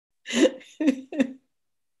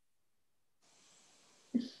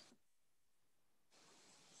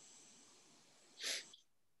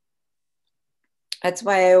That's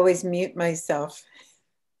why I always mute myself.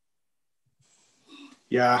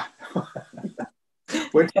 Yeah.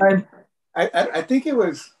 One time, I think it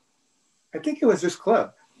was this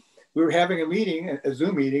club. We were having a meeting, a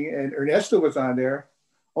Zoom meeting, and Ernesto was on there.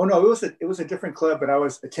 Oh no, it was a different club, but I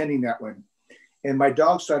was attending that one. And my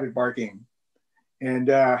dog started barking. And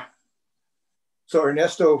so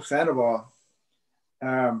Ernesto Sandoval,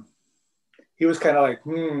 he was kind of like,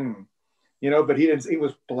 but he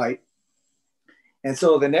was polite. And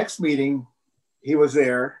so the next meeting, he was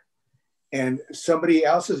there and somebody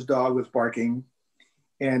else's dog was barking.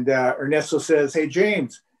 And Ernesto says, "Hey,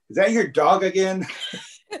 James, is that your dog again?"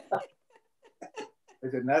 I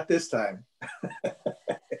said, "Not this time."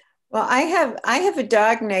 Well, I have a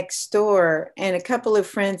dog next door, and a couple of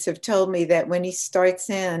friends have told me that when he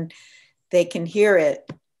starts in, they can hear it.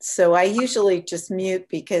 So I usually just mute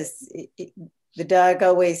because the dog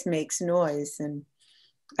always makes noise, and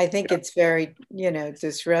I think it's very,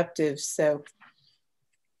 disruptive. So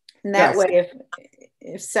and that way,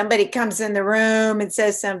 if somebody comes in the room and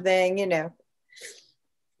says something,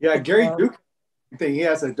 Yeah, Gary Duke, he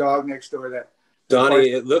has a dog next door that.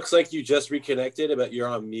 Donnie, it looks like you just reconnected, but you're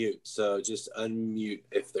on mute. So just unmute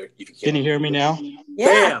if you can. Can you hear me now? Yeah.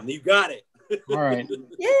 Bam, you got it. All right.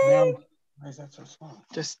 Yay. Now, why is that so small?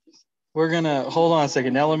 We're gonna hold on a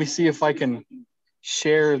second. Now let me see if I can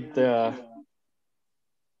share the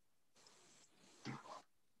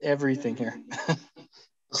everything here.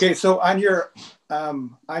 Okay, so on your the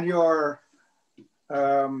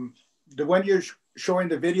one you're showing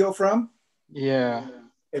the video from, yeah.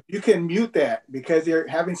 If you can mute that because you're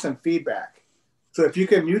having some feedback. So if you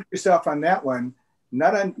can mute yourself on that one,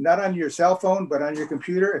 not on your cell phone, but on your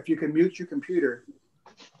computer, if you can mute your computer,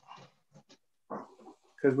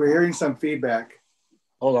 because we're hearing some feedback.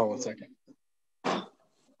 Hold on 1 second. How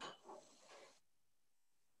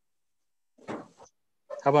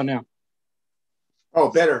about now? Oh,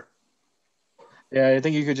 better. Yeah, I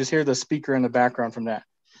think you could just hear the speaker in the background from that.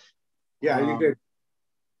 Yeah, you're good.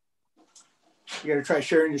 You gotta try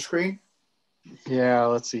sharing your screen. Yeah,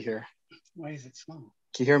 let's see here. Why is it small?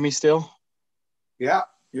 Can you hear me still? Yeah,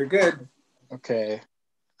 you're good. Okay.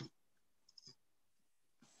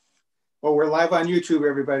 Well, we're live on YouTube,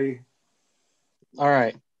 everybody. All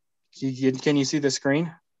right. Can you see the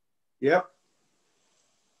screen? Yep.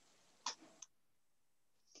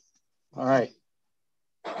 All right.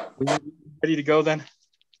 Ready to go then?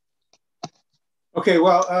 Okay,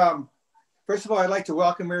 well, first of all, I'd like to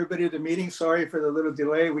welcome everybody to the meeting. Sorry for the little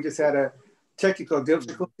delay. We just had a technical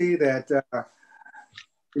difficulty that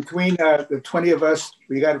between the 20 of us,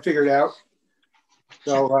 we got to figure it out.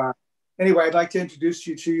 So anyway, I'd like to introduce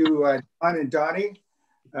you to Don and Donnie.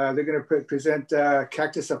 They're going to present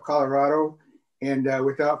Cactus of Colorado. And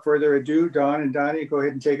without further ado, Don and Donnie, go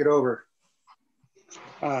ahead and take it over.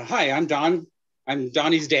 Hi, I'm Don. I'm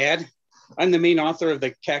Donnie's dad. I'm the main author of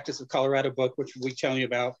the Cactus of Colorado book, which we'll be telling you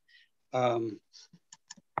about.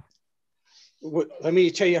 Let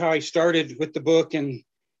me tell you how I started with the book. And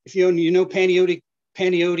if you know Paniote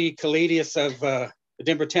Caladius of the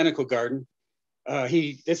Denver Botanical Garden,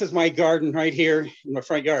 this is my garden right here in my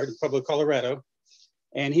front yard in Pueblo, Colorado.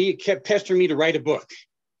 And he kept pestering me to write a book.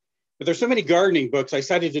 But there's so many gardening books, I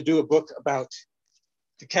decided to do a book about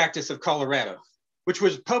the Cactus of Colorado, which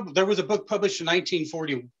was there was a book published in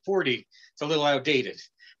 1940. It's a little outdated.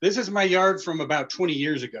 This is my yard from about 20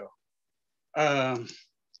 years ago.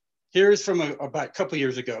 Here's from about a couple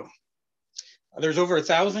years ago. There's over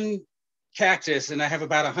 1,000 cactus, and I have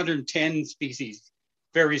about 110 species.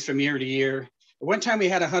 Varies from year to year. At one time, we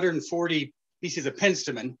had 140 species of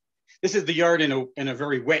penstemon. This is the yard in a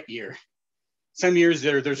very wet year. Some years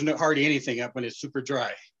there's hardly anything up when it's super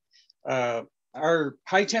dry. Our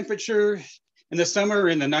high temperature in the summer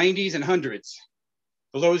in the 90s and hundreds.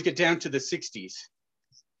 The lows get down to the 60s.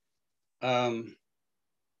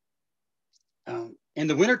 In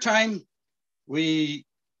the wintertime, we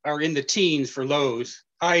are in the teens for lows.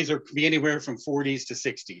 Highs can be anywhere from 40s to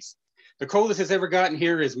 60s. The coldest it's ever gotten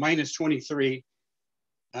here is minus 23,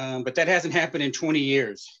 but that hasn't happened in 20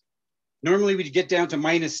 years. Normally we'd get down to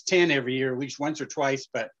minus 10 every year, at least once or twice,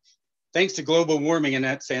 but thanks to global warming in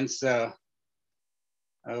that sense,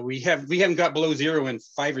 we haven't got below zero in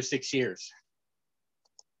 5 or 6 years.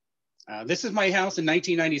 This is my house in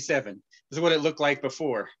 1997. This is what it looked like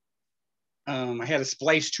before. I had to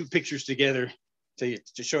splice 2 pictures together to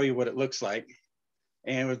show you what it looks like.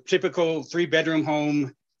 And a typical 3-bedroom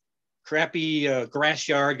home, crappy grass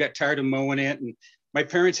yard, got tired of mowing it. And my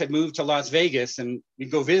parents had moved to Las Vegas, and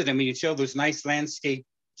we'd go visit them, and you'd show those nice xeriscape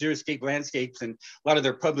landscapes and a lot of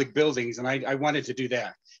their public buildings. And I wanted to do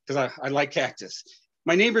that because I like cactus.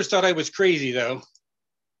 My neighbors thought I was crazy though.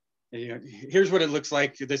 Here's what it looks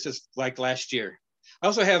like. This is like last year. I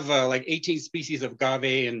also have like 18 species of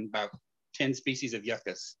agave and about 10 species of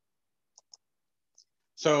yuccas.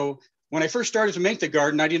 So when I first started to make the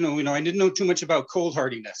garden, I didn't know too much about cold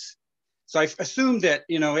hardiness. So I assumed that,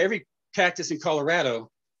 every cactus in Colorado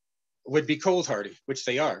would be cold hardy, which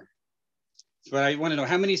they are. But I want to know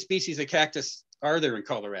how many species of cactus are there in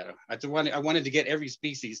Colorado? I wanted to get every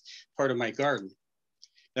species part of my garden.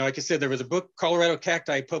 Now, like I said, there was a book, Colorado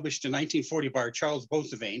Cacti, published in 1940 by Charles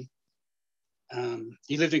Beausavain.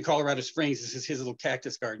 He lived in Colorado Springs. This is his little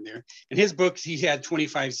cactus garden there. In his books, he had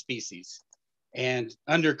 25 species. And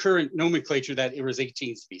under current nomenclature, that it was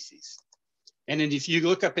 18 species. And then if you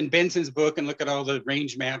look up in Benson's book and look at all the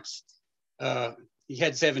range maps, he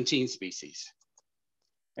had 17 species.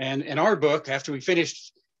 And in our book, after we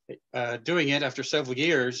finished doing it after several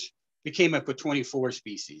years, we came up with 24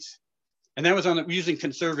 species. And that was using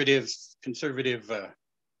conservative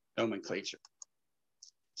nomenclature.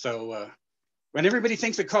 So when everybody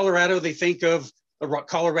thinks of Colorado, they think of the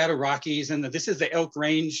Colorado Rockies, and this is the Elk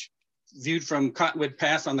Range viewed from Cottonwood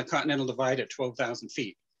Pass on the Continental Divide at 12,000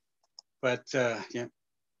 feet. But yeah,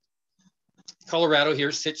 Colorado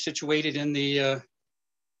here situated in the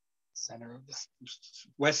Center of this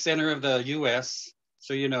west center of the U.S.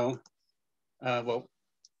 So well,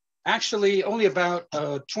 actually only about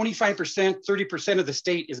 25%, 30% of the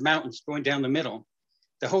state is mountains going down the middle.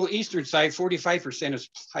 The whole eastern side, 45% is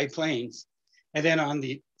high plains. And then on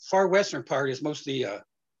the far western part is mostly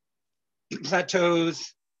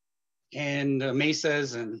plateaus and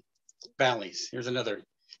mesas and valleys.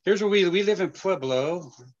 Here's where we live in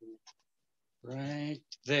Pueblo, right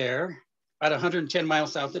there, about 110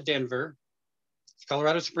 miles south of Denver.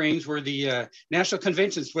 Colorado Springs, where the National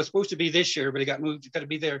Convention was supposed to be this year, but it got moved. It's got to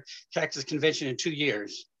be their Cactus Convention in 2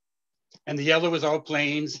 years. And the yellow is all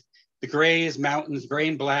plains. The gray is mountains, gray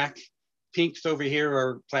and black. Pinks over here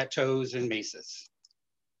are plateaus and mesas.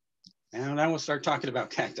 And now we'll start talking about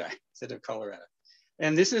cacti instead of Colorado.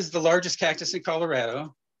 And this is the largest cactus in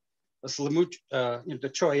Colorado, the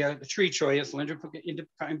cholla, the tree cholla, Cylindra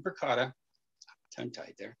imbricata.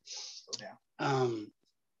 Tongue-tied there.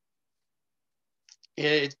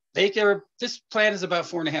 This plant is about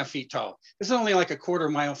 4.5 feet tall. This is only like a quarter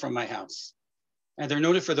mile from my house. And they're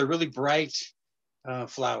noted for their really bright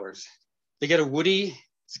flowers. They get a woody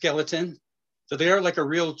skeleton. So they are like a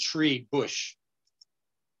real tree bush.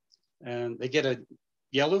 And they get a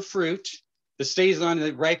yellow fruit that stays on,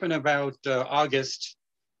 they ripen about August.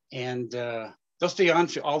 And they'll stay on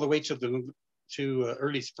all the way to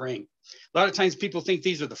early spring. A lot of times people think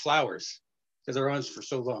these are the flowers because they're on for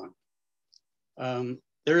so long.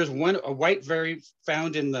 There is a white berry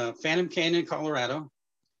found in the Phantom Canyon, Colorado,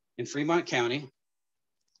 in Fremont County.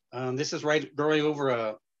 This is growing over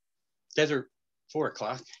a desert 4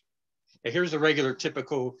 o'clock. And here's a regular,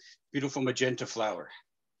 typical, beautiful magenta flower.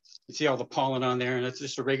 You see all the pollen on there, and it's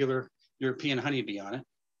just a regular European honeybee on it.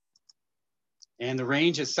 And the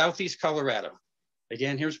range is southeast Colorado.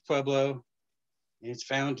 Again, here's Pueblo. And it's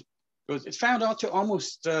found out to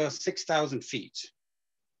almost 6,000 feet.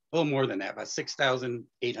 A little more than that, about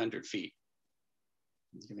 6,800 feet.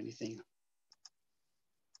 Give anything.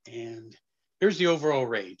 And here's the overall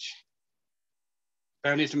range.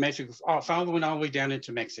 Found into Mexico, following all the way down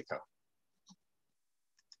into Mexico.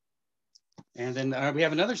 And then we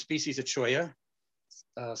have another species of cholla,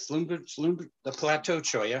 the plateau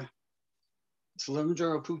cholla,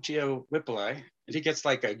 Cylindroputio whippeli. And it gets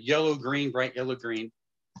like a yellow-green, bright yellow-green.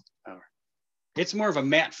 It's more of a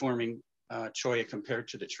mat forming cholla compared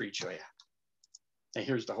to the tree cholla. And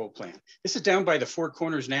here's the whole plant. This is down by the Four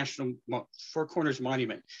Corners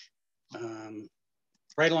Monument,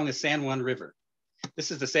 right along the San Juan River.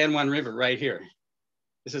 This is the San Juan River right here.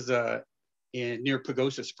 This is near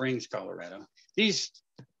Pagosa Springs, Colorado. These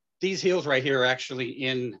hills right here are actually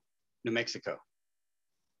in New Mexico.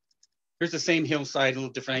 Here's the same hillside, a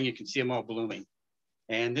little different. You can see them all blooming.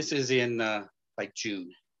 And this is in like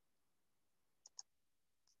June.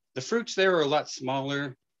 The fruits there are a lot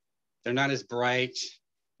smaller. They're not as bright.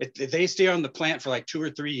 They stay on the plant for like 2 or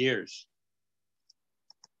 3 years.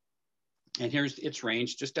 And here's its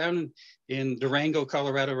range, just down in Durango,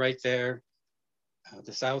 Colorado, right there,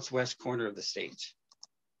 the southwest corner of the state.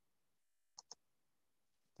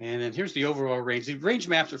 And then here's the overall range. The range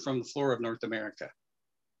maps are from the flora of North America.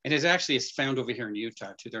 And it's found over here in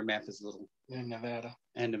Utah too. Their map is a little. In Nevada.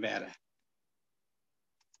 And Nevada.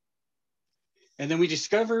 And then we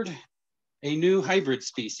discovered a new hybrid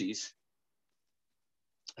species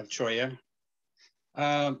of cholla.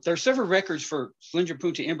 There are several records for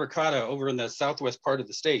Cylindropuntia imbricata over in the southwest part of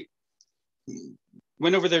the state.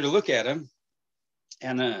 Went over there to look at them,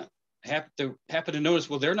 and happened to notice,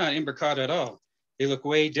 well, they're not imbricata at all. They look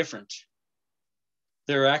way different.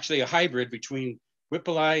 They're actually a hybrid between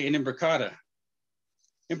Whipplei and imbricata.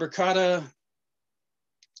 Imbricata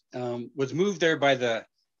was moved there by the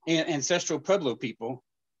ancestral Pueblo people,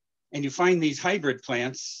 and you find these hybrid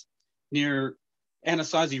plants near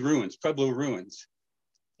Anasazi ruins, Pueblo ruins.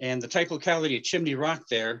 And the type locality of Chimney Rock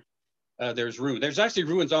there, there's ruins. There's actually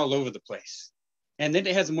ruins all over the place. And then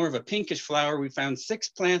it has more of a pinkish flower. We found 6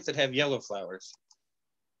 plants that have yellow flowers.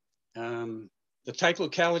 The type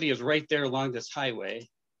locality is right there along this highway.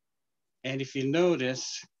 And if you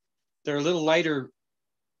notice, they're a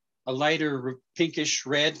lighter pinkish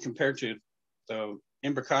red compared to the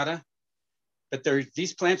imbricata, but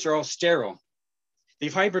these plants are all sterile.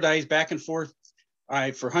 They've hybridized back and forth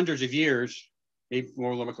for hundreds of years, maybe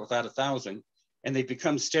more like without 1,000, and they've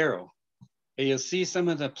become sterile. And you'll see some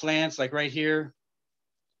of the plants, like right here,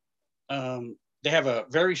 they have a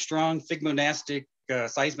very strong thigmonastic,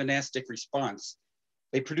 seismonastic response.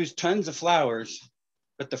 They produce tons of flowers,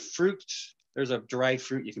 but the fruit, there's a dried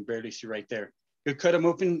fruit you can barely see right there. You cut them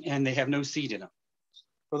open and they have no seed in them.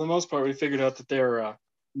 For the most part, we figured out that they're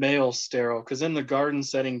male sterile, because in the garden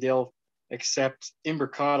setting, they'll accept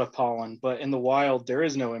imbricata pollen, but in the wild, there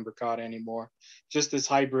is no imbricata anymore, just this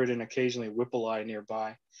hybrid and occasionally Whipplei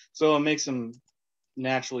nearby. So it makes them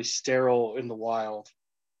naturally sterile in the wild.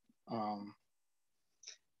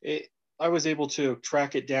 I was able to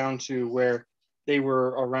track it down to where they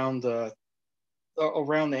were around the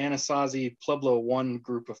Anasazi Pueblo 1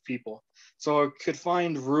 group of people. So I could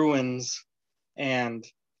find ruins and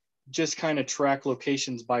just kind of track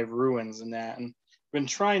locations by ruins and that. And been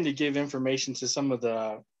trying to give information to some of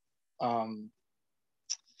the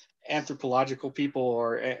anthropological people,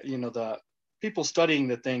 or the people studying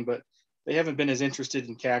the thing, but they haven't been as interested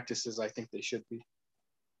in cactus as I think they should be.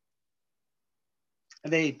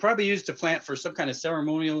 And they probably used the plant for some kind of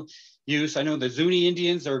ceremonial use. I know the Zuni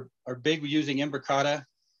Indians are big with using imbricata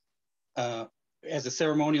as a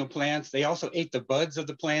ceremonial plant. They also ate the buds of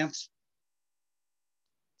the plants.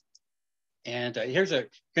 And here's a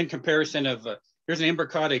good comparison of, here's an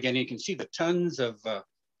imbricata again. You can see the tons of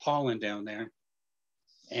pollen down there.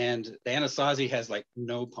 And the Anasazi has like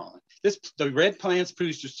no pollen. The red plants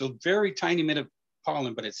produce just a very tiny bit of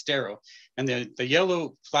pollen, but it's sterile. And the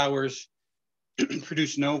yellow flowers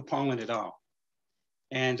produce no pollen at all.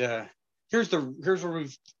 And here's where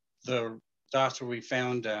the dots where we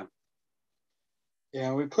found.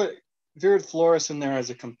 Yeah, we put virid floris in there as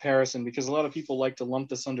a comparison because a lot of people like to lump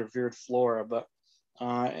this under virid flora, but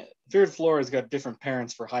virid flora has got different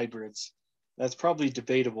parents for hybrids. That's probably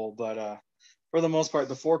debatable, but for the most part,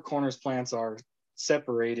 the Four Corners plants are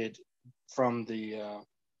separated from the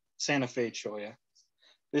Santa Fe cholla.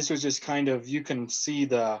 This was just kind of, you can see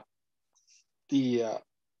the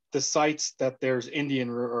sites that there's Indian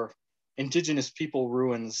or indigenous people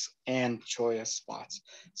ruins and cholla spots.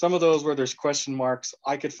 Some of those where there's question marks,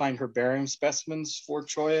 I could find herbarium specimens for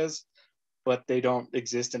chollas, but they don't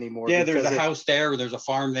exist anymore. Yeah, there's a house there, or there's a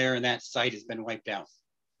farm there, and that site has been wiped out.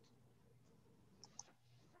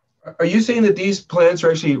 Are you saying that these plants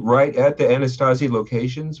are actually right at the Anasazi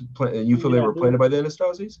locations? You feel they were planted by the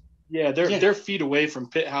Anastazis? Yeah, they're feet away from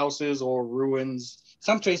pit houses or ruins.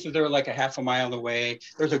 Some places they're like a half a mile away.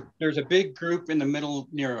 There's a big group in the middle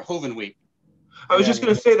near Hovenweep. I was just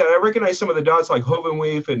going to say that I recognize some of the dots like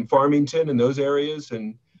Hovenweep and Farmington and those areas,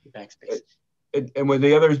 and would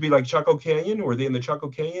the others be like Chaco Canyon? Were they in the Chaco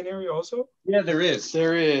Canyon area also? Yeah, there is,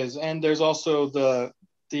 and there's also the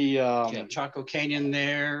Chaco Canyon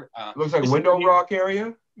there. Looks like Window Rock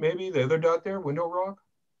area, maybe the other dot there, Window Rock.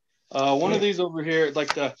 One of these over here,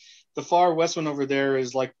 like the far west one over there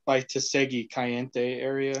is like by Tesegi, Cayente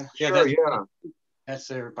area. Yeah, sure, that's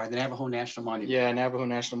there by the Navajo National Monument. Yeah, Navajo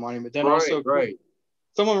National Monument. Then right.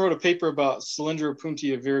 Someone wrote a paper about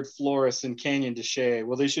Cylindropuntia virid floris in Canyon de Chelly.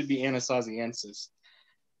 Well, they should be Anasaziensis.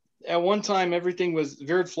 At one time, everything was,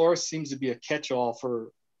 virid floris seems to be a catch-all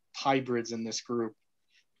for hybrids in this group.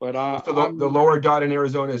 But so the lower dot in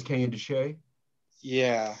Arizona is Canyon de Chelly?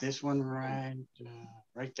 Yeah. This one right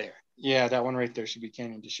there. Yeah, that one right there should be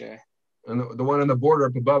Canyon de Chelly. And the one on the border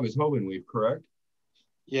up above is Hovenweep, correct?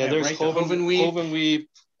 Yeah, there's right Hovenweep.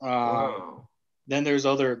 Wow. Then there's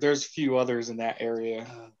a few others in that area.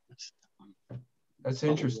 That's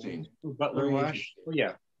interesting. Butler Wash. Oh,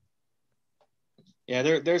 yeah. Yeah,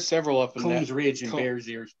 there's several up in Combs that. Ridge and Bears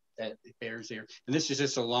Ear. And this is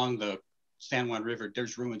just along the San Juan River,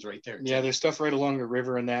 there's ruins right there. Yeah, there's stuff right along the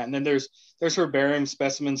river and that. And then there's herbarium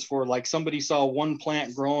specimens for, like, somebody saw one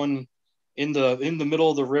plant growing in the middle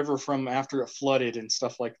of the river from after it flooded and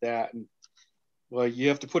stuff like that. And well, you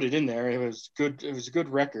have to put it in there. It was good. It was a good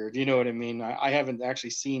record. You know what I mean? I haven't actually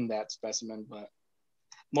seen that specimen, but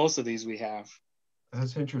most of these we have.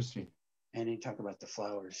 That's interesting. And you talk about the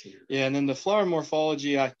flowers here. Yeah, and then the flower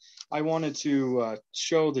morphology, I wanted to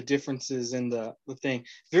show the differences in the thing.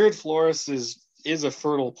 Virid floris is a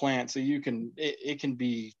fertile plant, so you can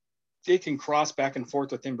it can cross back and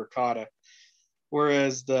forth with imbricata,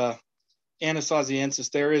 whereas the Anasaziensis,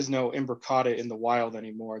 there is no imbricata in the wild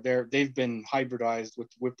anymore. They've been hybridized with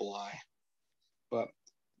whipple-eye. But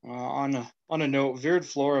on a note, Virid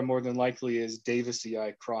flora more than likely is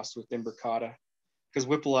Davisii crossed with imbricata, because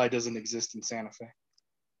whipple-eye doesn't exist in Santa Fe.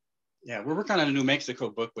 Yeah, we're working on a New Mexico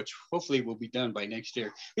book, which hopefully will be done by next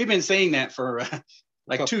year. We've been saying that for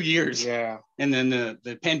like 2 years. Yeah. And then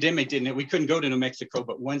the pandemic didn't, we couldn't go to New Mexico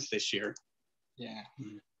but once this year. Yeah.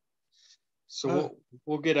 So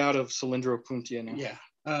we'll get out of Cylindropuntia now. Yeah.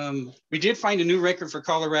 We did find a new record for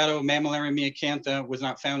Colorado. Mammillaria meacantha was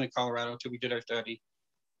not found in Colorado until we did our study.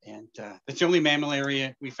 And it's the only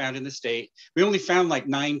mammillaria we found in the state. We only found like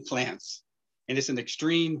 9 plants. And it's an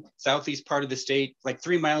extreme southeast part of the state, like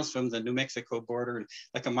 3 miles from the New Mexico border and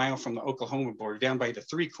like a mile from the Oklahoma border, down by the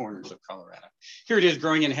 3 corners of Colorado. Here it is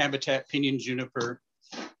growing in habitat, pinyon juniper.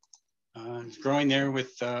 It's growing there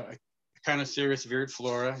with a Connoceros virid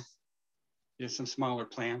flora. There's some smaller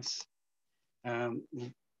plants.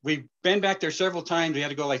 We've been back there several times. We had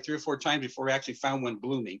to go like 3 or 4 times before we actually found one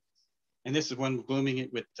blooming. And this is one blooming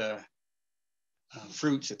it with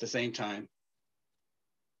fruits at the same time.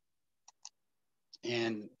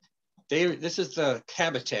 And this is the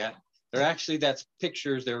habitat. They're actually, that's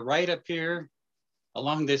pictures. They're right up here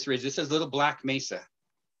along this ridge. This is Little Black Mesa.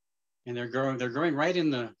 And they're growing right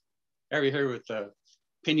in the area here with the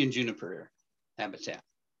pinyon juniper habitat.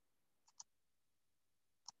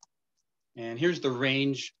 And here's the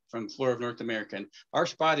range from Flora of North America. And our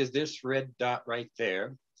spot is this red dot right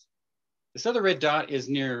there. This other red dot is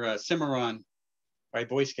near Cimarron by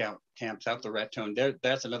Boy Scout camp, South of Raton.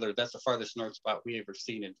 That's the farthest north spot we ever have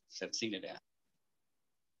seen it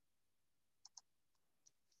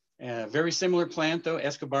at. Very similar plant though,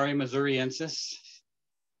 Escobaria missouriensis.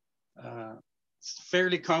 It's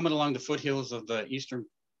fairly common along the foothills of the eastern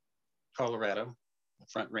Colorado, the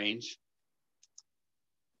Front Range.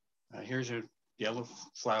 Here's your yellow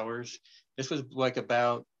flowers. This was like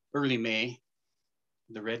about early May,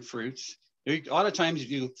 the red fruits. A lot of times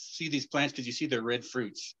you see these plants because you see their red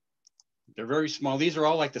fruits. They're very small. These are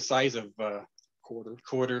all like the size of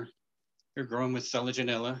quarter. They're growing with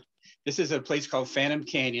Selaginella. This is a place called Phantom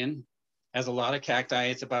Canyon. Has a lot of cacti.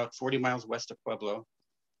 It's about 40 miles west of Pueblo.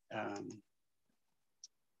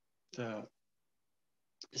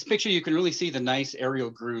 This picture, you can really see the nice aerial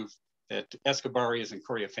groove that Escobarias and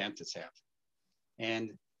Coreophanthus have.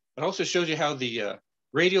 And it also shows you how the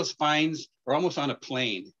radial spines are almost on a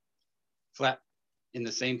plane, flat in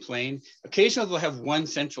the same plane. Occasionally they'll have one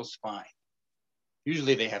central spine.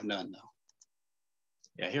 Usually they have none though.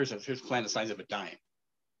 Yeah, here's a plant the size of a dime.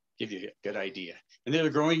 Give you a good idea. And they're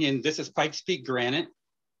growing in, this is Pikes Peak granite.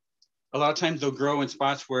 A lot of times they'll grow in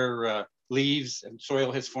spots where leaves and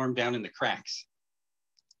soil has formed down in the cracks.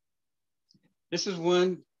 This is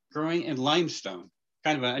one growing in limestone,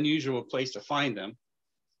 kind of an unusual place to find them.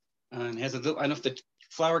 And has a little, I don't know if the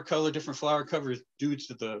flower color, different flower covers due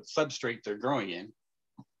to the substrate they're growing in.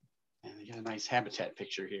 And you got a nice habitat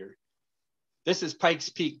picture here. This is Pikes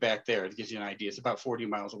Peak back there. It gives you an idea. It's about 40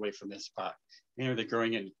 miles away from this spot. And here they're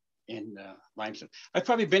growing in limestone. I've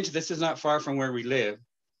probably been to, this is not far from where we live.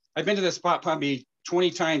 I've been to this spot probably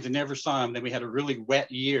 20 times and never saw them. Then we had a really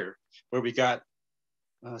wet year where we got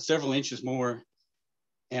several inches more.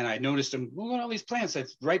 And I noticed them, well, all these plants.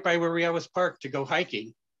 That's right by where we always parked to go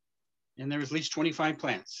hiking. And there was at least 25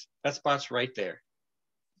 plants. That spot's right there.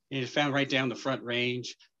 And it's found right down the Front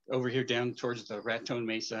Range, over here down towards the Raton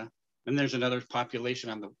Mesa. And there's another population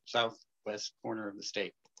on the southwest corner of the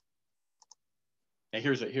state. Now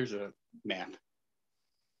here's a map.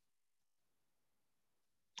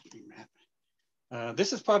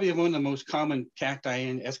 This is probably one of the most common cacti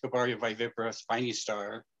in Escobaria vivipara, spiny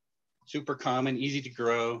star. Super common, easy to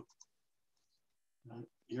grow.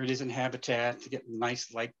 Here it is in habitat to get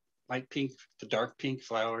nice light pink to dark pink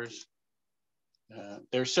flowers.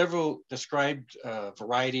 There are several described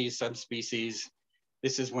varieties, subspecies.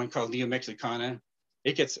 This is one called Neomexicana.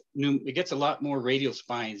 It gets a lot more radial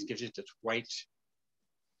spines, gives it this white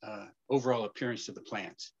overall appearance to the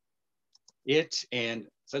plant. It and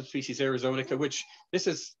subspecies Arizonica, which this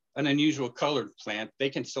is an unusual colored plant, they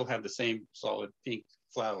can still have the same solid pink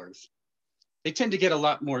flowers. They tend to get a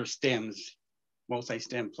lot more stems,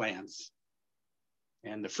 multi-stem plants.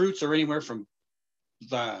 And the fruits are anywhere from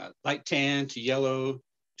the light tan to yellow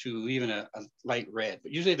to even a light red,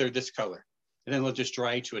 but usually they're this color. And then they'll just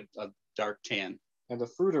dry to a dark tan. And the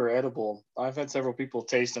fruit are edible. I've had several people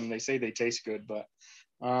taste them. They say they taste good, but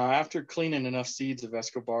after cleaning enough seeds of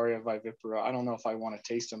Escobaria vivipara, I don't know if I want to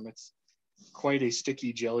taste them. It's quite a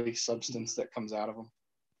sticky jelly substance that comes out of them.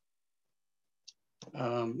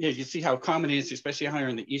 Yeah, you see how common it is, especially higher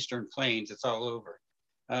in the eastern plains. It's all over.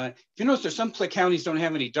 If you notice, there's some counties don't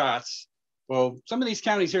have any dots. Well, some of these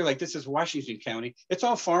counties here, like this is Washington County, it's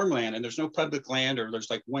all farmland and there's no public land, or there's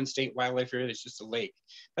like one state wildlife area, it's just a lake.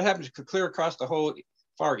 That happens to clear across the whole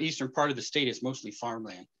far eastern part of the state. Is mostly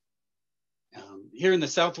farmland. Here in the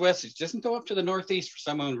Southwest, it doesn't go up to the Northeast for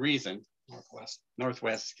some unknown reason.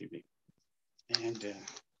 Northwest, excuse me. And do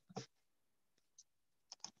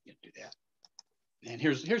that. And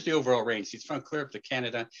here's the overall range. It's from clear up to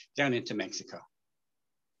Canada, down into Mexico.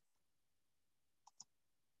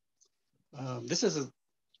 This is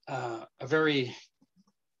a very,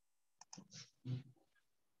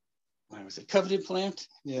 what was it, coveted plant?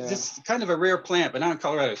 Yeah. This is kind of a rare plant, but not in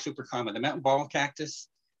Colorado, super common. The mountain ball cactus,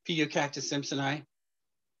 P.U. cactus simpsoni.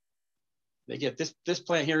 They get this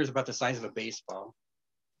plant here is about the size of a baseball.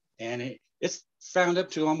 And it's found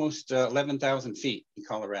up to almost 11,000 feet in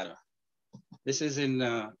Colorado. This is in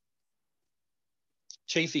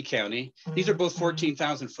Chaffee County. These are both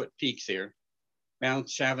 14,000 foot peaks here. Mount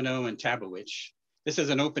Chavano and Tabawitch. This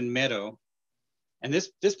is an open meadow. And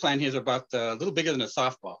this plant here is about a little bigger than a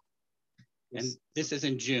softball. And this is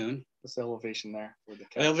in June. This elevation there. The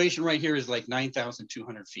elevation right here is like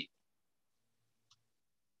 9,200 feet.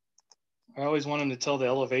 I always want them to tell the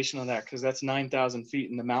elevation on that because that's 9,000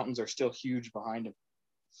 feet and the mountains are still huge behind them.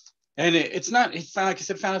 And it's found, like I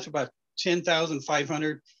said, found up to about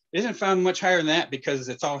 10,500. It isn't found much higher than that because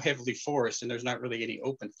it's all heavily forest and there's not really any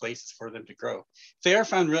open places for them to grow. If they are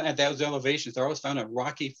found at those elevations, they're always found on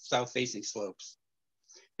rocky south-facing slopes.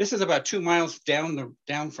 This is about 2 miles down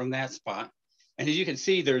from that spot. And as you can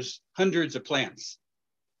see, there's hundreds of plants.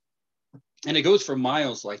 And it goes for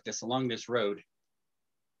miles like this along this road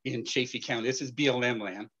in Chaffee County. This is BLM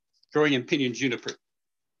land, growing in pinyon juniper.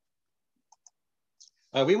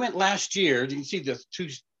 We went last year. You can see the two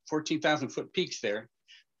 14,000 foot peaks there.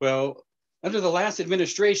 Well, under the last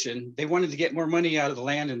administration, they wanted to get more money out of the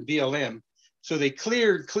land in BLM. So they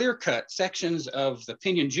clear cut sections of the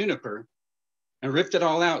pinyon juniper and ripped it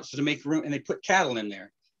all out so to make room, and they put cattle in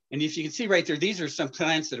there. And if you can see right there, these are some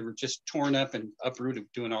plants that were just torn up and uprooted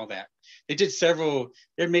doing all that. They did several,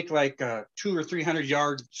 they'd make like 200 or 300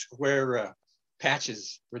 yard square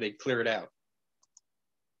patches where they clear it out.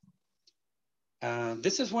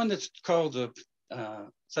 This is one that's called the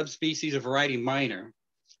subspecies of variety minor.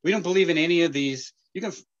 We don't believe in any of these. You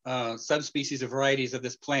can subspecies of varieties of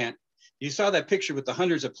this plant. You saw that picture with the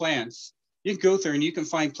hundreds of plants. You can go through and you can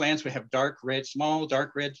find plants that have dark red, small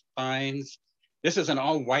dark red spines. This is an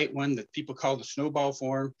all white one that people call the snowball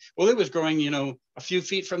form. Well, it was growing, you know, a few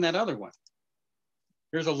feet from that other one.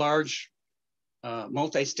 Here's a large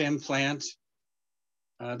multi-stem plant.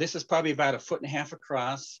 This is probably about 1.5 feet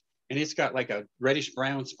across, and it's got like a reddish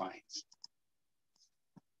brown spines.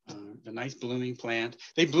 A nice blooming plant.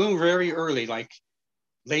 They bloom very early, like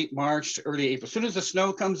late March to early April. As soon as the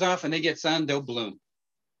snow comes off and they get sun, they'll bloom.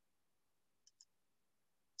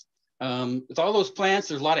 With all those plants,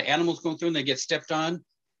 there's a lot of animals going through and they get stepped on.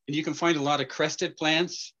 And you can find a lot of crested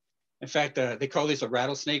plants. In fact, they call this a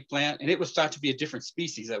rattlesnake plant, and it was thought to be a different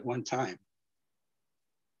species at one time.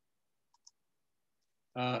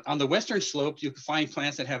 On the western slope, you can find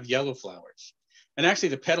plants that have yellow flowers. And actually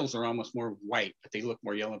the petals are almost more white, but they look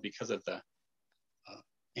more yellow because of the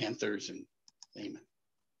anthers and lamen.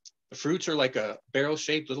 The fruits are like a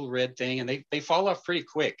barrel-shaped little red thing, and they fall off pretty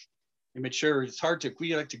quick. They mature. It's hard to,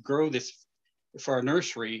 we like to grow this for our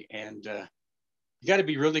nursery, and you got to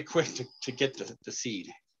be really quick to get the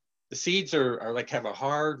seed. The seeds are like have a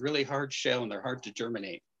hard, really hard shell, and they're hard to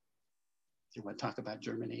germinate. Do you want to talk about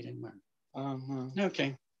germinating?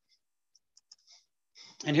 Okay.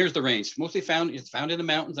 And here's the range. Mostly found, it's found in the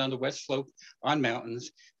mountains on the west slope on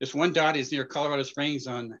mountains. This one dot is near Colorado Springs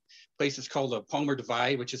on places called the Palmer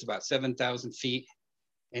Divide, which is about 7,000 feet.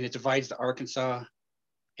 And it divides the Arkansas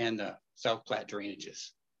and the South Platte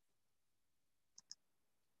drainages.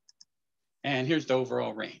 And here's the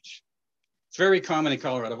overall range. It's very common in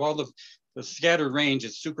Colorado. Of all the scattered range,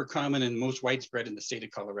 it's super common and most widespread in the state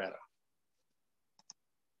of Colorado.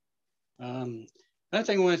 Another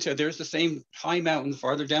thing I want to tell you, there's the same high mountain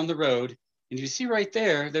farther down the road, And you see right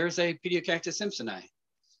there, there's a Pediocactus simpsoni.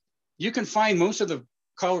 You can find most of the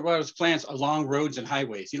Colorado's plants along roads and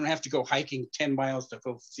highways. You don't have to go hiking 10 miles to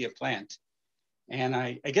go see a plant. And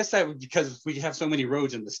I guess that was because we have so many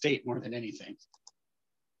roads in the state more than anything.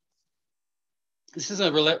 This is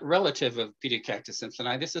a relative of Pediocactus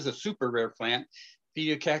simpsoni. This is a super rare plant,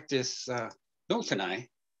 Pediocactus knowltoni,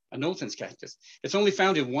 a Knowlton's cactus. It's only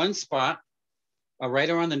found in one spot, right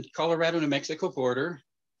around the Colorado-New Mexico border,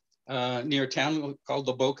 near a town called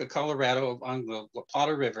La Boca, Colorado, on the La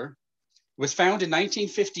Plata River. It was found in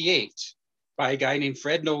 1958 by a guy named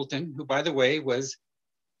Fred Knowlton, who, by the way, was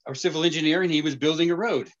our civil engineer, and he was building a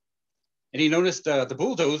road. And he noticed the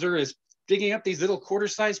bulldozer is digging up these little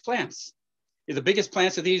quarter-sized plants. The biggest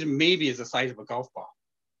plants of these maybe is the size of a golf ball.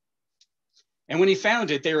 And when he found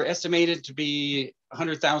it, they were estimated to be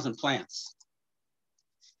 100,000 plants.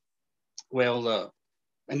 Well,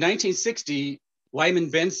 in 1960, Lyman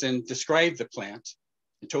Benson described the plant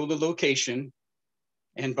and told the location.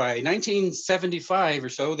 And by 1975 or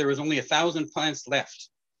so, there was only 1,000 plants left.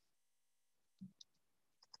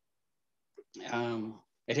 So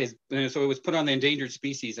it was put on the endangered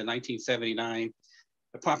species in 1979.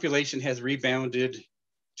 The population has rebounded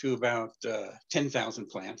to about 10,000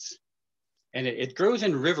 plants. And it grows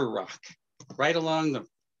in river rock, right along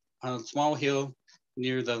on a small hill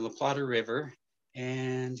near the La Plata River.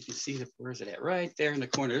 And you can see, where is it at? Right there in the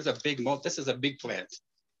corner. There's a big, this is a big plant,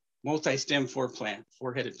 multi-stem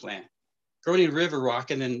four-headed plant. Growing in river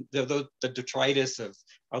rock, and then the detritus of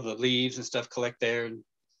the leaves and stuff collect there. And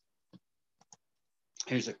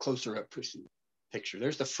here's a closer up picture.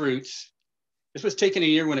 There's the fruits. This was taken a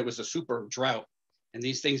year when it was a super drought, and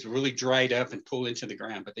these things really dried up and pulled into the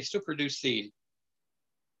ground, but they still produce seed.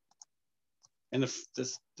 And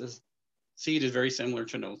the seed is very similar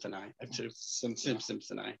to Knowltoni, to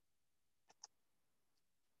simpsoni.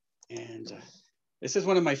 And this is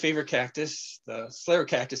one of my favorite cactus, the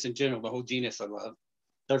Sclerocactus in general, the whole genus I love.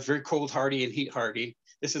 They're very cold hardy and heat hardy.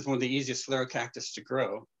 This is one of the easiest Sclerocactus to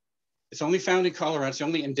grow. It's only found in Colorado. It's the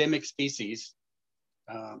only endemic species.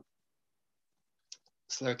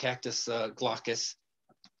 Sclerocactus glaucus,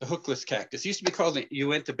 the hookless cactus. It used to be called the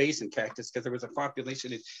Uinta Basin cactus because there was a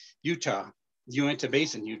population in Utah, Uinta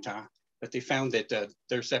Basin, Utah, but they found that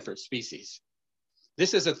they're separate species.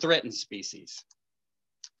 This is a threatened species.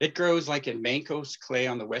 It grows like in Mancos clay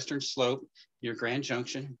on the western slope near Grand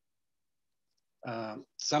Junction.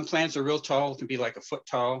 Some plants are real tall, can be like a foot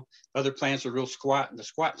tall. Other plants are real squat, and the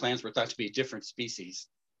squat plants were thought to be a different species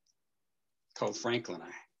called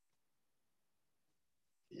Franklini.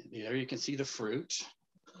 There you can see the fruit,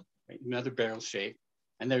 right? Another barrel shape.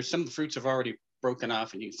 And there's some of the fruits have already broken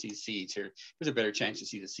off, and you can see seeds here. There's a better chance to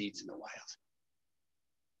see the seeds in the wild.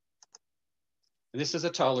 And this is a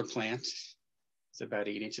taller plant. It's about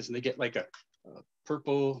 8 inches, and they get like a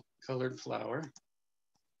purple colored flower.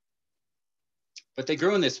 But they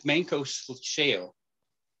grow in this Manco shale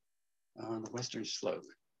on the western slope.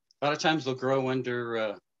 A lot of times they'll grow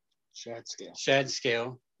under shad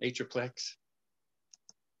scale, Atriplex.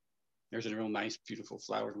 There's a real nice, beautiful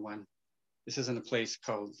flowered one. This is in a place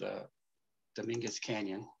called Dominguez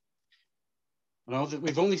Canyon. And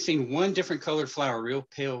we've only seen one different colored flower, real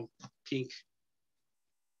pale pink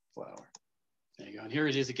flower. There you go. And here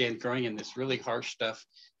it is again, growing in this really harsh stuff.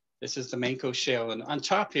 This is the Manco shale. And on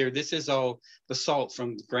top here, this is all the salt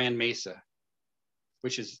from Grand Mesa,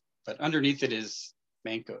 but underneath it is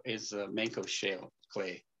Manco shale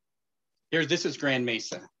clay. Here, this is Grand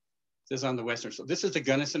Mesa. This is on the western slope. This is the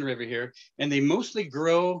Gunnison River here. And they mostly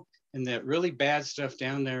grow in that really bad stuff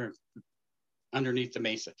down there underneath the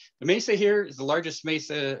mesa. The mesa here is the largest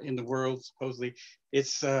mesa in the world, supposedly.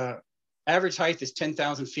 Its average height is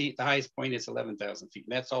 10,000 feet. The highest point is 11,000 feet.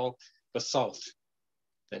 And that's all basalt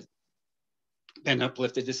that's been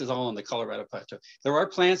uplifted. This is all on the Colorado Plateau. There are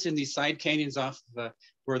plants in these side canyons off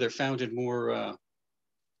where they're found in more,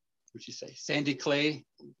 sandy clay,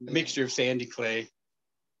 a mixture of sandy clay,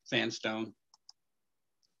 sandstone.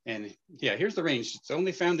 And yeah, here's the range. It's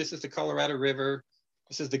only found, this is the Colorado River.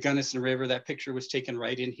 This is the Gunnison River. That picture was taken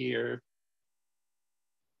right in here.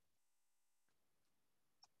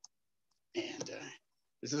 And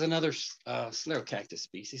this is another Sclerocactus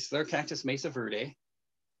species, Sclerocactus mesa verde.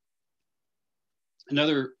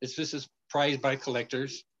 This is prized by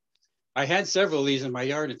collectors. I had several of these in my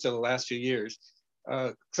yard until the last few years.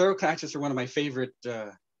 Sclerocactus are one of my favorite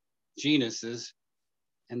genuses,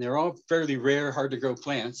 and they're all fairly rare, hard to grow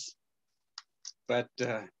plants. But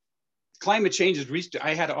climate change has reached,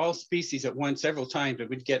 I had all species at once several times, but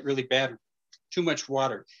we'd get really bad, too much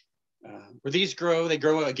water. Where these grow, they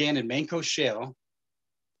grow again in Manco shale.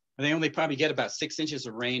 And they only probably get about 6 inches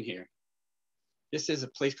of rain here. This is a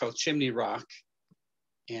place called Chimney Rock.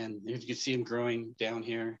 And you can see them growing down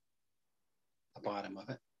here, the bottom of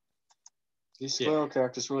it. These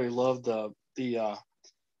sclerocactus really love the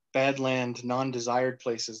badland, non-desired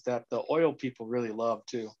places that the oil people really love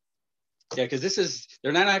too. Yeah, because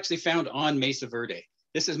they're not actually found on Mesa Verde.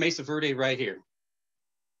 This is Mesa Verde right here.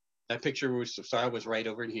 That picture was right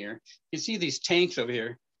over in here. You can see these tanks over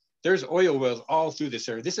here. There's oil wells all through this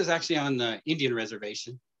area. This is actually on the Indian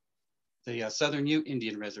reservation, the Southern Ute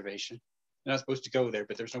Indian reservation. You're not supposed to go there,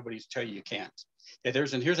 but there's nobody to tell you can't. Yeah,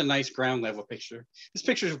 here's a nice ground level picture. This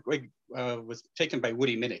picture was taken by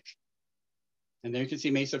Woody Minnick. And there you can see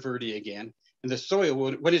Mesa Verde again. And the soil,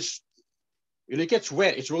 when it gets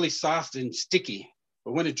wet, it's really soft and sticky.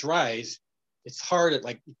 But when it dries, it's hard, it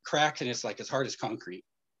like cracks, and it's like as hard as concrete.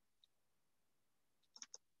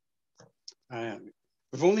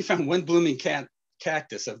 We've only found one blooming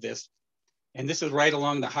cactus of this. And this is right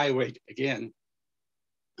along the highway again.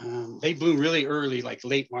 They bloom really early, like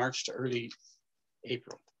late March to early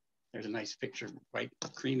April. There's a nice picture, white,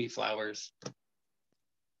 creamy flowers.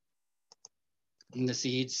 And the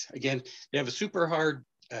seeds, again, they have a super hard.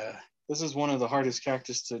 This is one of the hardest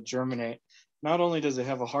cactus to germinate. Not only does it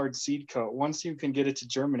have a hard seed coat, once you can get it to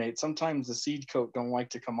germinate, sometimes the seed coat don't like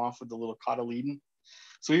to come off with the little cotyledon.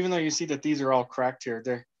 So even though you see that these are all cracked here,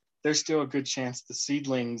 there's still a good chance the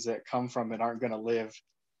seedlings that come from it aren't going to live.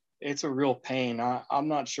 It's a real pain. I'm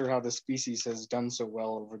not sure how the species has done so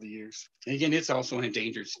well over the years. And again, it's also an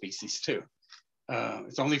endangered species too.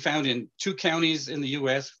 It's only found in 2 counties in the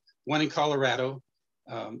U.S., one in Colorado,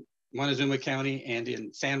 Montezuma County, and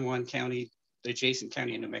in San Juan County, the adjacent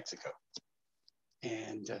county in New Mexico.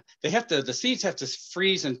 And the seeds have to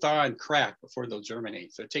freeze and thaw and crack before they'll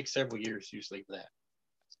germinate. So it takes several years usually for that.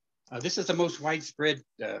 This is the most widespread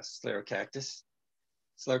Sclerocactus,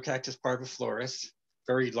 Sclerocactus parviflorus,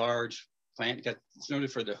 very large plant. It's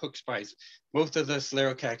noted for the hook spines. Most of the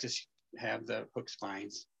Sclerocactus have the hook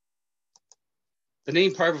spines. The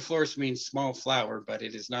name parviflorus means small flower, but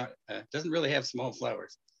it is not, doesn't really have small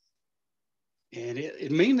flowers. And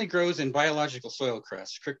it mainly grows in biological soil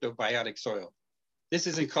crust, cryptobiotic soil. This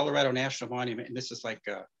is in Colorado National Monument, and this is like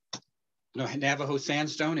Navajo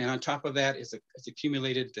sandstone, and on top of that it's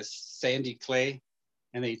accumulated this sandy clay,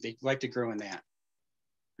 and they like to grow in that.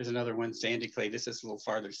 There's another one, sandy clay. This is a little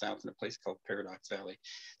farther south in a place called Paradox Valley.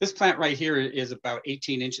 This plant right here is about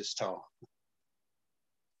 18 inches tall.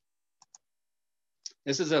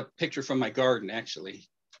 This is a picture from my garden, actually.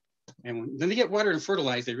 And when they get watered and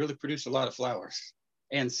fertilized, they really produce a lot of flowers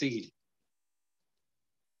and seed.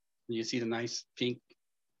 And you see the nice pink,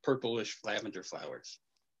 purplish lavender flowers.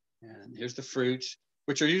 And here's the fruits,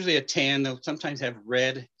 which are usually a tan. They'll sometimes have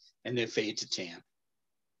red, and they fade to tan.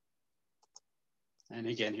 And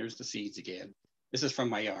again, here's the seeds again. This is from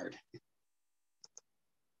my yard.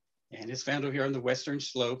 And it's found over here on the western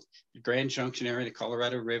slope, the Grand Junction area, the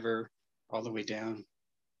Colorado River, all the way down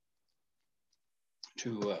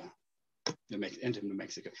to into New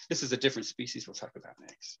Mexico. This is a different species we'll talk about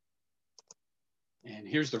next. And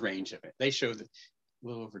here's the range of it. They show that a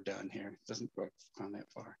little overdone here. It doesn't go on that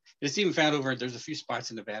far. It's even found there's a few spots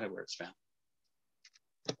in Nevada where it's found.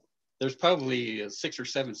 There's probably 6 or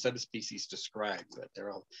 7 subspecies described, but they're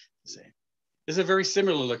all the same. This is a very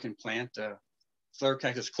similar looking plant,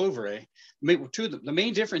 Sclerocactus cloverae. The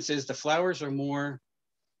main difference is the flowers are more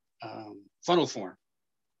funnel form.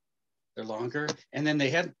 They're longer. And then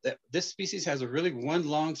this species has a really one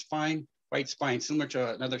long spine, white spine, similar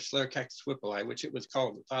to another Sclerocactus whippleyi, which it was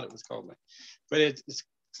called, thought it was called. But it's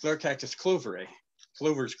Sclerocactus cloverae,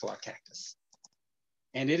 Clover's claw cactus.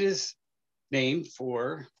 And it is named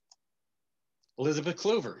for Elizabeth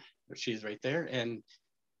Clover, she's right there. And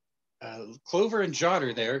Clover and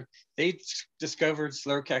Jotter there, they discovered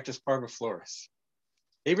Sclerocactus parviflorus.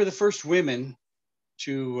 They were the first women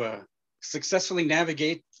to successfully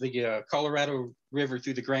navigate the Colorado River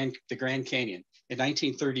through the Grand Canyon in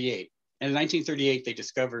 1938. And in 1938, they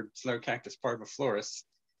discovered Sclerocactus parviflorus.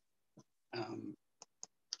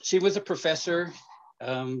 She was a professor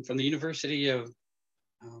from the University of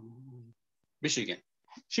Michigan.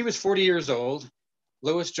 She was 40 years old.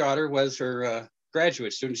 Lois Jotter was her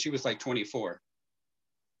graduate student. She was like 24.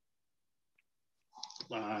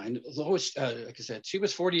 And Lois, like I said, she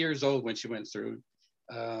was 40 years old when she went through.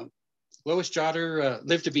 Lois Jotter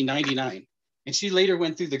lived to be 99. And she later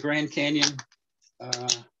went through the Grand Canyon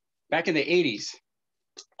back in the 80s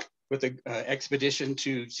with an expedition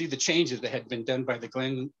to see the changes that had been done by the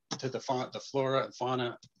Glen to the flora and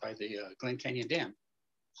fauna by the Glen Canyon Dam.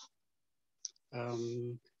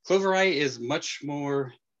 Cloverae is much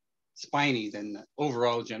more spiny than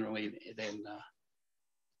overall generally than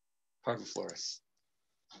parviflorus.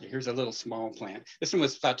 Here's a little small plant. This one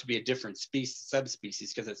was thought to be a different species,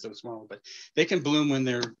 subspecies, because it's so small, but they can bloom when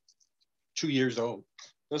they're 2 years old.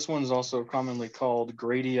 This one's also commonly called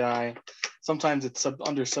gradii. Sometimes it's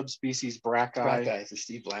under subspecies bracci. Bracci, the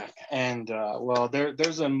Steve Black. And well,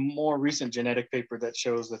 there's a more recent genetic paper that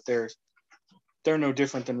shows that they're no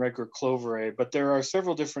different than regular cloverae, but there are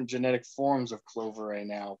several different genetic forms of cloverae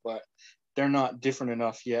now, but they're not different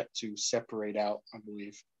enough yet to separate out, I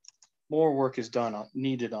believe. More work is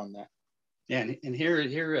needed on that. Yeah, and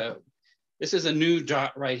here, this is a new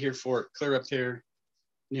dot right here for it, clear up here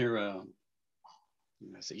near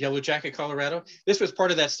Yellow Jacket, Colorado. This was part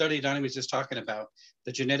of that study Donnie was just talking about,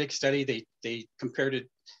 the genetic study. They compared it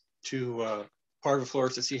to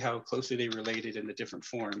parviflorus to see how closely they related in the different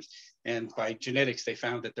forms. And by genetics, they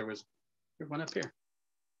found that there was one up here.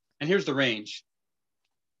 And here's the range.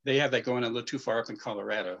 They have that going a little too far up in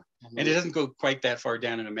Colorado. Mm-hmm. And it doesn't go quite that far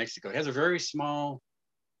down into Mexico. It has a very small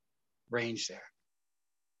range there.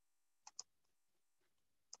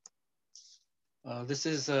 This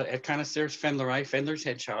is Echinocereus fendleri, Fendler's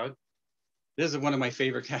hedgehog. This is one of my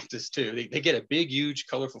favorite cactus too. They get a big, huge,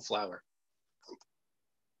 colorful flower.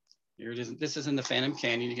 Here it is. This is in the Phantom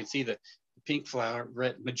Canyon. You can see the pink flower,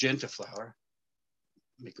 red, magenta flower.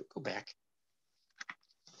 Let me go back.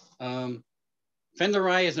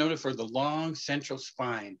 Fendleri is noted for the long central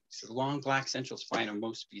spine. It's the long black central spine of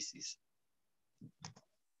most species.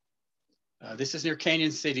 This is near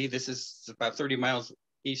Canyon City. This is about 30 miles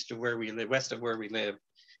east of where we live, west of where we live.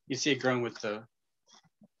 You see it growing with the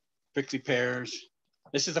prickly pears.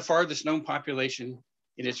 This is the farthest known population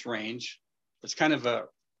in its range. It's kind of a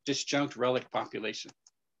disjunct relic population.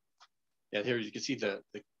 Yeah, here you can see the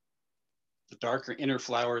darker inner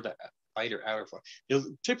flower, the lighter outer flower. It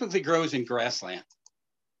typically grows in grassland.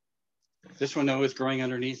 This one though is growing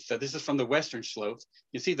underneath. This is from the western slopes.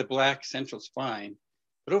 You see the black central spine,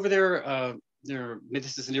 but over there,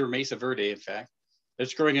 this is near Mesa Verde, in fact.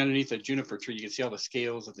 It's growing underneath a juniper tree. You can see all the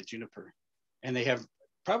scales of the juniper. And they have,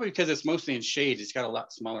 probably because it's mostly in shade, it's got a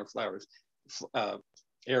lot smaller flowers,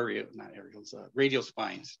 radial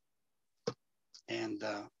spines. And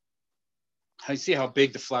I see how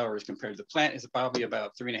big the flower is compared. The plant is probably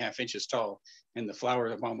about 3.5 inches tall, and the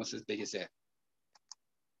flower is almost as big as that.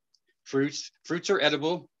 Fruits are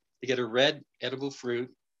edible. You get a red edible fruit.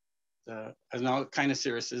 And all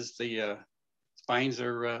Echinocereus, the spines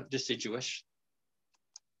are deciduous.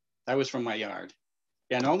 That was from my yard.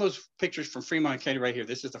 Yeah, and all those pictures from Fremont County right here,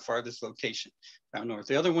 this is the farthest location down north.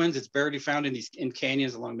 The other ones, it's barely found in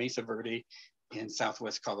canyons along Mesa Verde in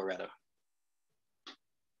southwest Colorado.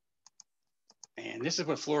 And this is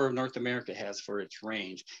what Flora of North America has for its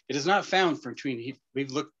range. It is not found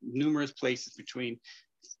we've looked numerous places between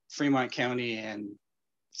Fremont County and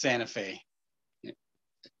Santa Fe.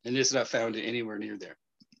 And this is not found anywhere near there.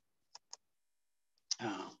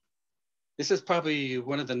 This is probably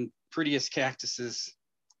one of the prettiest cactuses,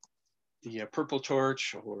 the purple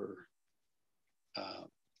torch or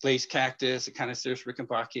glazed cactus, Echinocereus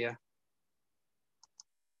rickenbachia.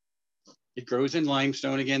 It grows in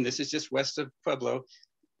limestone. Again, this is just west of Pueblo.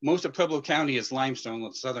 Most of Pueblo County is limestone,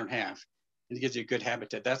 the southern half, and it gives you a good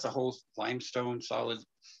habitat. That's a whole limestone solid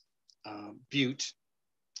butte.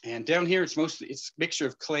 And down here, it's a mixture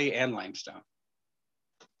of clay and limestone.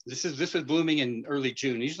 This was blooming in early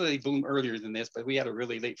June. Usually they bloom earlier than this, but we had a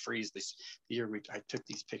really late freeze this year. I took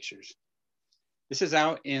these pictures. This is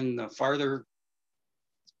out in the farther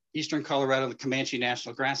eastern Colorado, the Comanche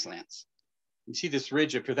National Grasslands. You see this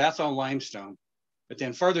ridge up here, that's all limestone. But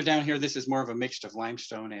then farther down here, this is more of a mixture of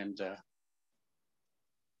limestone and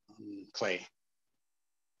clay.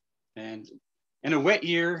 And in a wet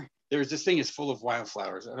year, this thing is full of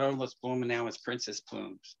wildflowers. I don't know what's blooming now is princess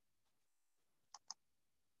plumes.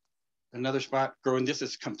 Another spot growing, this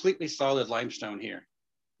is completely solid limestone here.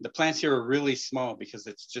 The plants here are really small because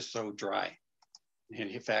it's just so dry. And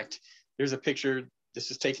in fact, here's a picture.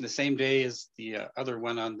 This is taken the same day as the other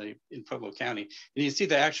one in Pueblo County. And you see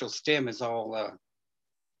the actual stem is all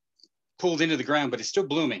pulled into the ground, but it's still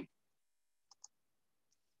blooming.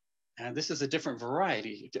 And this is a different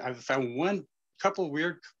variety. I've found couple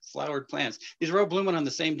weird flowered plants. These are all blooming on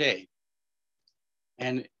the same day.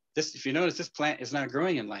 And this, if you notice, this plant is not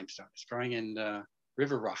growing in limestone. It's growing in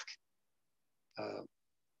river rock,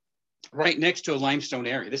 right next to a limestone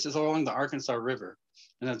area. This is along the Arkansas River.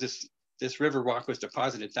 And this river rock was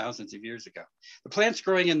deposited thousands of years ago. The plants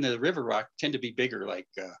growing in the river rock tend to be bigger, like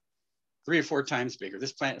 3 or 4 times bigger.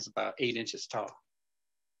 This plant is about 8 inches tall.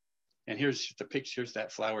 And here's the pictures,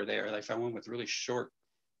 that flower there. I found one with really short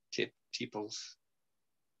tepals.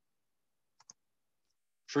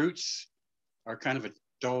 Fruits are kind of a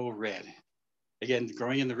dull red. Again,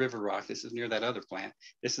 growing in the river rock. This is near that other plant.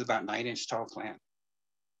 This is about 9-inch tall plant.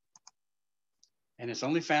 And it's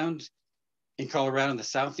only found in Colorado in the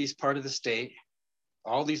southeast part of the state.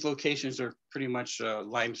 All these locations are pretty much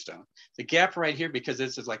limestone. The gap right here, because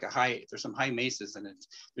this is like a high, there's some high mesas and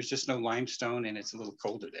there's just no limestone and it's a little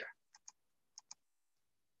colder there.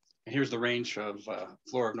 And here's the range of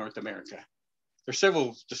flora of North America. There's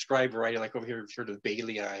several described variety, like over here, if you've heard of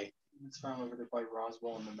Bailey Eye. It's found over there by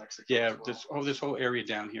Roswell in New Mexico. Yeah, well. this whole area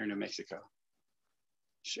down here in New Mexico.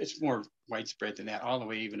 It's more widespread than that, all the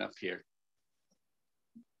way even up here.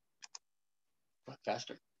 But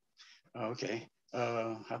faster. Okay.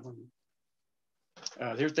 There's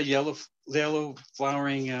the yellow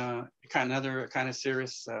flowering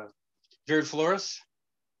Echinocereus viridiflorus.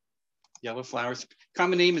 Yellow flowers.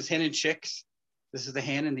 Common name is hen and chicks. This is the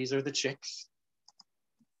hen and these are the chicks.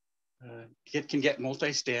 It can get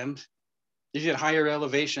multi-stemmed. These at higher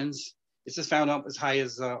elevations. This is found up as high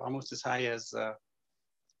as almost as high as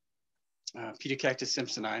Pedicactus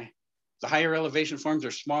simpsoni. The higher elevation forms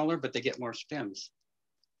are smaller, but they get more stems.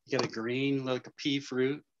 You get a green, like a pea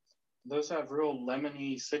fruit. Those have real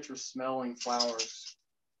lemony, citrus smelling flowers.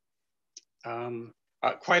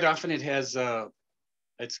 Quite often it has,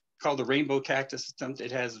 it's called a rainbow cactus.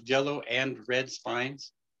 It has yellow and red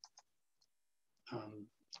spines.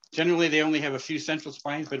 Generally, they only have a few central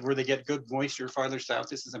spines, but where they get good moisture farther south,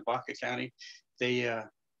 this is in Baca County, they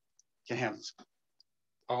can have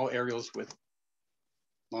all areoles with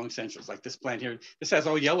long centrals, like this plant here. This has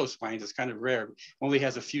all yellow spines. It's kind of rare. Only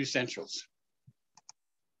has a few centrals.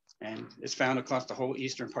 And it's found across the whole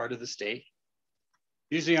eastern part of the state.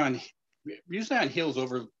 Usually on hills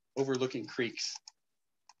overlooking creeks.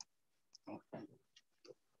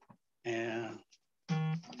 And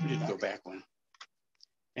we didn't go back one.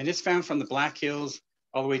 And it's found from the Black Hills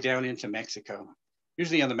all the way down into Mexico.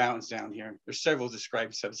 Usually on the mountains down here. There's several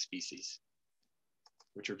described subspecies,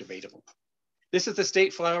 which are debatable. This is the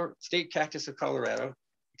state cactus of Colorado,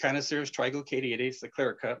 Echinocereus triglycadiates, the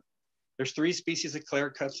claret cup. There's 3 species of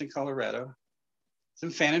claret cups in Colorado. It's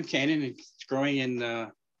in Phantom Canyon. It's growing in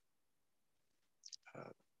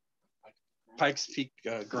Pikes Peak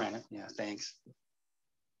granite. Yeah, thanks.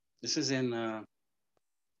 This is in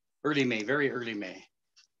early May, very early May.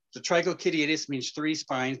 The triglycadiatus means 3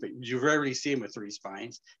 spines, but you rarely see them with 3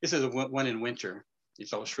 spines. This is one in winter.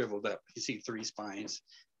 It's all shriveled up. You see 3 spines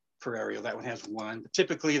per aerial. That one has 1. But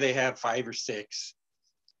typically they have 5 or 6.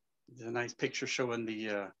 There's a nice picture showing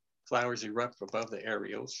the flowers erupt above the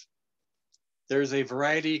aerials. There's a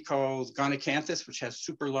variety called Gonacanthus, which has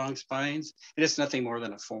super long spines, and it's nothing more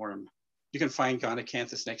than a form. You can find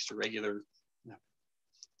Gonacanthus next to regular.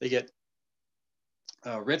 They get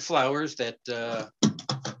red flowers that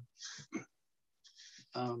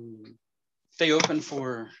stay open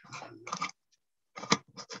for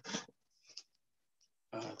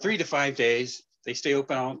 3 to 5 days. They stay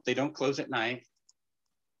open, they don't close at night.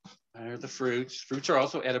 The fruits. Fruits are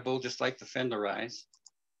also edible, just like the Fendlerize.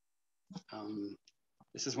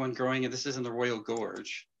 This is one growing, and this is in the Royal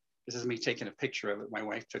Gorge. This is me taking a picture of it. My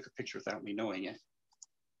wife took a picture without me knowing it.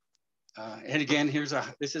 And again,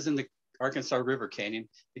 this is in the Arkansas River Canyon.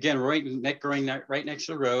 Again, growing right next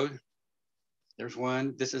to the road. There's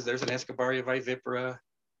one. There's an Escobaria vivipara,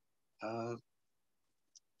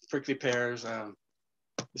 prickly pears.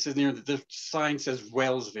 This is near the sign says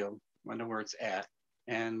Wellsville. I know where it's at.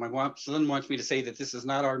 And my son wants me to say that this is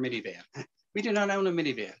not our minivan. We do not own a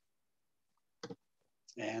minivan.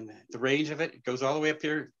 And the range of it goes all the way up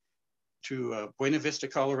here to Buena Vista,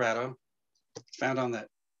 Colorado. It's found on the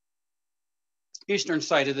eastern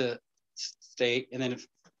side of the state, and then it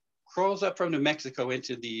crawls up from New Mexico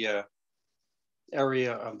into the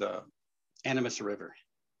area of the Animas River.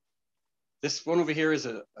 This one over here is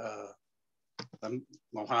a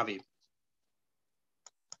Mojave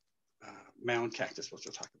mound cactus, which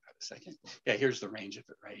we'll talk about in a second. Yeah, here's the range of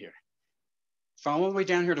it right here. Follow all the way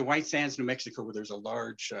down here to White Sands, New Mexico, where there's a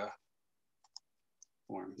large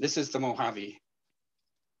form. This is the Mojave.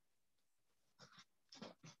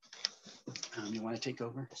 You want to take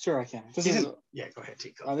over? Sure, I can. Yeah, go ahead,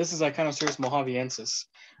 take over. This is Echinocereus mojaviensis.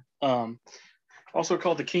 Also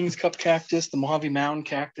called the King's Cup cactus, the Mojave mound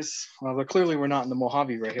cactus. But clearly we're not in the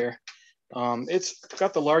Mojave right here. It's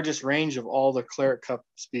got the largest range of all the claret cup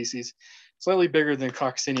species, slightly bigger than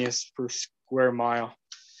Coccineus per square mile.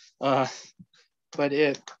 But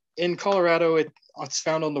in Colorado, it's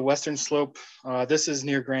found on the western slope. This is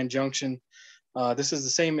near Grand Junction. This is the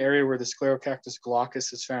same area where the Sclerocactus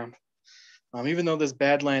glaucus is found. Even though this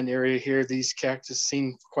badland area here, these cactus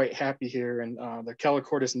seem quite happy here. And the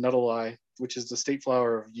Calochortus nuttallii, which is the state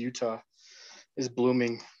flower of Utah, is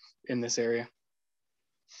blooming in this area.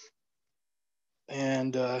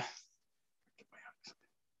 And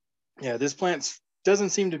yeah, this plant doesn't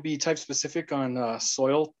seem to be type specific on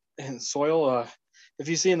soil. If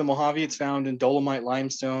you see in the Mojave, it's found in dolomite,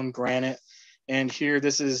 limestone, granite. And here,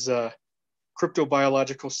 this is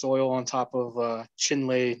cryptobiological soil on top of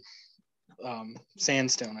chinley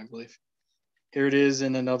sandstone, I believe. Here it is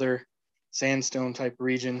in another sandstone type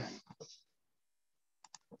region.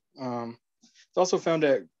 It's also found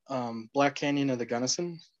at Black Canyon of the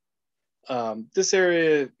Gunnison. This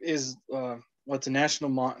area is well, it's a national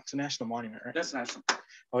monument, right? That's national.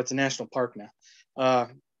 Oh, it's a national park now.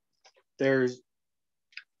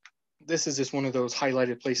 This is just one of those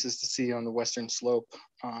highlighted places to see on the western slope.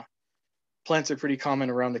 Plants are pretty common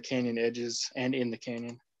around the canyon edges and in the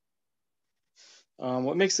canyon.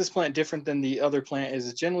 What makes this plant different than the other plant is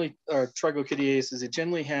it generally, Triglochidiaceae, is it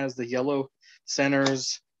generally has the yellow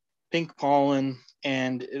centers, pink pollen,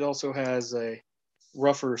 and it also has a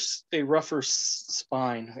rougher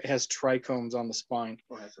spine. It has trichomes on the spine.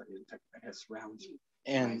 Oh, it has rounds.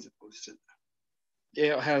 And as opposed to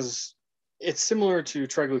it's similar to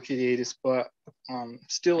Triglochidiaceae, but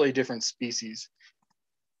still a different species.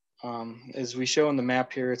 As we show on the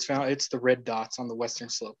map here, it's the red dots on the western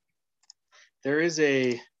slope. There is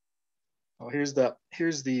here's the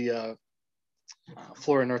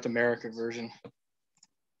Flora North America version.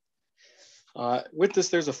 With this,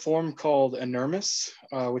 there's a form called Inermis,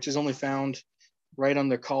 which is only found right on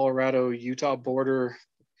the Colorado-Utah border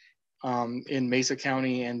in Mesa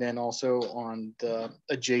County, and then also on the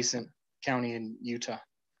adjacent county in Utah.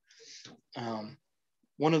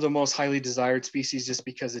 One of the most highly desired species just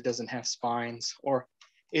because it doesn't have spines, or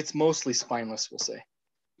it's mostly spineless, we'll say.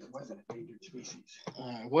 It was an endangered species.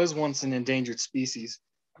 It was once an endangered species,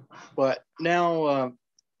 but now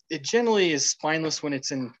it generally is spineless when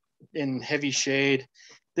it's in heavy shade.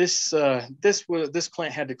 This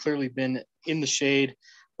plant had to clearly been in the shade,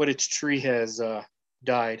 but its tree has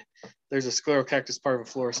died. There's a Sclerocactus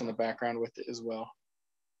parviflorus in the background with it as well.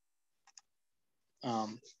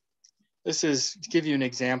 This is to give you an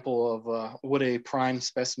example of what a prime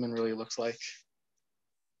specimen really looks like.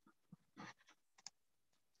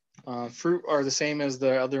 Fruit are the same as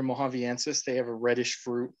the other Mojaviensis. They have a reddish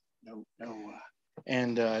fruit.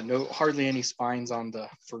 And hardly any spines on the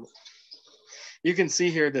fruit. You can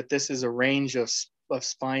see here that this is a range of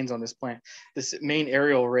spines on this plant. This main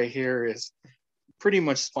aerial right here is pretty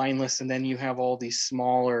much spineless, and then you have all these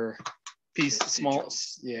smaller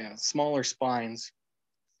smaller spines.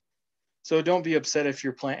 So don't be upset if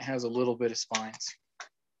your plant has a little bit of spines.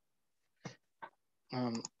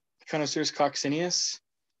 Connoisseurs coccineus.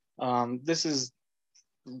 This is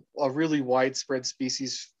a really widespread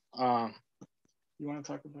species. You want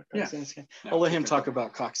to talk about coccineus? Yeah. I'll let him talk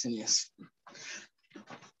about coccineus.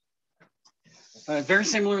 Very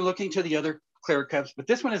similar looking to the other Clerocups, but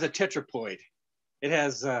this one is a tetraploid. It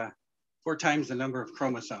has 4 times the number of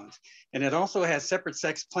chromosomes, and it also has separate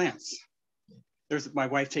sex plants. There's my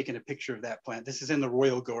wife taking a picture of that plant. This is in the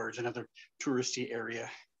Royal Gorge, another touristy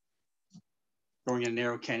area, growing in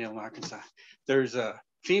Narrow Canyon, Arkansas. There's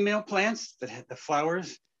female plants that have the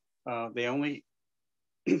flowers. They only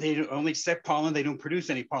accept pollen. They don't produce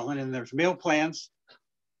any pollen. And there's male plants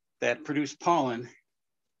that produce pollen.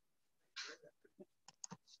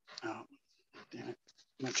 Oh, damn it,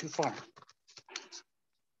 not too far.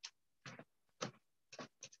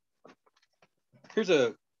 Here's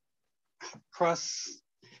a cross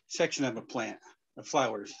section of a plant of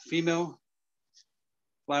flowers. Female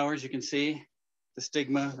flowers, you can see the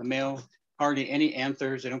stigma, the male, hardly any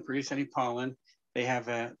anthers. They don't produce any pollen. They have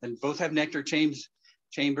and both have nectar chambers.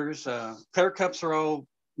 Clerocups are all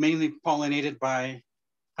mainly pollinated by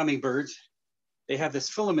hummingbirds. They have this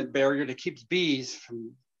filament barrier that keeps bees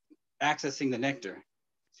from accessing the nectar.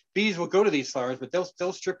 Bees will go to these flowers, but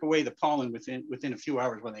they'll strip away the pollen within a few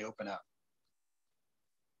hours when they open up.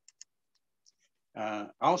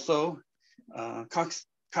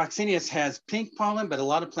 Coccineus has pink pollen, but a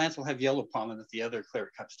lot of plants will have yellow pollen that the other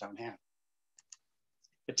Clerocups don't have.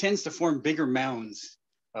 It tends to form bigger mounds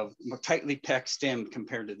of more tightly packed stem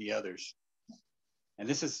compared to the others. And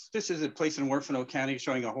this is a place in Huerfano County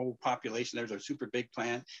showing a whole population. There's a super big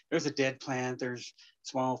plant. There's a dead plant. There's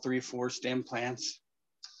small 3-4 stem plants.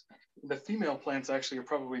 The female plants actually are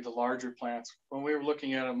probably the larger plants. When we were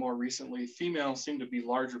looking at it more recently, females seem to be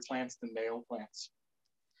larger plants than male plants.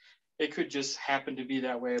 It could just happen to be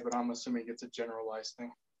that way, but I'm assuming it's a generalized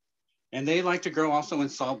thing. And they like to grow also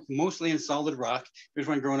mostly in solid rock. There's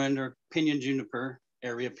one growing under pinyon juniper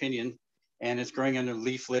area, pinyon, and it's growing under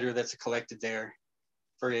leaf litter that's collected there.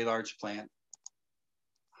 Very large plant.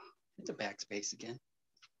 Hit the backspace again.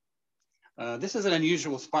 This is an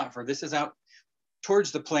unusual spot for, this is out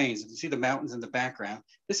towards the plains. You can see the mountains in the background.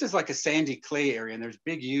 This is like a sandy clay area and there's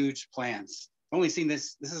big, huge plants. Only seen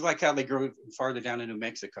this, this is like how they grow farther down in New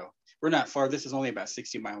Mexico. We're not far, this is only about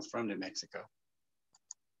 60 miles from New Mexico.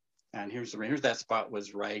 And here's that spot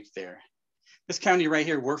was right there. This county right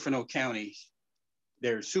here, Huerfano County,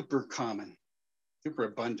 they're super common, super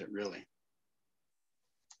abundant really.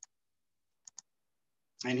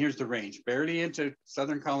 And here's the range, barely into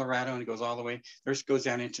southern Colorado and it goes all the way, first goes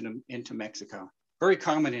down into Mexico. Very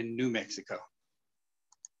common in New Mexico.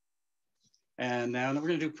 And now we're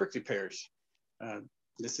gonna do prickly pears.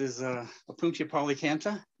 This is Opuntia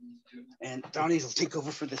polycantha, and Donnie will take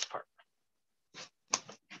over for this part.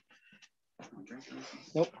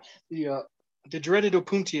 Nope. The dreaded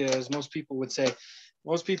Opuntia, as most people would say,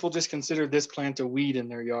 most people just consider this plant a weed in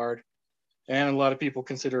their yard. And a lot of people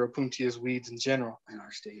consider Opuntias weeds in general. In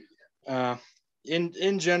our state.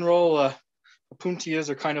 In general, Opuntias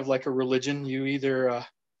are kind of like a religion. You either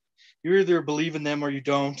believe in them or you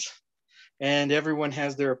don't. And everyone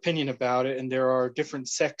has their opinion about it. And there are different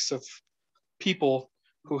sects of people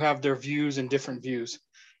who have their views and different views.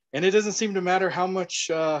 And it doesn't seem to matter how much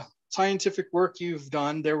scientific work you've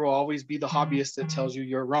done, there will always be the hobbyist that tells you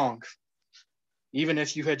you're wrong. Even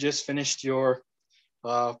if you had just finished your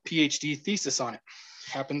PhD thesis on it.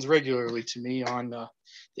 Happens regularly to me on the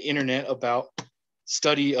internet about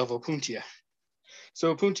study of Opuntia.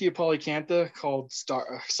 So Opuntia polycantha,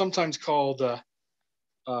 sometimes called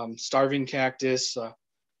starving cactus.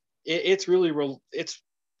 It's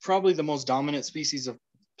probably the most dominant species of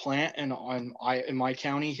plant in my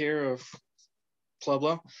county here of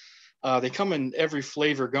Pueblo. They come in every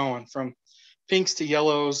flavor going from pinks to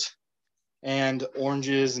yellows and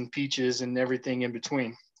oranges and peaches and everything in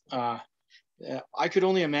between. I could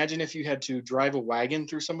only imagine if you had to drive a wagon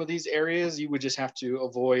through some of these areas, you would just have to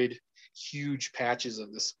avoid huge patches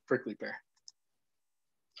of this prickly pear.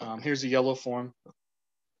 Here's a yellow form.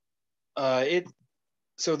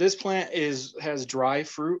 So this plant has dry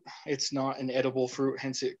fruit. It's not an edible fruit,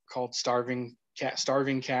 hence it called starving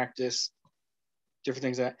cactus, different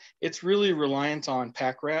things like that. It's really reliant on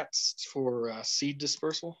pack rats for seed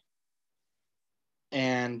dispersal.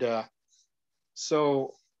 And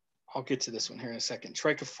so I'll get to this one here in a second.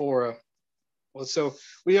 Trichophora. Well, so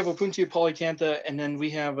we have Opuntia polycantha, and then we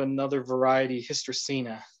have another variety,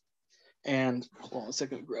 Hystracina. And hold on a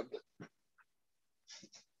second, grab it.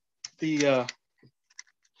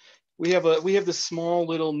 We have this small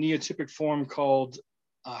little neotypic form called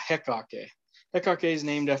Heckake. Heckake is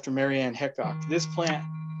named after Marianne Heckok. This plant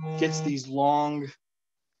gets these long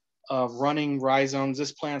running rhizomes.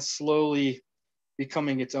 This plant's slowly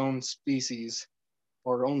becoming its own species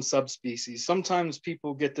or own subspecies. Sometimes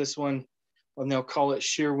people get this one and they'll call it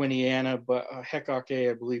Shirwiniana, but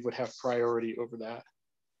Heckake, I believe, would have priority over that.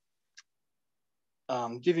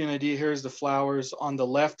 Give you an idea, here's the flowers. On the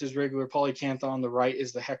left is regular polycantha, on the right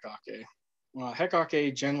is the Heckake.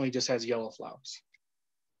 Heckake generally just has yellow flowers.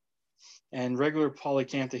 And regular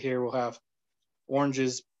polycantha here will have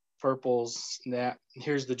oranges, purples, and that. And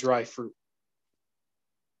here's the dry fruit.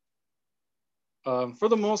 For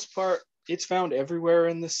the most part, it's found everywhere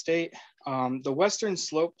in the state. The western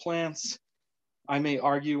slope plants, I may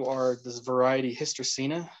argue, are this variety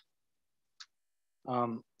Hystracina.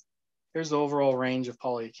 Here's the overall range of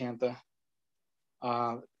polycantha.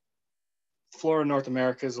 Flora North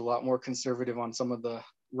America is a lot more conservative on some of the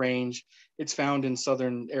range. It's found in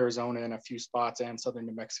southern Arizona in a few spots and southern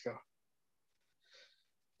New Mexico.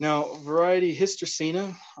 Now, variety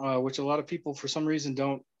Hystracina, which a lot of people for some reason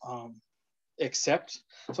don't accept.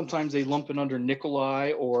 Sometimes they lump it under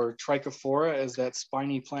Nicolai or Trichophora as that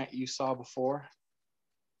spiny plant you saw before.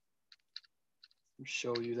 Let me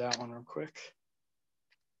show you that one real quick.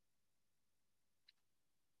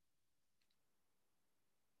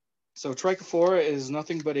 So Trichophora is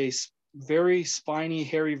nothing but a very spiny,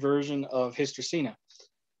 hairy version of Hystracina.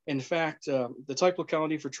 In fact, the type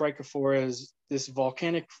locality for Trichophora is this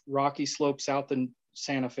volcanic rocky slope south in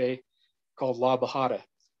Santa Fe called La Bajada.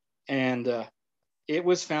 And it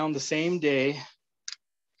was found the same day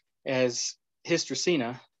as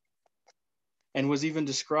Hystracina and was even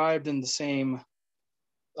described in the same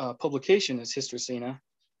publication as Hystracina.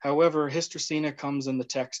 However, Hystracina comes in the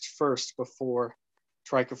text first before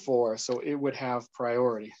Trichophora, so it would have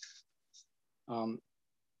priority.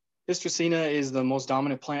 Hystracina is the most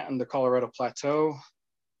dominant plant in the Colorado Plateau.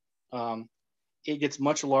 It gets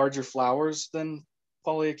much larger flowers than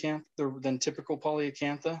typical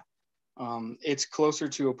polyacantha. It's closer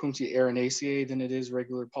to Opuntia erinaceae than it is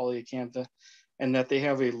regular polyacantha. and that they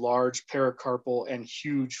have a large pericarpal and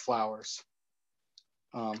huge flowers.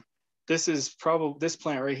 This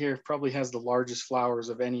plant right here probably has the largest flowers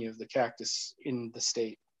of any of the cactus in the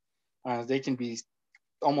state. They can be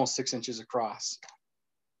almost 6 inches across.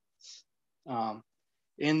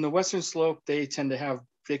 In the western slope, they can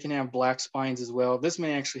have black spines as well. This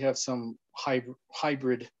may actually have some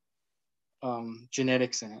hybrid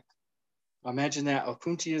genetics in it. Imagine that,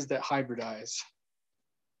 opuntias that hybridize.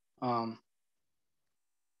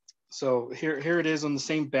 So here it is on the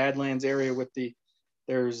same Badlands area with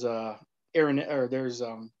there's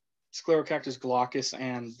Sclerocactus glaucus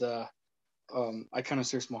and the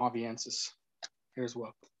Iconocereus mojaviensis here as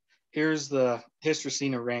well. Here's the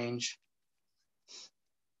Hystracina range.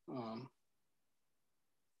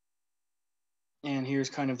 And here's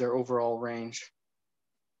kind of their overall range.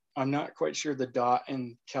 I'm not quite sure the dot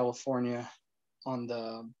in California on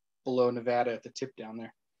the below Nevada at the tip down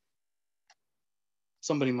there.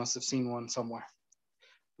 Somebody must have seen one somewhere.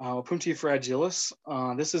 Opuntia fragilis.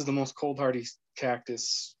 This is the most cold hardy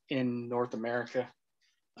cactus in North America.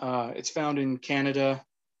 It's found in Canada.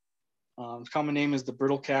 The common name is the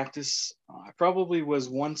brittle cactus. It probably was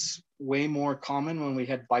once way more common when we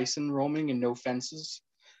had bison roaming and no fences.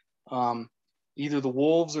 Either the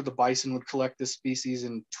wolves or the bison would collect this species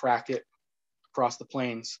and track it across the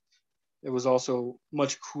plains. It was also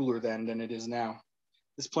much cooler then than it is now.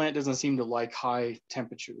 This plant doesn't seem to like high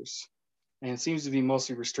temperatures, and it seems to be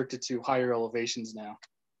mostly restricted to higher elevations now.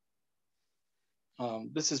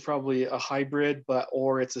 This is probably a hybrid,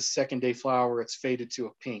 or it's a second day flower. It's faded to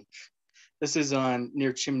a pink. This is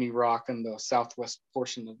near Chimney Rock in the southwest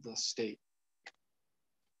portion of the state.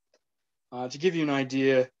 To give you an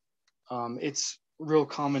idea, it's real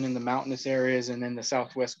common in the mountainous areas and in the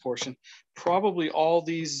southwest portion. Probably all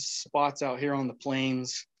these spots out here on the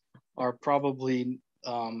plains are probably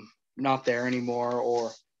not there anymore,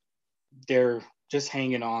 or they're just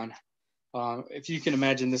hanging on. If you can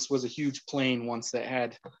imagine, this was a huge plain once that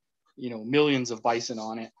had, millions of bison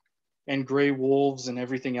on it, and gray wolves and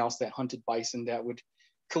everything else that hunted bison that would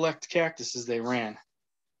collect cactus as they ran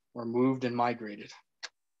or moved and migrated.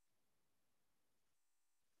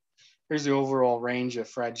 Here's the overall range of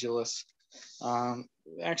fragilis.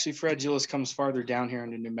 Actually, fragilis comes farther down here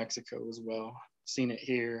into New Mexico as well. Seen it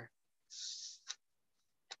here.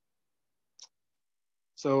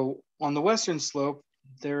 So on the western slope,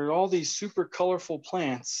 there are all these super colorful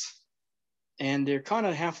plants, and they're kind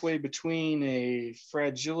of halfway between a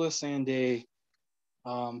fragilis and a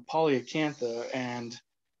polyacantha, and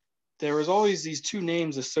there was always these two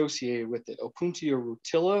names associated with it, Opuntia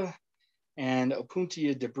rutila and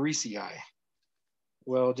Opuntia debreecii.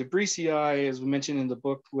 Well, debreecii, as we mentioned in the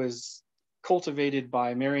book, was cultivated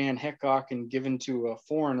by Marianne Heckok and given to a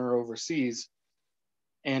foreigner overseas,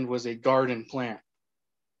 and was a garden plant.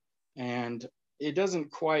 And it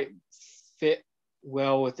doesn't quite fit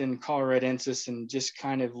well within coloradensis and just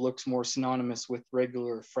kind of looks more synonymous with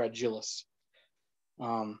regular fragilis.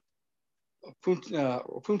 Opuntia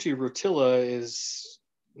rutila is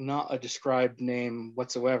not a described name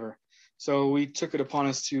whatsoever. So we took it upon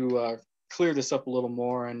us to clear this up a little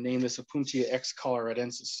more and name this Opuntia X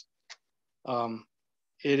coloradensis.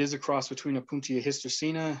 It is a cross between Opuntia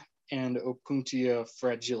hystracina and Opuntia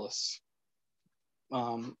fragilis.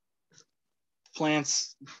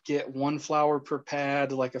 Plants get one flower per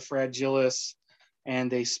pad like a fragilis, and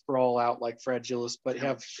they sprawl out like fragilis, but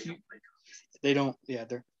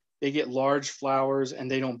they get large flowers and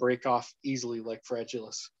they don't break off easily like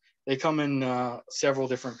fragilis. They come in several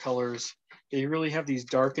different colors. They really have these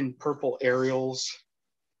darkened purple areoles,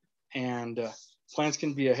 and plants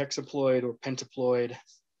can be a hexaploid or pentaploid.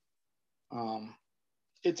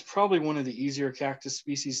 It's probably one of the easier cactus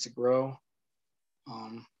species to grow.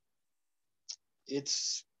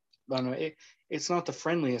 It's not the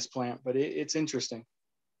friendliest plant, but it's interesting.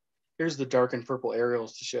 Here's the darkened purple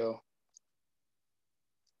areoles to show.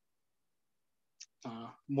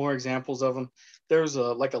 More examples of them. There's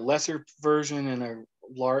a lesser version and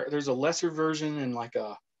there's a lesser version and like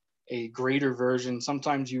a greater version.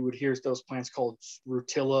 Sometimes you would hear those plants called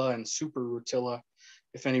rutila and super rutila,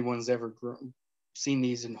 if anyone's ever seen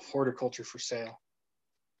these in horticulture for sale.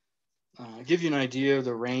 Give you an idea of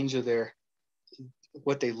the range of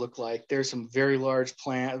what they look like. There's some very large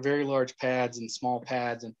pads and small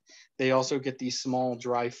pads, and they also get these small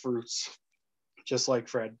dry fruits, just like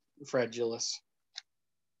fragilis.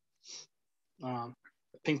 A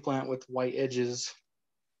pink plant with white edges.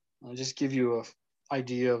 I'll just give you an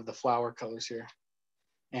idea of the flower colors here.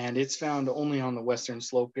 And it's found only on the western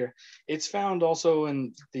slope here. It's found also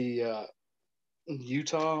in the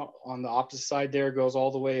Utah on the opposite side there, goes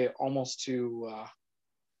all the way almost to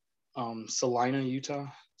Salina, Utah.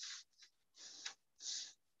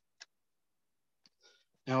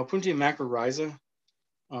 Now, Opuntia macrorhiza,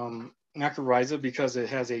 macrorhiza, because it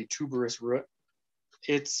has a tuberous root,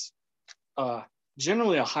 it's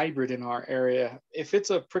generally a hybrid in our area. If it's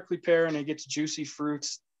a prickly pear and it gets juicy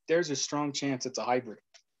fruits, there's a strong chance it's a hybrid.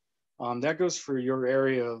 That goes for your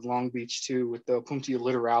area of Long Beach too, with the Opuntia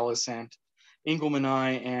littoralis and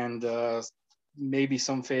Engelmanni and maybe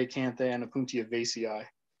some Phaeacantha and Opuntia vasei.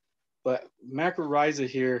 But macrorhiza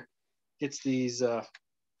here gets these,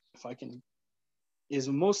 if I can, is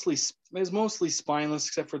mostly spineless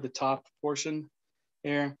except for the top portion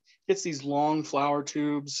there. Gets these long flower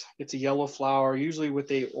tubes. It's a yellow flower, usually with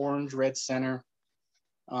a orange-red center.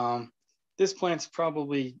 This plant's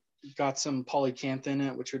probably got some polycantha in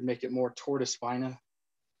it, which would make it more tortospina.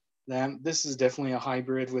 This is definitely a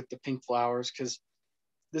hybrid with the pink flowers, because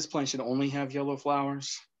this plant should only have yellow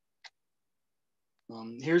flowers.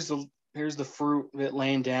 Here's the fruit of it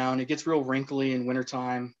laying down. It gets real wrinkly in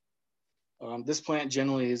wintertime. This plant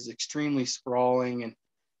generally is extremely sprawling, and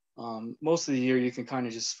most of the year you can kind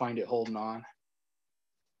of just find it holding on.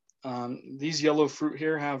 These yellow fruit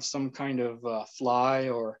here have some kind of fly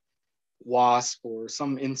or wasp or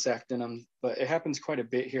some insect in them, but it happens quite a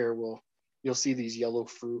bit here. You'll see these yellow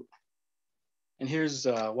fruit. And here's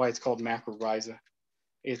why it's called macrorhiza.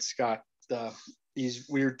 It's got these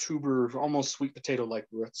weird tuber, almost sweet potato-like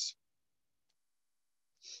roots.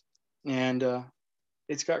 And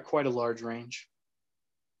it's got quite a large range.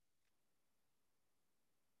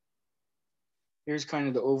 Here's kind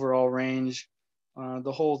of the overall range.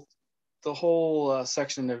 The whole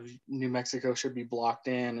section of New Mexico should be blocked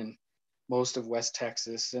in, and most of West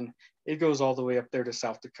Texas, and it goes all the way up there to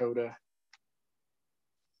South Dakota.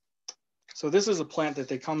 So this is a plant that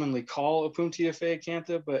they commonly call Opuntia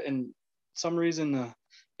phaeacantha, but in some reason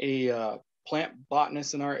a plant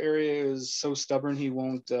botanist in our area is so stubborn he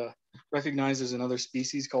won't recognize there's another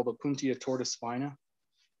species called Opuntia tortospina.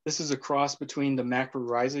 This is a cross between the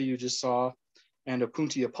macrorhiza you just saw and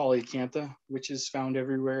Opuntia polycantha, which is found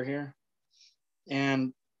everywhere here.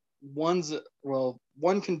 And one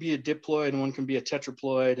can be a diploid and one can be a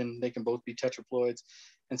tetraploid, and they can both be tetraploids.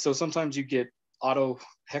 And so sometimes you get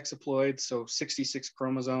autohexaploids, so 66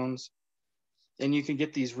 chromosomes. And you can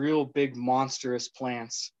get these real big monstrous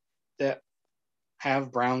plants that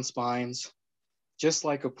have brown spines, just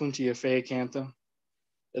like Opuntia phaeacantha.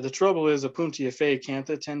 The trouble is Opuntia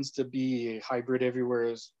phaeacantha tends to be a hybrid everywhere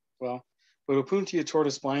as well. But Opuntia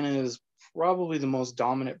tortospina is probably the most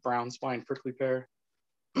dominant brown spine prickly pear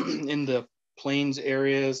in the plains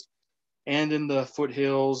areas and in the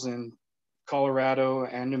foothills in Colorado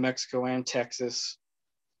and New Mexico and Texas.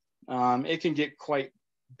 It can get quite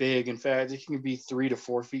big. In fact, it can be 3 to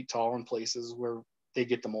 4 feet tall in places where they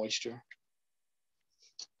get the moisture.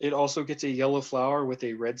 It also gets a yellow flower with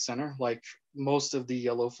a red center, like most of the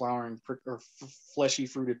yellow flowering or fleshy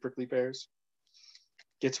fruited prickly pears.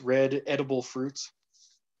 Gets red edible fruits.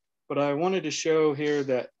 But I wanted to show here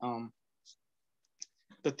that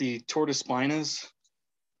that the tortospinas,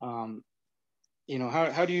 you know,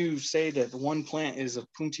 how do you say that one plant is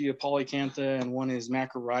Opuntia polycantha and one is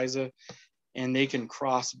macrorhiza, and they can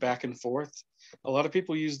cross back and forth? A lot of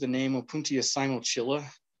people use the name Opuntia cymochila,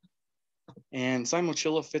 and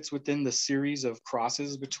cymochila fits within the series of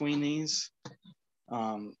crosses between these.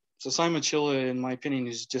 So cymochila, in my opinion,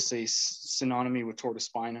 is just a synonymy with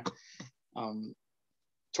tortospina.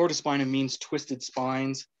 Tortospina means twisted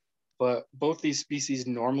spines, but both these species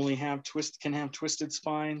normally can have twisted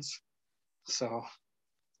spines. So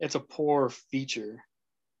it's a poor feature.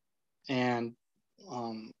 And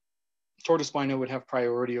tortospina would have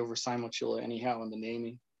priority over cymochila anyhow in the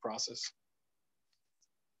naming process.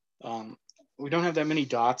 We don't have that many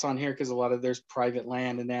dots on here because there's private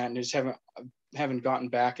land and that, and just haven't gotten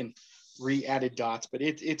back and re-added dots, but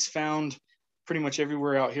it's found pretty much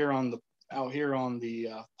everywhere out here on the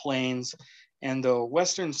plains. And the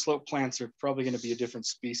western slope plants are probably going to be a different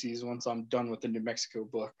species once I'm done with the New Mexico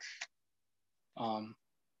book.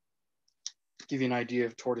 Give you an idea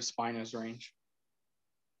of tortospina's range.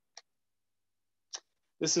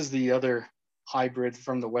 This is the other hybrid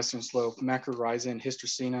from the western slope, macrorhiza and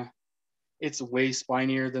hystracina. It's way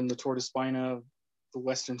spinier than the tortospina of the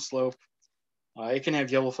western slope. It can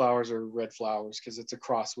have yellow flowers or red flowers because it's a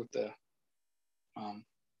cross with the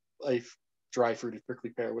a dry fruited prickly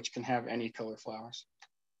pear, which can have any color flowers.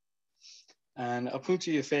 And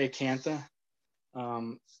Opuntia phaeacantha,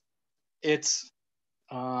 it's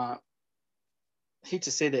hate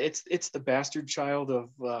to say that it's the bastard child of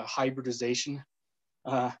hybridization.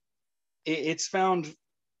 it's found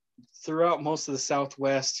throughout most of the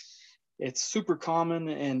Southwest. It's super common,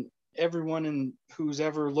 and everyone who's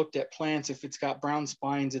ever looked at plants, if it's got brown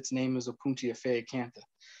spines, its name is Opuntia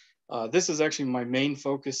phaeacantha. This is actually my main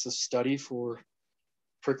focus of study for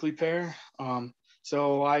prickly pear.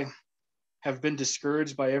 So I have been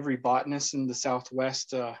discouraged by every botanist in the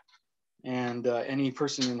Southwest and any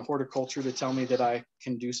person in horticulture to tell me that I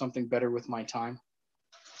can do something better with my time.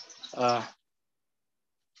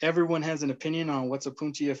 Everyone has an opinion on what's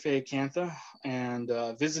Opuntia phaeacantha, and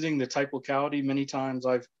visiting the type locality, many times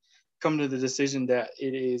I've come to the decision that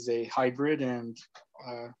it is a hybrid, and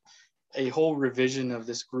a whole revision of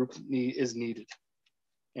this group is needed,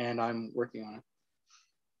 and I'm working on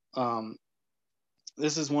it.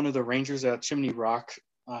 This is one of the rangers at Chimney Rock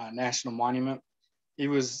National Monument. He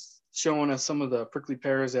was showing us some of the prickly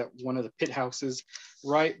pears at one of the pit houses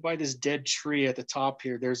right by this dead tree at the top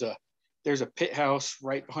here. There's a pit house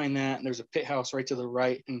right behind that, and there's a pit house right to the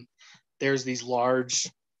right, and there's these large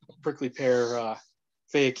prickly pear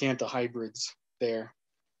phaeacantha hybrids there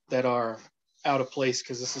that are out of place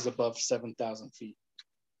because this is above 7,000 feet.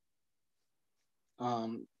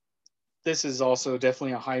 This is also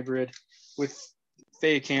definitely a hybrid with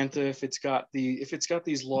phaeacantha. If it's got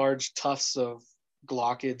these large tufts of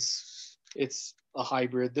glaucids, it's a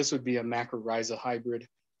hybrid. This would be a macrorhiza hybrid.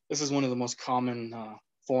 This is one of the most common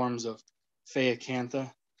forms of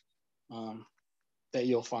phaeacantha that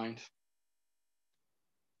you'll find.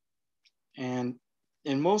 And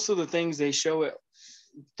in most of the things they show it,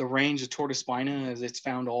 the range of Tortospina, as it's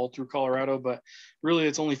found all through Colorado, but really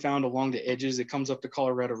it's only found along the edges. It comes up the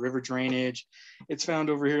Colorado River drainage. It's found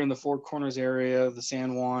over here in the Four Corners area, the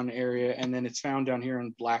San Juan area, and then it's found down here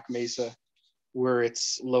in Black Mesa, where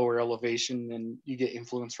it's lower elevation and you get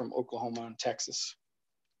influence from Oklahoma and Texas.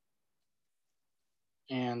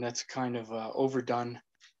 And that's kind of an overdone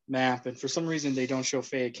map. And for some reason, they don't show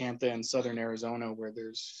phaeacantha in southern Arizona, where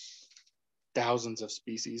there's thousands of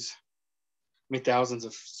species. I mean, thousands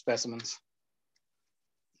of specimens.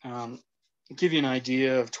 I'll give you an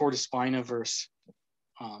idea of Tortospina versus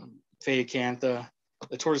phaeacantha.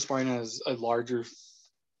 The Tortospina is a larger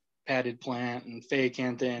padded plant, and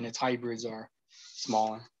phaeacantha and its hybrids are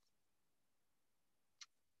smaller.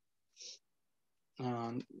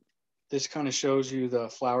 This kind of shows you the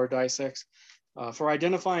flower dissects. For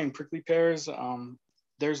identifying prickly pears,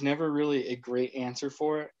 there's never really a great answer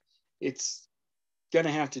for it. It's going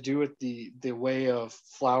to have to do with the way of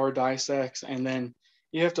flower dissects, and then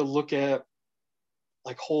you have to look at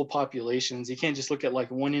like whole populations. You can't just look at like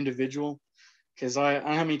one individual, because I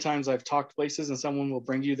know how many times I've talked places and someone will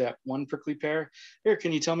bring you that one prickly pear. Here,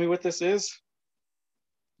 can you tell me what this is?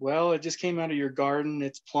 Well, it just came out of your garden.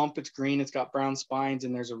 It's plump, it's green, it's got brown spines,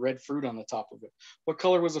 and there's a red fruit on the top of it. What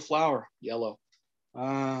color was the flower? Yellow.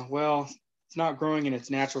 Well, it's not growing in its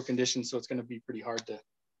natural conditions, so it's going to be pretty hard to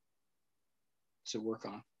work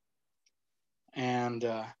on. And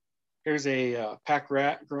here's a pack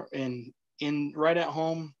rat in right at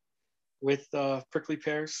home with prickly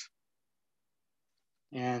pears.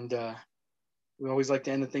 And we always like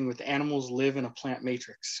to end the thing with animals live in a plant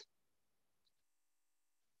matrix.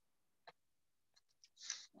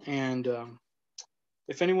 And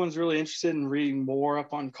if anyone's really interested in reading more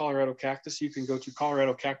up on Colorado cactus, you can go to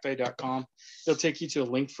coloradocacti.com. It'll take you to a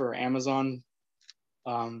link for Amazon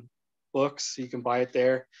books. You can buy it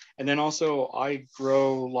there. And then also I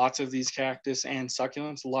grow lots of these cactus and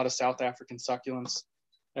succulents, a lot of South African succulents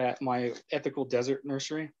at my ethical desert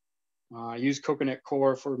nursery. I use coconut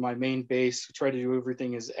coir for my main base. We try to do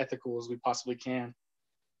everything as ethical as we possibly can.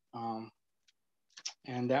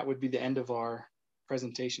 And that would be the end of our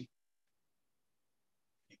presentation.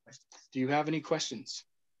 Do you have any questions?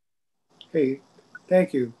 Hey,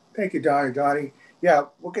 thank you. Thank you, Donnie. Yeah,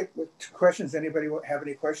 we'll get to questions. Anybody have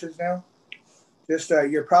any questions now? Just,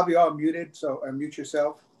 you're probably all muted, so unmute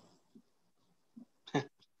yourself.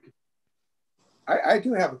 I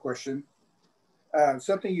do have a question.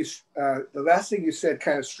 Something the last thing you said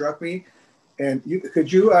kind of struck me, and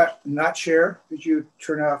could you not share? Could you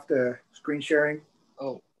turn off the screen sharing?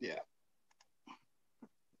 Oh, yeah.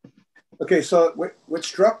 Okay, so what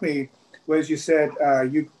struck me was you said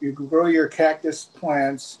you grow your cactus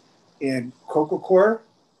plants in coco coir.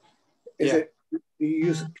 Is it, do you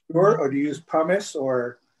use pure or do you use pumice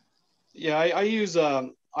or? Yeah, I use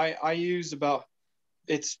about,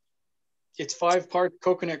 it's 5 parts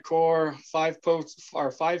coconut coir, 5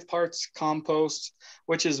 parts compost,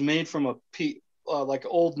 which is made from a peat, like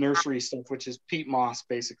old nursery stuff, which is peat moss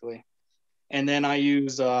basically. And then I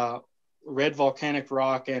use red volcanic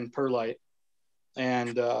rock and perlite.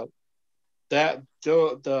 And that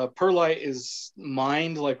the perlite is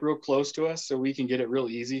mined like real close to us, so we can get it real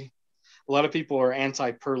easy. A lot of people are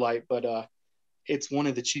anti-perlite, but it's one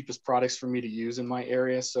of the cheapest products for me to use in my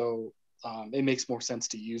area, so it makes more sense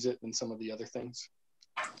to use it than some of the other things.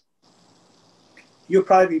 You'll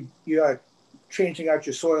probably be changing out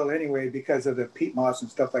your soil anyway because of the peat moss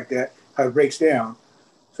and stuff like that, how it breaks down.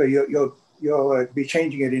 So you'll be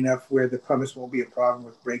changing it enough where the pumice won't be a problem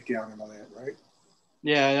with breakdown and all that, right?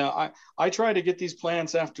 Yeah, I try to get these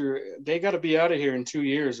plants after they got to be out of here in 2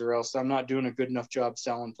 years, or else I'm not doing a good enough job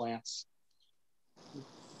selling plants.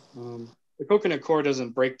 The coconut coir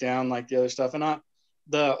doesn't break down like the other stuff, and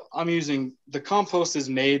I'm using the compost is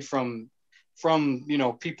made from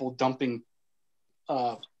people dumping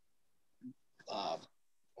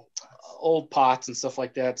old pots and stuff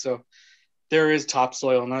like that. So there is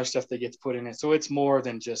topsoil and other stuff that gets put in it. So it's more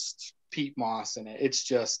than just peat moss in it. It's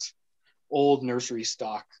just old nursery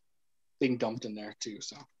stock being dumped in there too.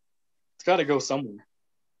 So it's got to go somewhere.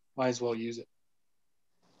 Might as well use it.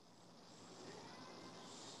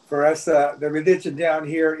 For us, the religion down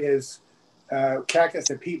here is cactus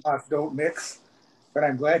and peat moss don't mix. But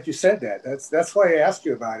I'm glad you said that. That's why I asked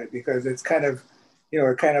you about it, because it's kind of,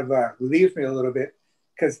 it kind of relieves me a little bit,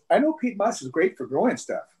 because I know peat moss is great for growing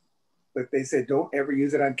stuff, but they said don't ever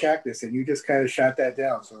use it on cactus, and you just kind of shot that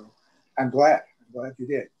down. So I'm glad you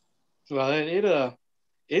did. Well,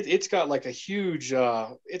 it's got like a huge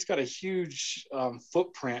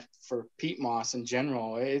footprint for peat moss in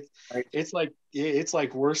general. It's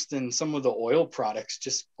like worse than some of the oil products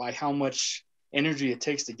just by how much energy it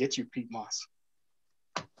takes to get you peat moss.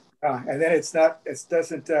 And then it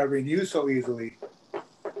doesn't renew so easily.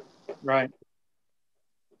 Right.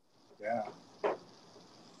 Yeah. All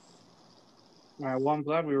right. Well, I'm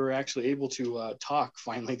glad we were actually able to talk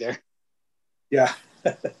finally there. Yeah.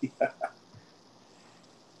 Yeah.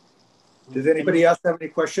 Does anybody else have any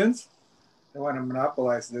questions? I want to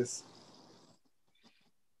monopolize this.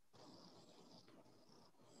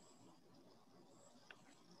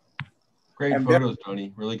 Great photos,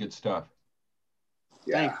 Donnie. Really good stuff.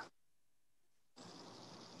 Yeah. Thanks.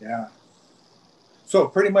 Yeah. So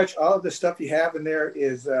pretty much all of the stuff you have in there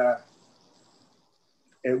is,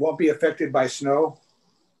 it won't be affected by snow?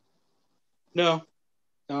 No,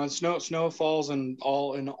 snow falls in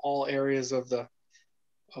all areas of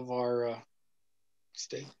our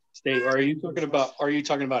state. Are you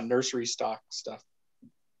talking about nursery stock stuff?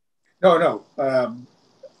 No.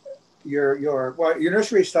 Your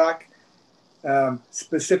nursery stock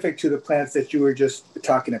specific to the plants that you were just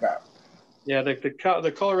talking about. Yeah,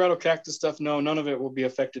 the Colorado cactus stuff, no, none of it will be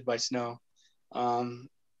affected by snow.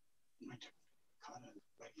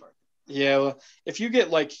 Yeah, well, if you get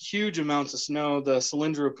like huge amounts of snow, the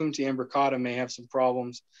Cylindra punti imbricata may have some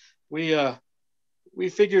problems. We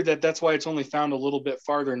figured that's why it's only found a little bit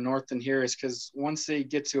farther north than here, is because once they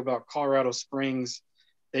get to about Colorado Springs,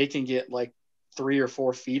 they can get like 3 or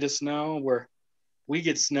 4 feet of snow, where we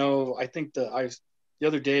get snow. I think the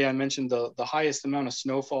other day I mentioned the highest amount of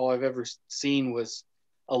snowfall I've ever seen was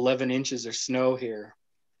 11 inches of snow here.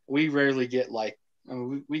 We rarely get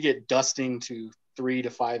we get dusting to 3 to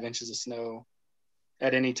 5 inches of snow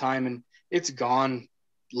at any time, and it's gone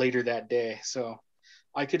later that day. So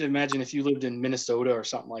I could imagine if you lived in Minnesota or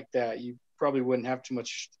something like that, you probably wouldn't have too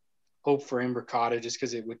much hope for imbricata, just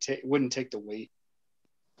because it wouldn't take the weight.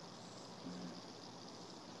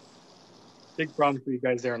 Big problem for you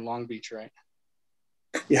guys there in Long Beach, right?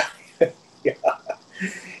 Yeah.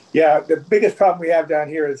 Yeah. The biggest problem we have down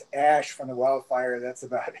here is ash from the wildfire. That's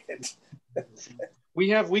about it.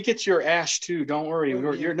 We get your ash too. Don't worry.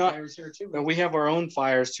 You're not. We have our own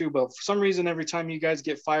fires too. But for some reason, every time you guys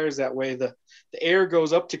get fires that way, the air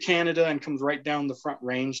goes up to Canada and comes right down the Front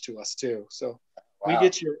Range to us too. So wow.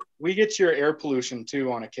 we get your air pollution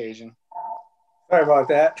too on occasion. Sorry about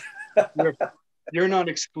that. You're not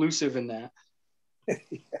exclusive in that. Yeah.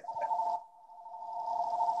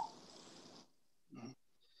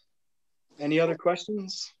 Any other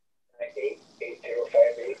questions?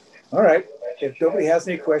 All right. If nobody has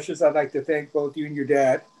any questions, I'd like to thank both you and your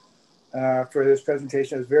dad for this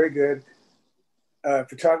presentation. It was very good.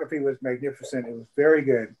 Photography was magnificent. It was very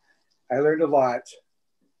good. I learned a lot.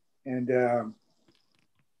 And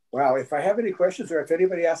wow, if I have any questions, or if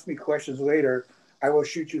anybody asks me questions later, I will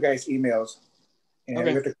shoot you guys emails. And,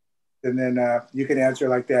 okay. And then you can answer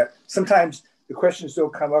like that. Sometimes the questions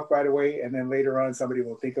don't come up right away, and then later on somebody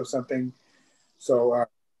will think of something. So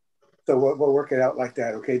we'll work it out like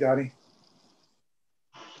that. Okay, Donnie?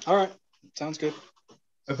 All right. Sounds good.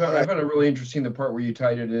 I found it really interesting, the part where you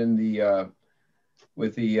tied it in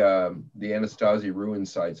with the Anastasi ruin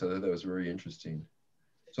sites. I thought that was very interesting.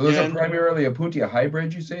 So those are primarily Opuntia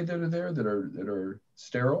hybrids, you say, that are there that are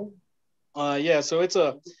sterile? Yeah, so it's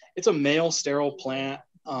a male sterile plant.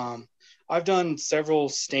 I've done several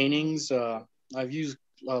stainings. I've used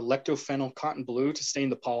lectophenyl cotton blue to stain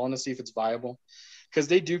the pollen to see if it's viable, because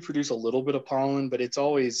they do produce a little bit of pollen, but it's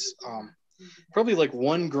always probably like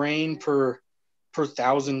 1 grain per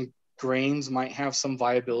 1,000 grains might have some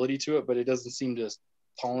viability to it, but it doesn't seem to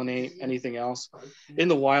pollinate anything else. In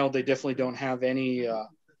the wild, they definitely don't have any,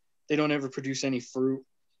 they don't ever produce any fruit.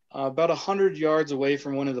 About 100 yards away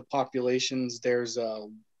from one of the populations, there's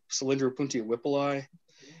Cylindropuntia whippleyi.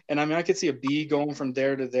 And I mean, I could see a bee going from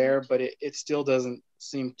there to there, but it still doesn't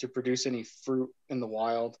seem to produce any fruit in the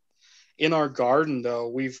wild. In our garden, though,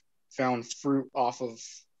 we've found fruit off of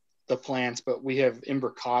the plants, but we have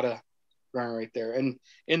imbricata growing right there. And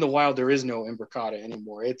in the wild, there is no imbricata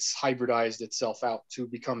anymore. It's hybridized itself out to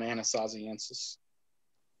become Anasaziensis.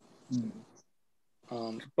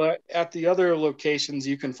 But at the other locations,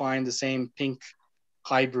 you can find the same pink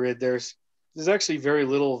hybrid. There's actually very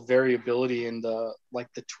little variability in the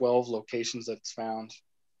 12 locations that it's found.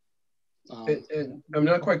 And I'm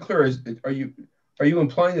not quite clear. Are you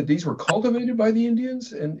implying that these were cultivated by the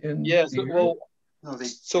Indians? Yeah.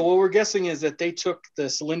 So what we're guessing is that they took the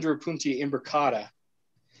Cylindropuntia imbricata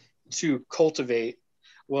to cultivate.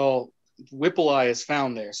 Well, whippleyi is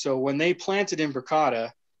found there. So when they planted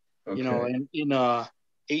imbricata, you know, in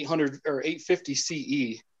 800 or 850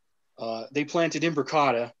 CE, they planted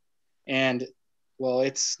imbricata, and well,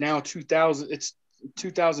 it's now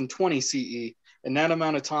 2020 CE. In that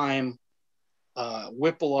amount of time,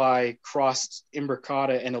 whippleyi crossed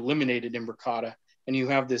imbricata and eliminated imbricata, and you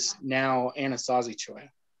have this now Anasazi cholla.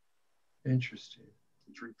 Interesting.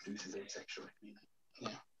 Which reproduces asexually. Yeah.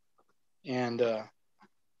 And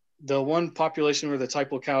the one population where the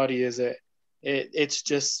type locality is that it's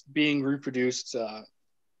just being reproduced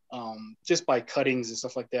just by cuttings and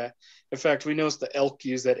stuff like that. In fact, we noticed the elk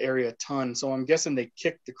use that area a ton. So I'm guessing they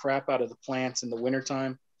kick the crap out of the plants in the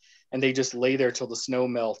wintertime, and they just lay there till the snow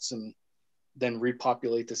melts and then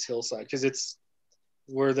repopulate this hillside, because it's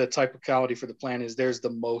where the typicality for the plant is. There's the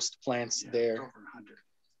most plants there. Over 100.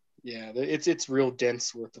 Yeah, it's real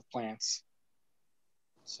dense worth of plants.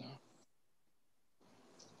 So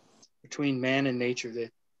between man and nature,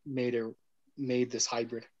 they made this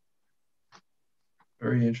hybrid.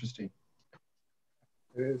 Very interesting.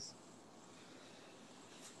 It is.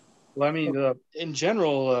 Well, I mean, in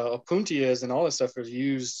general, Opuntias and all this stuff is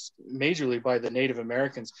used majorly by the Native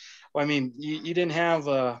Americans. Well, I mean, you didn't have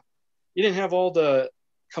all the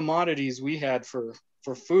commodities we had for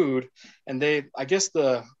food, and I guess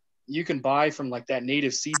you can buy from like that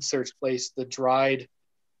native seed search place the dried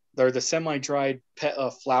or the semi-dried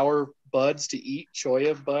flower buds to eat,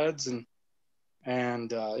 cholla buds, and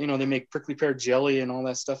you know, they make prickly pear jelly and all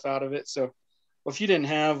that stuff out of it. So if you didn't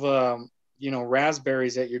have you know,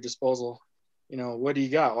 raspberries at your disposal, you know, what do you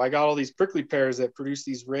got? Well, I got all these prickly pears that produce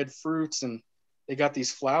these red fruits, and they got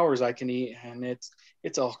these flowers I can eat, and it's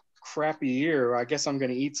a crappy year. I guess I'm going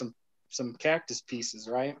to eat some cactus pieces,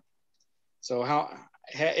 right? So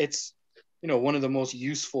it's, you know, one of the most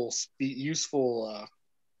useful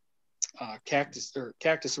cactus are one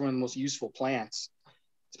of the most useful plants,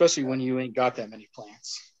 especially when you ain't got that many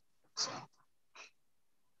plants. So.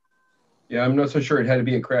 Yeah, I'm not so sure it had to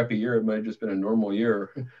be a crappy year. It might have just been a normal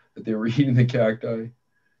year that they were eating the cacti.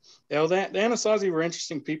 Yeah, well, the Anasazi were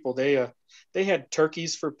interesting people. They had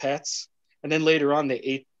turkeys for pets, and then later on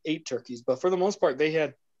they ate turkeys. But for the most part, they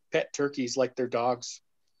had pet turkeys like their dogs.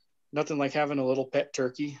 Nothing like having a little pet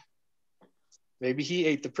turkey. Maybe he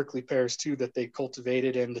ate the prickly pears too that they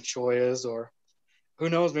cultivated, and the chollas, or who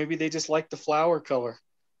knows? Maybe they just like the flower color.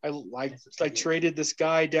 I traded this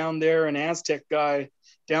guy down there, an Aztec guy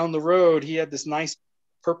down the road. He had this nice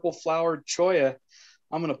purple flowered cholla.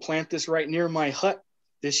 I'm going to plant this right near my hut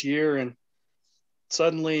this year. And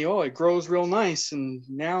suddenly, it grows real nice. And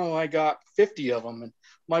now I got 50 of them. And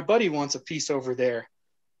my buddy wants a piece over there.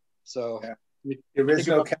 So the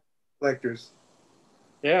original cactus collectors.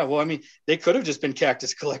 Yeah, well, I mean, they could have just been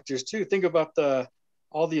cactus collectors too. Think about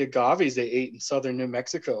all the agaves they ate in southern New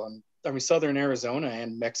Mexico, and southern Arizona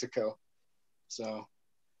and Mexico. So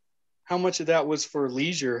how much of that was for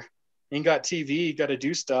leisure? Ain't got TV, got to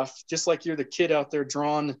do stuff. Just like you're the kid out there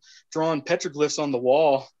drawing petroglyphs on the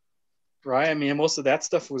wall, right? I mean, most of that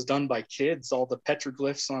stuff was done by kids. All the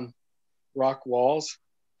petroglyphs on rock walls.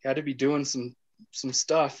 Had to be doing some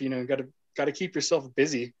stuff. You know, got to keep yourself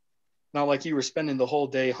busy. Not like you were spending the whole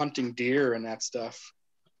day hunting deer and that stuff.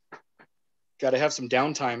 Got to have some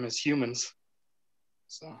downtime as humans.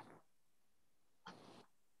 So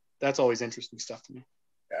that's always interesting stuff to me.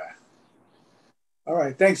 Yeah. All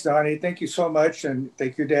right. Thanks, Donnie. Thank you so much. And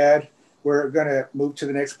thank you, Dad. We're going to move to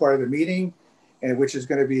the next part of the meeting, and which is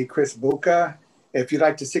going to be Chris Boca. If you'd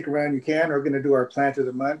like to stick around, you can. We're going to do our plant of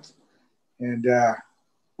the month. And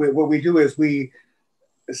what we do is we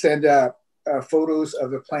send photos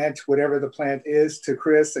of the plant, whatever the plant is, to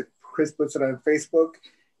Chris. Chris puts it on Facebook,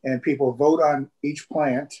 and people vote on each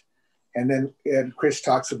plant. And then Chris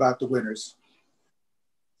talks about the winners.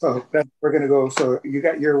 So we're going to go. So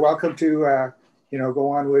you're welcome to,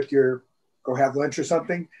 go on with go have lunch or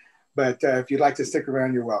something. But if you'd like to stick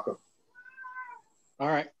around, you're welcome. All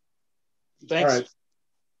right. Thanks.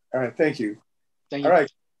 All right. Thank you. Thank you. All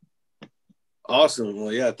right. Awesome.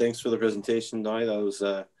 Well, yeah, thanks for the presentation, Donnie. That was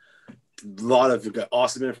a lot of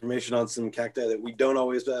awesome information on some cacti that we don't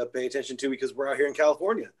always pay attention to because we're out here in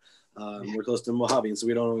California. We're close to Mojave, and so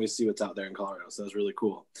we don't always see what's out there in Colorado. So that's really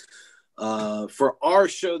cool. For our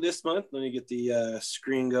show this month, let me get the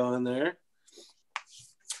screen going there.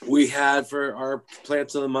 We had for our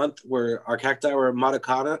plants of the month where our cacti were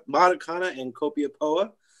Matakana and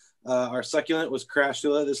Copiapoa. Our succulent was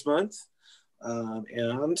Crashula this month.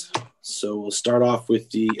 And so we'll start off with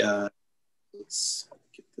the, let's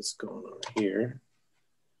get this going on here.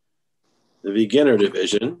 The beginner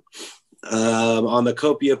division. On the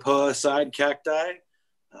Copiapoa side cacti,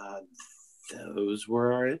 those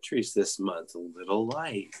were our entries this month. A little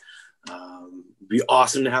light. Be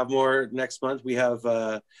awesome to have more next month. We have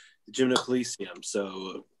the Gymnocalycium,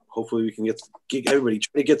 so hopefully we can get everybody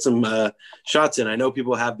try to get some shots in. I know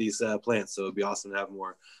people have these plants, so it'd be awesome to have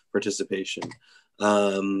more participation.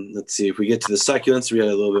 Let's see if we get to the succulents. We got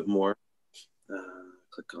a little bit more.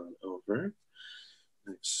 Click on over.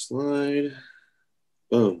 Next slide.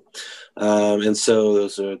 Boom. And so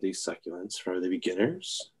those are the succulents for the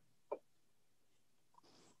beginners.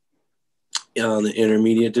 On the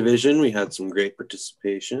intermediate division, we had some great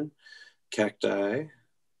participation. Cacti,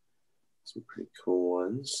 some pretty cool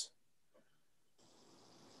ones.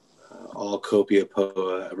 All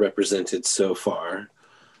Copiapoa represented so far.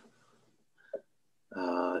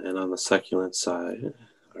 And on the succulent side,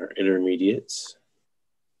 our intermediates.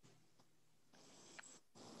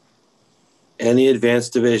 And the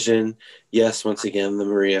advanced division, yes, once again, the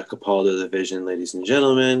Maria Capaldo division, ladies and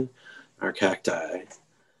gentlemen, our cacti.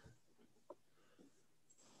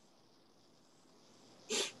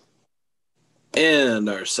 And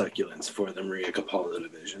our succulents for the Maria Capaldo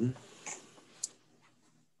division.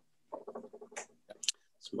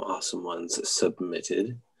 Some awesome ones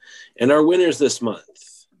submitted. And our winners this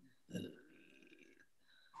month.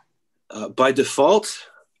 By default,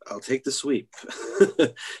 I'll take the sweep.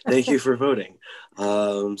 Thank you for voting.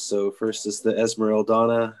 So first is the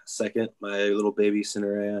Esmeraldana, second, my little baby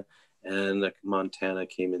Cinerea, and the Montana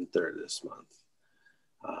came in third this month.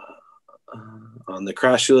 On the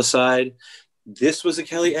Crashula side, this was a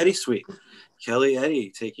Kelly Eddy sweep. Kelly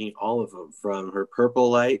Eddy taking all of them from her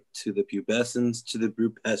purple light to the pubescens to the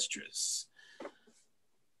rupestris.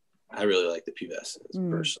 I really like the pubescens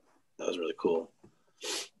personally. That was really cool.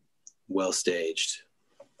 Well staged.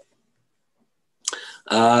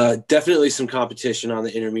 Definitely some competition on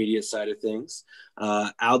the intermediate side of things.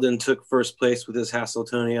 Alden took first place with his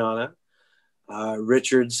Hasseltoniana.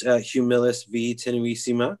 Richard's Humilis V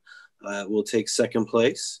Tenuissima will take second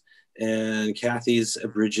place. And Kathy's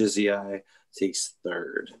Abridgesii takes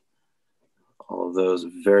third. All of those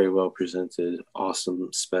very well presented,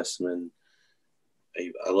 awesome specimen.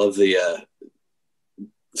 I love the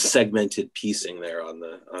segmented piecing there on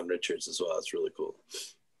Richards as well. It's really cool.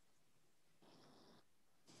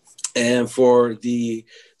 And for the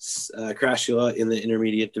Crashula in the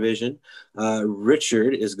intermediate division,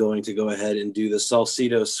 Richard is going to go ahead and do the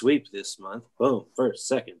Salcedo sweep this month. Boom, first,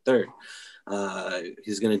 second, third.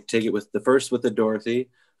 He's going to take it with the first with the Dorothy.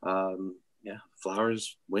 Yeah,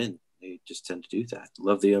 flowers win. They just tend to do that.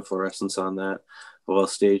 Love the inflorescence on that. Well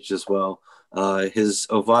staged as well. His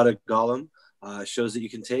Ovada Gollum shows that you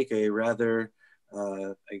can take a rather,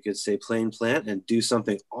 I could say, plain plant and do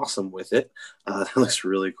something awesome with it. That looks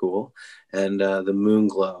really cool. And the Moon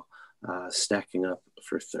Glow stacking up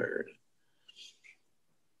for third.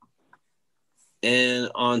 And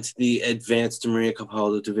on to the advanced Maria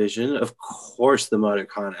Capaldo division. Of course, the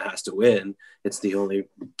Matakana has to win. It's the only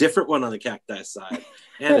different one on the cacti side.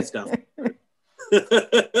 And it's got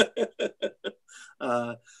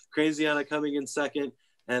Craziana coming in second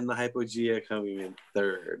and the Hypogea coming in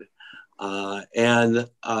third. And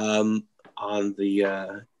on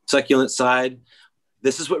the succulent side,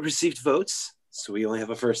 this is what received votes. So we only have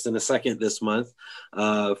a first and a second this month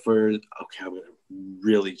I'm going to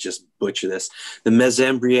really just butcher this. The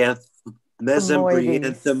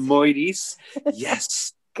Mesembrianthomoides.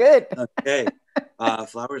 Yes. Good. Okay.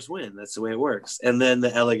 flowers win. That's the way it works. And then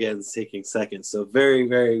the elegance taking second. So very,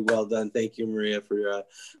 very well done. Thank you, Maria, for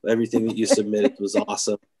everything that you submitted. It was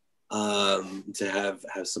awesome to have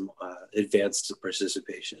some advanced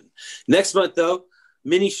participation. Next month, though,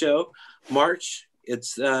 mini show, March.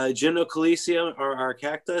 It's Gymnocalycium are our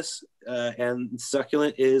cactus, and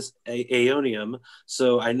succulent is aeonium.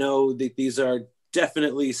 So I know that these are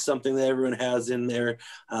definitely something that everyone has in their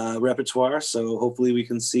repertoire. So hopefully we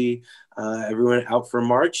can see everyone out for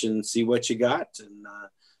March and see what you got, and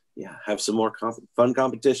have some more fun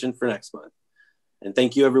competition for next month. And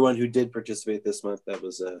thank you everyone who did participate this month. That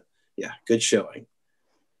was a good showing.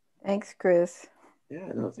 Thanks, Chris.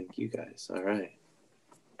 Yeah, no, thank you guys. All right.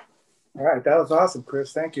 All right, that was awesome,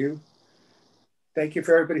 Chris. Thank you. Thank you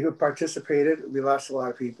for everybody who participated. We lost a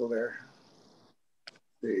lot of people there. Let's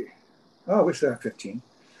see. Oh, we still have 15.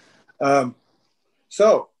 That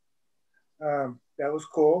was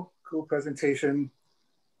cool. Cool presentation.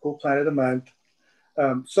 Cool plant of the month.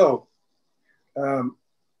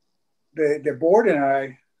 The board and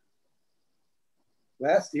I,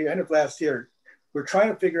 end of last year, we're trying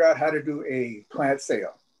to figure out how to do a plant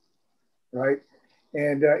sale, right?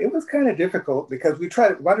 And it was kind of difficult because we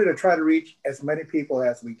wanted to try to reach as many people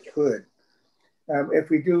as we could. If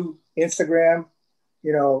we do Instagram,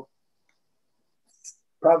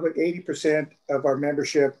 probably 80% of our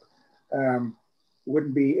membership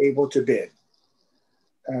wouldn't be able to bid.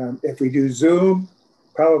 If we do Zoom,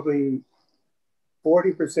 probably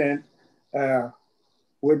 40%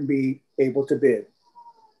 wouldn't be able to bid.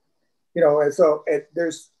 And so I'm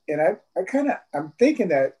thinking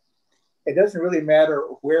that it doesn't really matter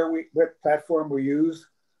what platform we use.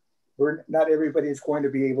 Not everybody is going to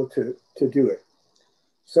be able to do it.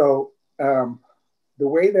 So the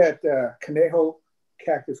way that Conejo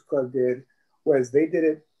Cactus Club did was they did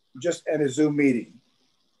it just at a Zoom meeting.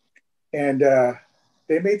 And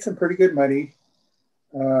they made some pretty good money.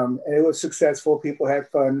 And it was successful. People had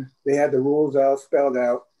fun. They had the rules all spelled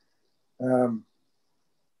out. So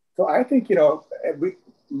I think, we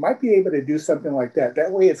might be able to do something like that.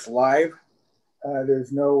 That way it's live.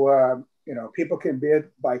 There's no, people can bid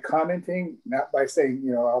by commenting, not by saying,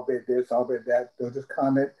 I'll bid this, I'll bid that. They'll just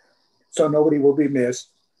comment so nobody will be missed.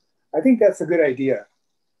 I think that's a good idea.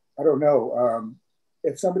 I don't know.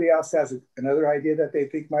 If somebody else has another idea that they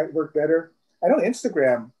think might work better, I know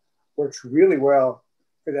Instagram works really well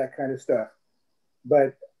for that kind of stuff.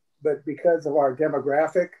 But because of our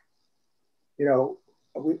demographic, it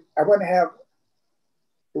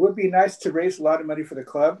would be nice to raise a lot of money for the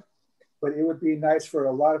club, but it would be nice for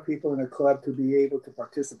a lot of people in the club to be able to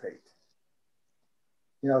participate.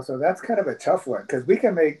 So that's kind of a tough one because we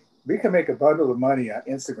can make a bundle of money on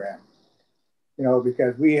Instagram,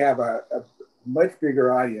 because we have a much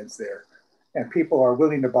bigger audience there and people are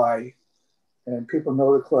willing to buy and people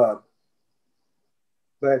know the club.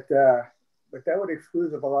 But that would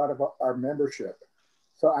exclude a lot of our membership.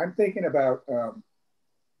 So I'm thinking about,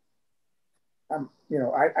 I'm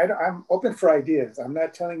open for ideas. I'm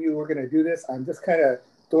not telling you we're going to do this. I'm just kind of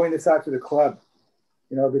throwing this out to the club,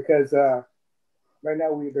 because right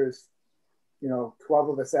now there's 12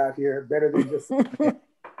 of us out here, better than just, Well,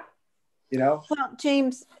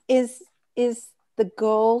 James, is the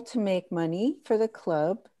goal to make money for the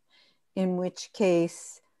club, in which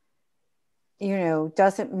case,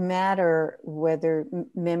 doesn't matter whether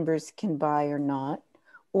members can buy or not,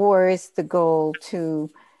 or is the goal to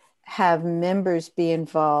have members be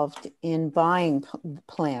involved in buying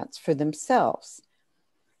plants for themselves?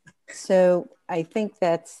 So I think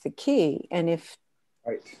that's the key. And if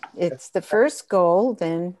it's the first goal,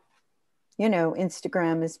 then,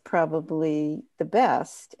 Instagram is probably the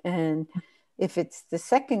best. And if it's the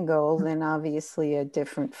second goal, then obviously a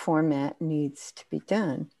different format needs to be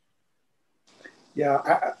done.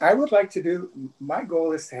 Yeah, I would like to my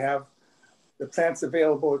goal is to have the plants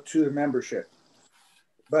available to the membership,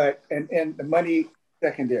 and the money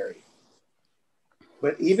secondary.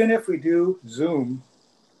 But even if we do Zoom.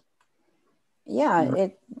 Yeah,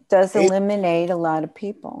 it does eliminate a lot of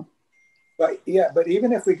people. But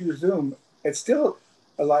even if we do Zoom, it's still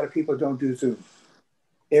a lot of people don't do Zoom.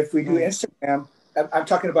 If we do Instagram, I'm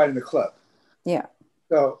talking about in the club. Yeah.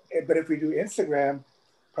 So, but if we do Instagram,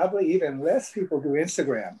 probably even less people do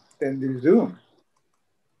Instagram than do Zoom.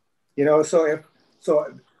 So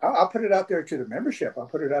I'll put it out there to the membership. I'll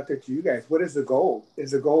put it out there to you guys. What is the goal?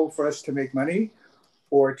 Is the goal for us to make money,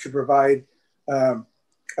 or to provide a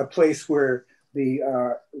place where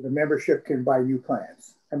the membership can buy new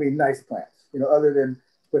plants? I mean, nice plants. Other than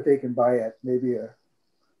what they can buy at maybe a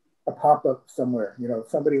pop-up somewhere.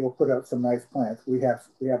 Somebody will put up some nice plants. We have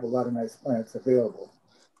a lot of nice plants available.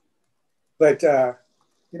 But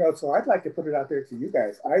so I'd like to put it out there to you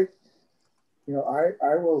guys. I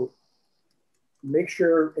will make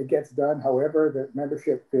sure it gets done. However, the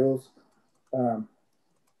membership feels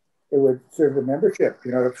it would serve the membership.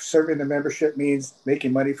 If serving the membership means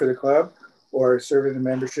making money for the club, or serving the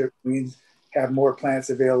membership means have more plants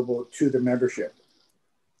available to the membership.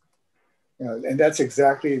 And that's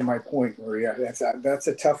exactly my point, Maria. That's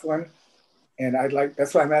a tough one. And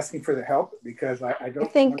that's why I'm asking for the help, because I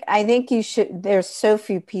think you should, there's so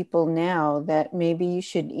few people now that maybe you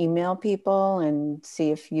should email people and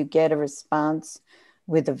see if you get a response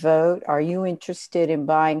with a vote. Are you interested in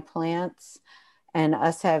buying plants and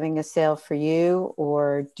us having a sale for you?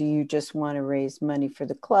 Or do you just want to raise money for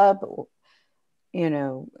the club,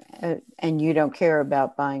 and you don't care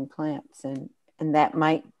about buying plants? And that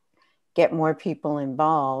might get more people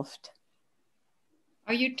involved.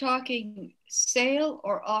 Are you talking sale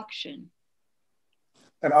or auction?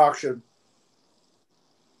 An auction.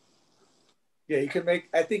 Yeah,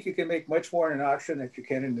 I think you can make much more in an auction than you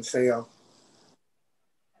can in the sale.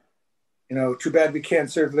 Too bad we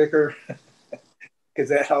can't serve liquor, because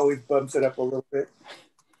that always bumps it up a little bit.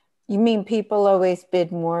 You mean people always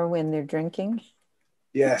bid more when they're drinking?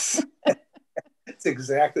 Yes, that's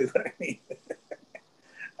exactly what I mean.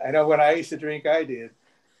 I know when I used to drink, I did.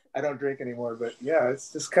 I don't drink anymore, but yeah,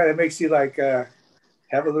 it's just kind of makes you have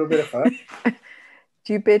a little bit of fun.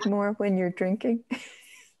 Do you bid more when you're drinking?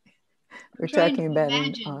 We're talking about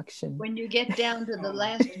an auction. When you get down to the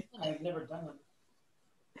last minute. I've never done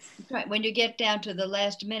it. Right, when you get down to the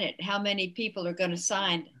last minute, how many people are going to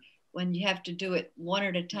sign when you have to do it one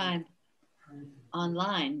at a time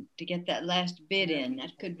online to get that last bid in?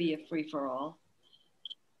 That could be a free-for-all.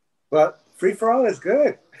 Well, free-for-all is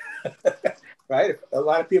good. Right? A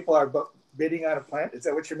lot of people are bidding on a plant. Is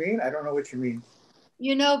that what you mean? I don't know what you mean.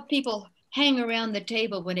 People hang around the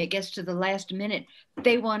table when it gets to the last minute.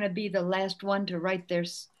 They want to be the last one to write their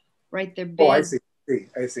bid. Oh, I see.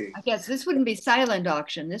 I see. I guess this wouldn't be silent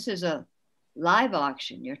auction. This is a live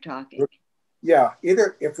auction you're talking. Yeah,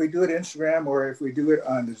 either if we do it Instagram or if we do it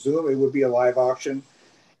on the Zoom, it would be a live auction.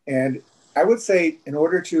 And I would say, in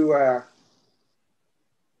order to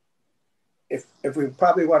if we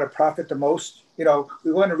probably want to profit the most, we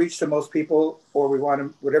want to reach the most people, or we want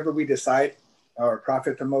to, whatever we decide, or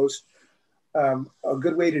profit the most. A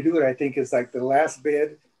good way to do it, I think, is like the last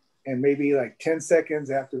bid, and maybe like 10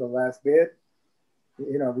 seconds after the last bid.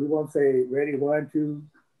 We won't say ready, 1, 2,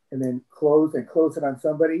 and then close it on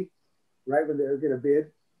somebody right when they're going to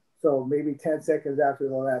bid. So maybe 10 seconds after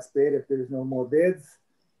the last bid, if there's no more bids.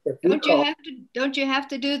 Don't you have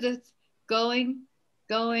to do the going,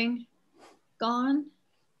 gone?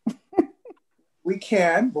 We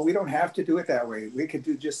can, but we don't have to do it that way. We could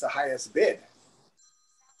do just the highest bid.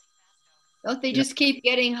 Don't they just keep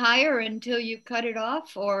getting higher until you cut it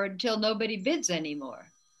off, or until nobody bids anymore?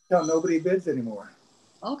 Until nobody bids anymore.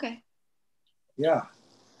 Okay. Yeah.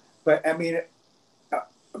 But I mean,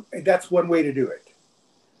 that's one way to do it.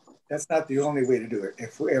 That's not the only way to do it.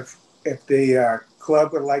 If the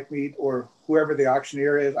club would like me, or whoever the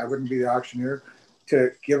auctioneer is, I wouldn't be the auctioneer,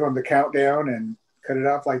 to give them the countdown and cut it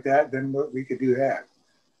off like that, then we could do that.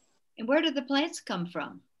 And where do the plants come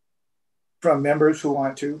from? From members who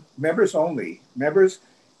want to. Members only. Members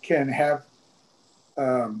can have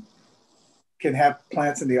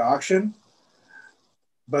plants in the auction,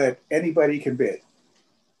 but anybody can bid.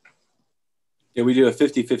 Yeah, we do a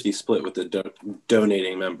 50-50 split with the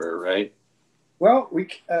donating member, right? Well,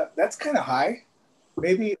 that's kind of high.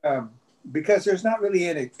 Maybe because there's not really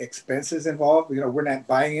any expenses involved. We're not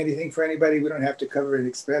buying anything for anybody. We don't have to cover any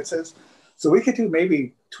expenses. So we could do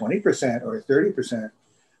maybe 20% or 30%.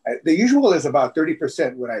 The usual is about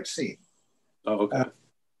 30%, what I've seen. Oh, okay.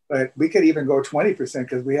 But we could even go 20%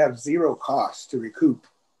 because we have zero cost to recoup.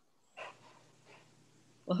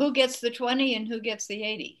 Well, who gets the 20 and who gets the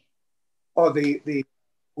 80? Oh, the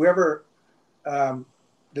whoever,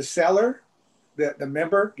 the seller, the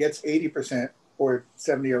member gets 80% or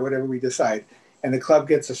 70 or whatever we decide, and the club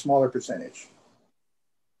gets a smaller percentage.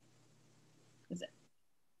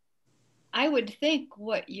 I would think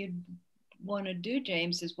what you'd want to do,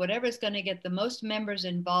 James, is whatever's going to get the most members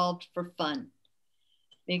involved for fun.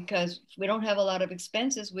 Because if we don't have a lot of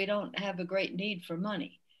expenses, we don't have a great need for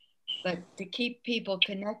money. But to keep people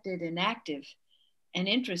connected and active and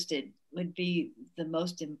interested would be the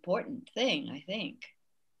most important thing, I think.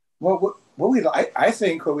 Well, I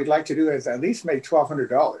think what we'd like to do is at least make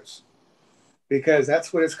 $1,200, because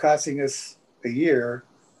that's what it's costing us a year.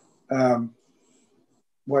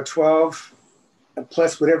 12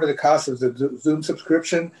 plus whatever the cost of the Zoom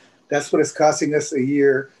subscription, that's what it's costing us a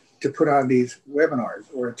year to put on these webinars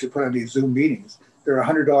or to put on these Zoom meetings. They're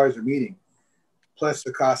 $100 a meeting, plus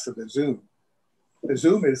the cost of the Zoom. The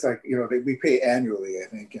Zoom is like, you know, we pay annually, I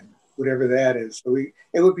think, and whatever that is. So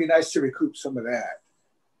it would be nice to recoup some of that.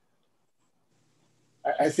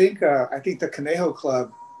 I think the Conejo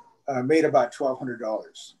Club made about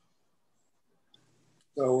 $1,200.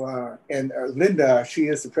 So, and Linda, she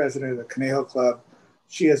is the president of the Conejo Club.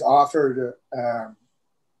 She has offered to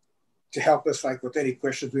help us, like with any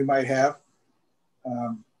questions we might have.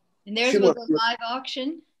 And theirs was a live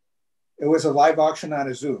auction? It was a live auction on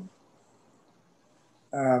a Zoom.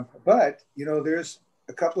 But, you know, there's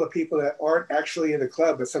a couple of people that aren't actually in the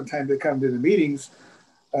club, but sometimes they come to the meetings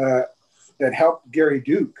that help Gary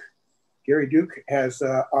Duke. Gary Duke has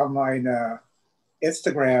online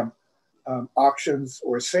Instagram auctions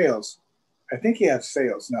or sales. I think he has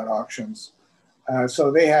sales, not auctions.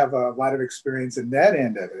 So they have a lot of experience in that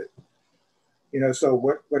end of it. You know, so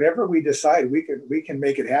whatever we decide, we can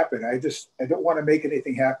make it happen. I don't want to make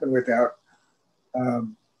anything happen without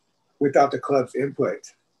the club's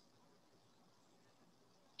input.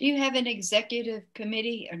 Do you have an executive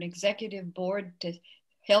committee, an executive board to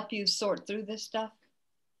help you sort through this stuff?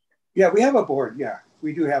 Yeah, we have a board. Yeah,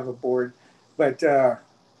 we do have a board, but you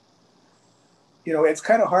know, it's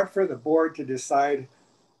kind of hard for the board to decide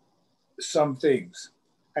some things.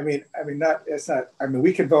 I mean,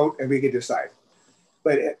 we can vote and we can decide,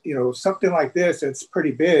 but you know, something like this, it's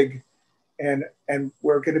pretty big, and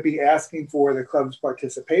we're going to be asking for the club's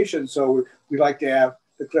participation. So we like to have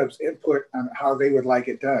the club's input on how they would like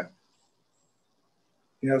it done.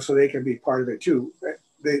 You know, so they can be part of it too.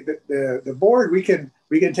 The board, we can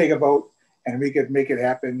take a vote and we could make it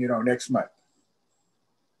happen, you know, next month.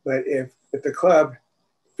 But if the club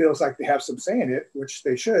feels like they have some say in it, which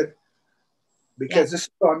they should, because this is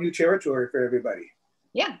all new territory for everybody.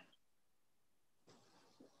 Yeah.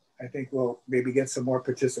 I think we'll maybe get some more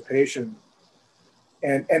participation,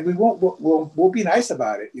 and we'll be nice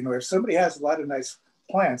about it. You know, if somebody has a lot of nice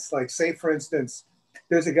plants, like say for instance,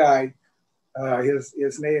 there's a guy,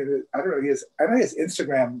 his name, I know his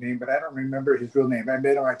Instagram name, but I don't remember his real name. I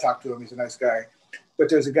met him, I talked to him, he's a nice guy. But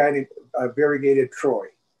there's a guy named Variegated Troy,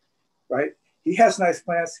 right? He has nice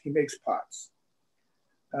plants, he makes pots.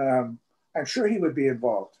 I'm sure he would be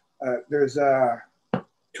involved. There's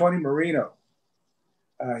Tony Marino.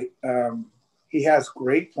 He has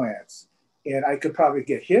great plants, and I could probably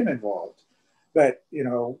get him involved, but you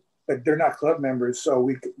know, but they're not club members, so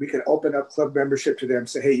we could open up club membership to them.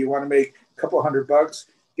 Say, hey, you want to make a couple $100?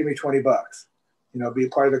 Give me $20. You know, be a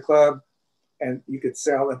part of the club, and you could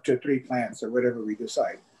sell up to 3 plants or whatever we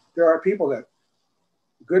decide. There are people that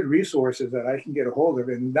good resources that I can get a hold of,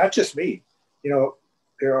 and not just me. You know,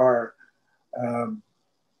 there are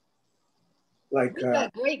we've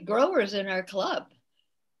got great growers in our club.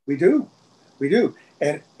 We do,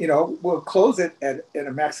 and you know, we'll close it at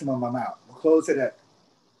a maximum amount. We'll close it at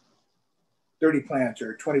 30 plants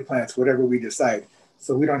or 20 plants, whatever we decide.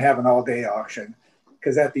 So we don't have an all-day auction,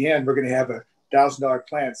 because at the end we're going to have a $1,000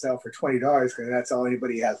 plant sell for $20 because that's all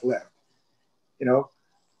anybody has left. You know.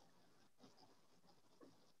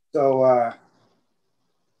 So,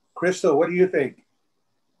 Crystal, what do you think?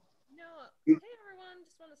 No, hey everyone,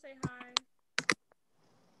 just want to say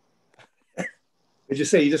hi. Did you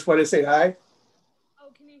say you just want to say hi?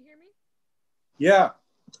 Oh, can you hear me? Yeah.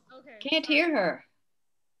 Okay. Can't hear her.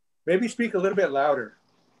 Maybe speak a little bit louder.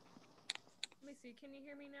 Let me see. Can you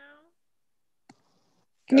hear me now?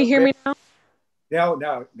 Can you hear me now?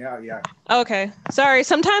 Now, yeah. Okay. Sorry.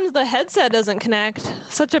 Sometimes the headset doesn't connect.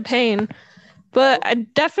 Such a pain. But I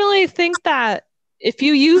definitely think that if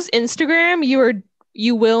you use Instagram,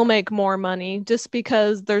 you will make more money, just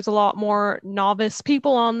because there's a lot more novice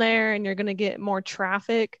people on there and you're going to get more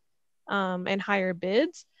traffic and higher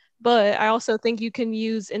bids. But I also think you can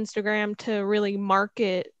use Instagram to really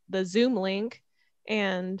market the Zoom link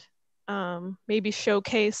and maybe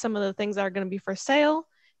showcase some of the things that are going to be for sale.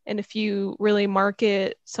 And if you really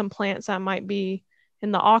market some plants that might be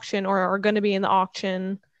in the auction or are going to be in the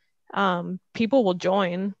auction, people will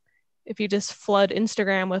join. If you just flood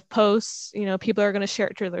Instagram with posts, you know, people are going to share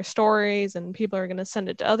it to their stories and people are going to send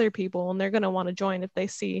it to other people, and they're going to want to join if they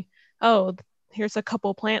see, oh, here's a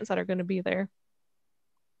couple plants that are going to be there.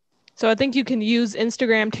 So I think you can use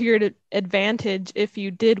Instagram to your advantage if you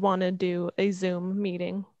did want to do a Zoom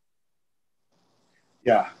meeting.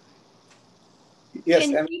 Yeah. Yes.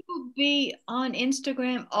 Can people be on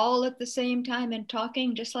Instagram all at the same time and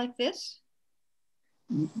talking just like this?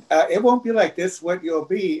 It won't be like this. What you'll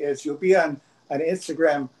be is you'll be on an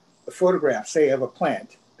Instagram photograph, say, of a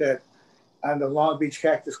plant that on the Long Beach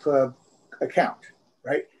Cactus Club account,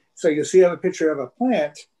 right? So you'll see a picture of a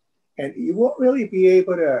plant, and you won't really be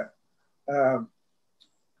able to.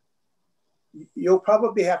 You'll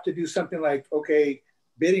probably have to do something like, okay,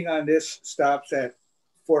 bidding on this stops at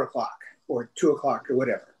 4 o'clock or 2 o'clock or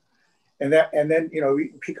whatever. And then, you know,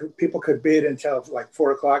 people could bid until like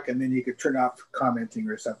 4 o'clock, and then you could turn off commenting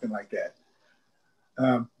or something like that.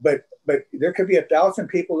 But there could be 1,000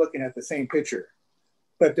 people looking at the same picture,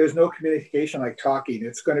 but there's no communication like talking.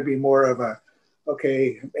 It's going to be more of a,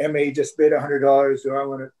 okay, MA just bid $100. Do I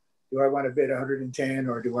want to bid 110,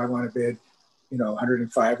 or do I want to bid, you know,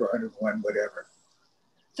 105 or 101, whatever.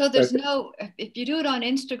 So there's no, if you do it on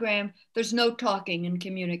Instagram, there's no talking and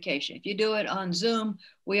communication. If you do it on Zoom,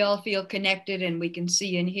 we all feel connected and we can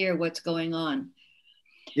see and hear what's going on.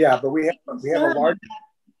 Yeah, but we have a large.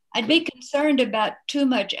 I'd be concerned about too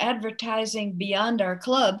much advertising beyond our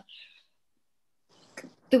club.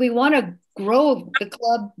 Do we want to grow the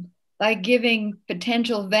club by giving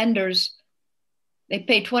potential vendors, they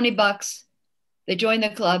pay $20, they join the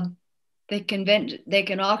club, they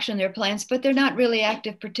can auction their plants, but they're not really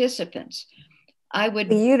active participants.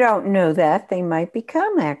 You don't know that. They might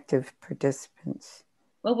become active participants.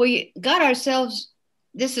 Well, we got ourselves,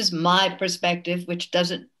 this is my perspective, which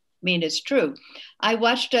doesn't mean it's true. I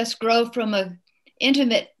watched us grow from an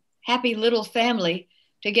intimate, happy little family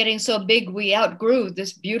to getting so big we outgrew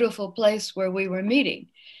this beautiful place where we were meeting.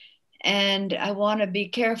 And I want to be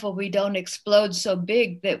careful we don't explode so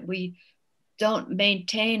big that we don't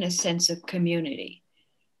maintain a sense of community.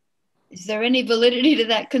 Is there any validity to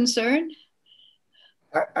that concern?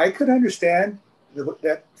 I could understand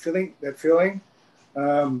that feeling.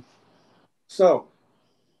 So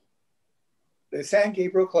the San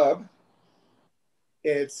Gabriel Club,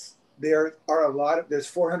 there's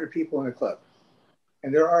 400 people in the club,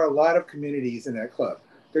 and there are a lot of communities in that club.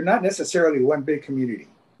 They're not necessarily one big community.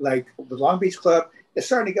 Like the Long Beach Club, it's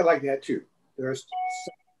starting to get like that too. There's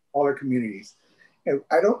smaller communities. And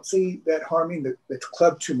I don't see that harming the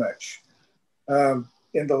club too much. In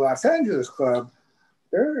the Los Angeles Club,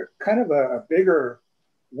 they're kind of a bigger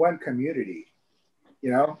one community, you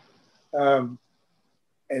know?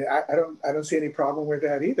 And I don't see any problem with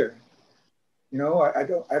that either. You know, I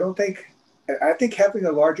think having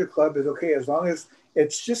a larger club is okay, as long as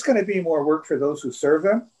it's just going to be more work for those who serve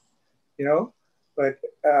them, you know? But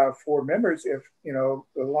for members, if, you know,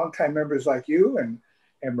 the longtime members like you and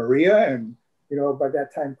Maria, and, you know, by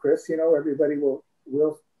that time, Chris, you know, everybody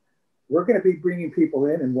we're going to be bringing people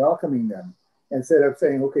in and welcoming them, instead of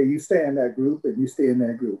saying, okay, you stay in that group and you stay in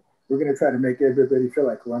that group. We're going to try to make everybody feel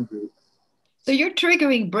like one group. So you're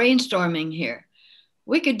triggering brainstorming here.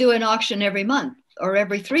 We could do an auction every month or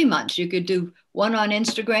every 3 months. You could do one on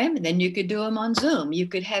Instagram, and then you could do them on Zoom. You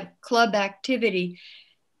could have club activity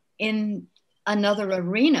in another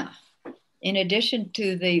arena in addition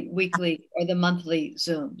to the weekly or the monthly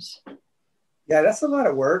Zooms. Yeah, that's a lot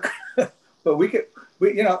of work, but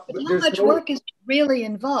you know. How much work is really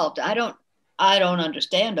involved? I don't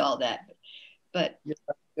understand all that, but. Yeah,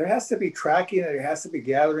 there has to be tracking, there has to be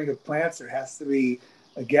gathering of plants, there has to be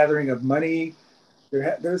a gathering of money.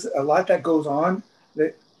 There's a lot that goes on.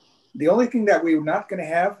 The only thing that we're not going to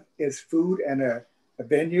have is food and a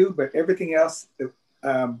venue, but everything else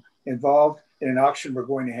involved in an auction we're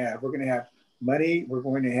going to have. We're going to have money. We're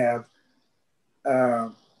going to have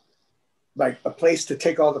like a place to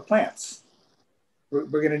take all the plants. We're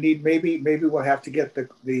going to need, maybe we'll have to get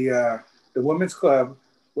the women's club.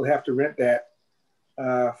 We'll have to rent that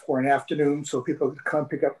for an afternoon so people can come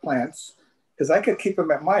pick up plants. Because I could keep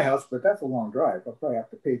them at my house, but that's a long drive. I'll probably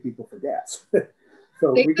have to pay people for gas.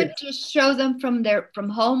 So they could just show them from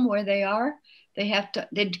home where they are. They have to.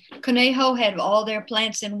 Did Conejo have all their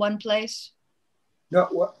plants in one place? No,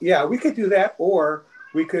 well, yeah, we could do that, or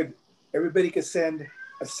everybody could send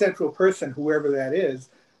a central person, whoever that is,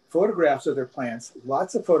 photographs of their plants,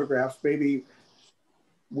 lots of photographs. Maybe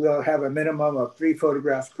we'll have a minimum of 3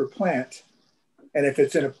 photographs per plant. And if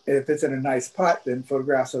it's in a nice pot, then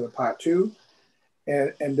photographs of the pot too.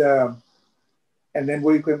 And then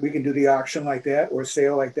we can do the auction like that, or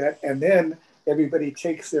sale like that. And then everybody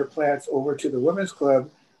takes their plants over to the women's club,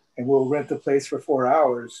 and we'll rent the place for 4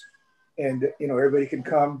 hours. And, you know, everybody can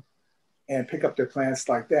come and pick up their plants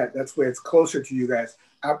like that. That's where it's closer to you guys.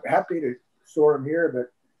 I'm happy to store them here,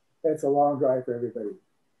 but it's a long drive for everybody.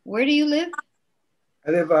 Where do you live?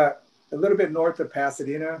 I live a little bit north of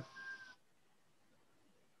Pasadena.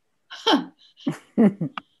 Huh.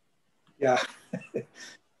 Yeah.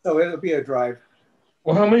 So it'll be a drive.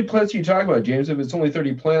 Well, how many plants are you talking about, James? If it's only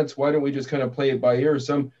 30 plants, why don't we just kind of play it by ear?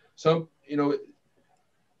 Some, you know,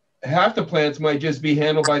 half the plants might just be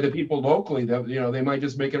handled by the people locally. That, you know, they might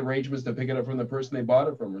just make arrangements to pick it up from the person they bought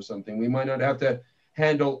it from or something. We might not have to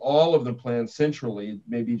handle all of the plants centrally.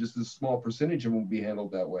 Maybe just a small percentage of them will be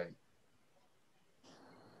handled that way.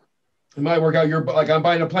 It might work out. You're like, I'm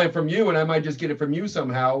buying a plant from you and I might just get it from you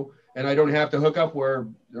somehow, and I don't have to hook up where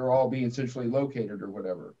they're all being centrally located or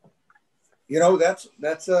whatever. You know,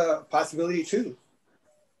 that's a possibility too.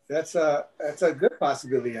 That's a good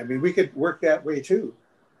possibility. I mean, we could work that way too.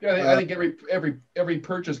 Yeah, I think every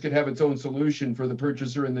purchase could have its own solution for the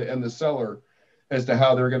purchaser and the seller as to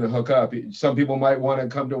how they're going to hook up. Some people might want to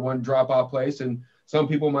come to one drop-off place, and some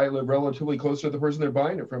people might live relatively close to the person they're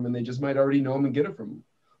buying it from, and they just might already know them and get it from them.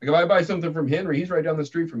 Like if I buy something from Henry, he's right down the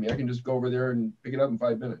street from me. I can just go over there and pick it up in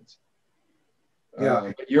 5 minutes.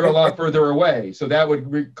 Yeah, but you're a lot further away, so that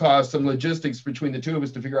would cause some logistics between the two of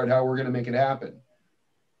us to figure out how we're going to make it happen.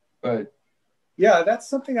 But yeah, that's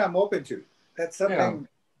something I'm open to. That's something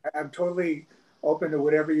I'm totally open to.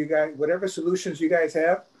 Whatever solutions you guys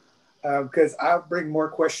have, because I'll bring more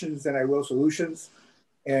questions than I will solutions.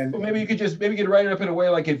 And well, maybe you could write it up in a way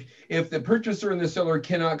like if the purchaser and the seller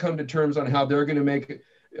cannot come to terms on how they're going to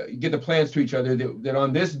get the plants to each other, that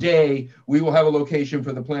on this day we will have a location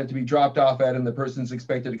for the plant to be dropped off at, and the person's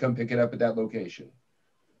expected to come pick it up at that location.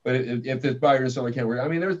 But if the buyer and seller can't work, I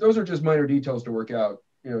mean, those are just minor details to work out,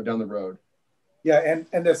 down the road. Yeah,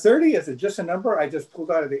 and the 30 is just a number I just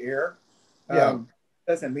pulled out of the air.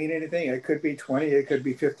 Doesn't mean anything. It could be 20, it could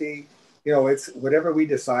be 50. It's whatever we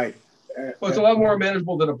decide. Well, it's a lot more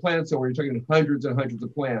manageable than a plant sale where you're talking hundreds and hundreds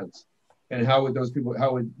of plants. And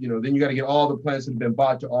then you got to get all the plants that have been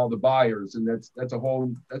bought to all the buyers. And that's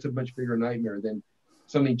a much bigger nightmare than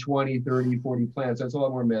something 20, 30, 40 plants. That's a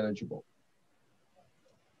lot more manageable.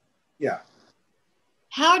 Yeah.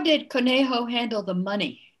 How did Conejo handle the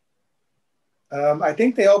money? I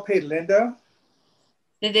think they all paid Linda.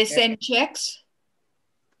 Did they send checks?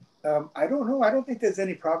 I don't know. I don't think there's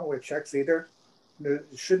any problem with checks either. There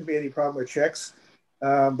shouldn't be any problem with checks.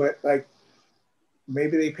 But like,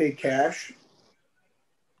 maybe they paid cash.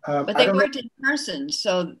 But they weren't in person,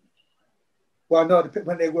 so. Well, no.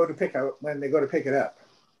 When they go to pick it up,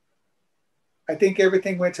 I think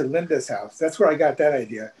everything went to Linda's house. That's where I got that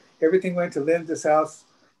idea. Everything went to Linda's house,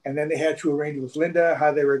 and then they had to arrange with Linda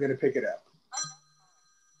how they were going to pick it up.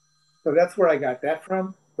 So that's where I got that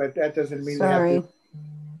from. But that doesn't mean Sorry. they have to.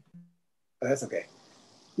 That's okay.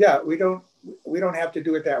 Yeah, we don't have to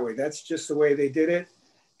do it that way. That's just the way they did it.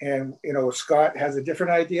 And Scott has a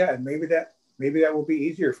different idea, and maybe that will be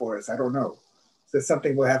easier for us. I don't know. So that's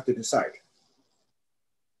something we'll have to decide.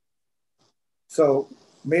 So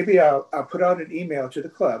maybe I'll put out an email to the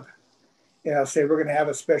club, and I'll say we're going to have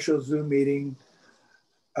a special Zoom meeting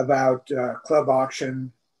about club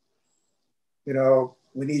auction.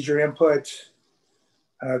 We need your input.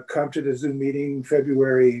 Come to the Zoom meeting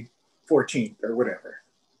February 14th or whatever.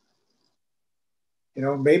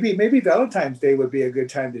 Maybe Valentine's Day would be a good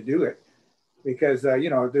time to do it because,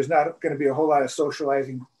 there's not going to be a whole lot of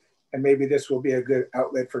socializing, and maybe this will be a good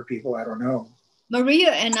outlet for people. I don't know.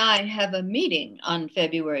 Maria and I have a meeting on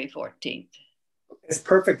February 14th. It's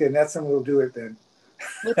perfect, and that's when we'll do it then.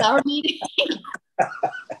 With our meeting? I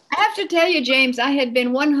have to tell you, James, I had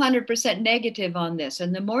been 100% negative on this,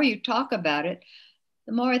 and the more you talk about it,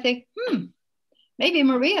 the more I think, maybe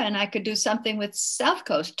Maria and I could do something with South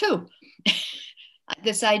Coast too.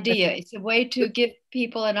 This idea, it's a way to give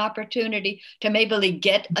people an opportunity to maybe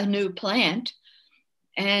get a new plant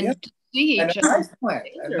and to see each other. Nice plant.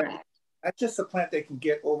 That's just a plant they can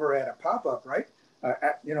get over at a pop-up, right?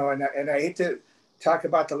 And I hate to talk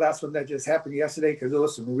about the last one that just happened yesterday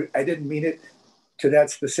because I didn't mean it to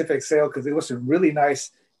that specific sale because there was some really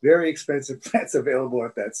nice, very expensive plants available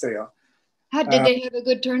at that sale. How did they have a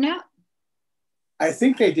good turnout? I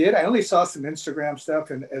think they did. I only saw some Instagram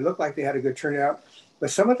stuff, and it looked like they had a good turnout.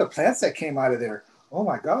 But some of the plants that came out of there, oh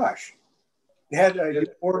my gosh! They had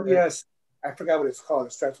Euphorbias. I forgot what it's called.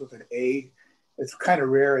 It starts with an A. It's kind of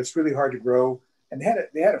rare. It's really hard to grow, and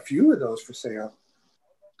they had a few of those for sale.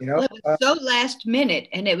 Well, it was so last minute,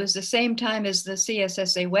 and it was the same time as the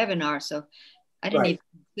CSSA webinar, so I didn't even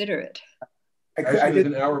consider it. I did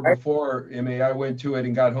an hour before. I went to it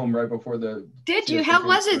and got home right before the. Did you? How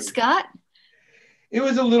was it, Scott? It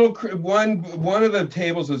was a little, one of the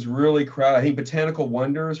tables was really crowded. I think Botanical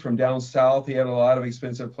Wonders from down south, he had a lot of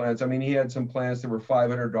expensive plants. I mean, he had some plants that were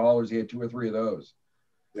 $500. He had 2 or 3 of those.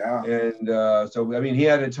 Yeah. And he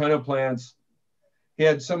had a ton of plants. He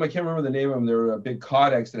had some, I can't remember the name of them. They were big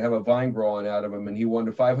Codex that have a vine growing out of them. And he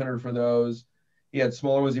wanted $500 for those. He had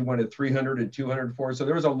smaller ones he wanted $300 and $200 for. So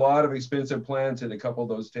there was a lot of expensive plants at a couple of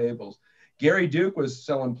those tables. Gary Duke was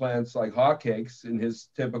selling plants like hotcakes in his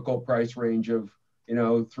typical price range of,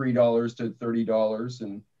 $3 to $30,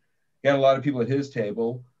 and he had a lot of people at his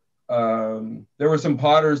table. There were some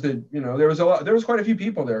potters that, you know, there was quite a few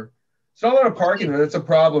people there. It's not a lot of parking there. That's a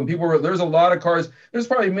problem. There's a lot of cars. There's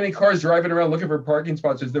probably many cars driving around looking for parking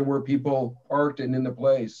spots as there were people parked and in the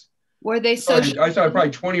place. Were they I saw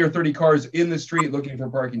probably 20 or 30 cars in the street looking for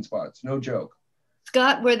parking spots. No joke.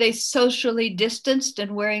 Scott, were they socially distanced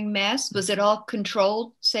and wearing masks? Was it all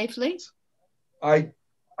controlled safely? I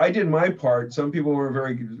did my part. Some people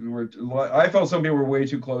I felt some people were way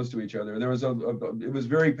too close to each other. There was it was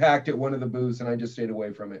very packed at one of the booths, and I just stayed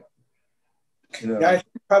away from it. You know? Yeah, I think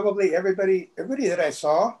probably everybody that I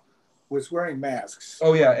saw was wearing masks.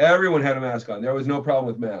 Oh yeah, everyone had a mask on. There was no problem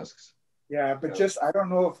with masks. Yeah, but just I don't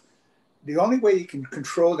know if the only way you can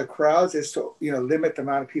control the crowds is to, you know, limit the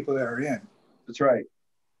amount of people that are in. That's right.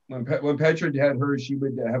 When Petra had hers, she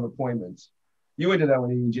would have appointments. You went to that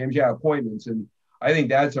one, James. Yeah, appointments, and I think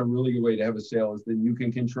that's a really good way to have a sale, is that you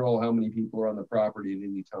can control how many people are on the property at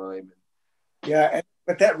any time. Yeah,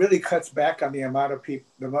 but that really cuts back on the amount of people,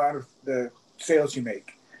 the amount of the sales you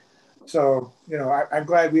make. So, you know, I'm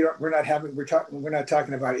glad we're not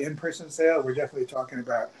talking about in-person sale. We're definitely talking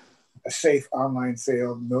about a safe online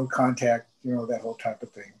sale, no contact, you know, that whole type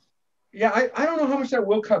of thing. Yeah, I don't know how much that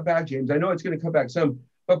will cut back, James. I know it's going to cut back some,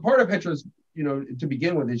 but part of Petra's, you know, to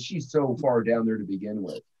begin with, is she's so far down there to begin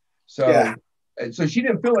with. So, yeah. So she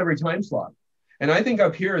didn't fill every time slot. And I think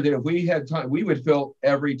up here that if we had time, we would fill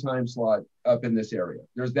every time slot up in this area.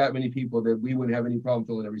 There's that many people that we wouldn't have any problem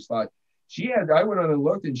filling every slot. I went on and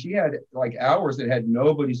looked, and she had like hours that had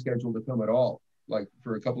nobody scheduled to come at all, like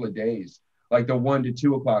for a couple of days, like the 1 to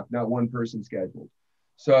 2 o'clock, not one person scheduled.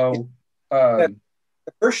 So the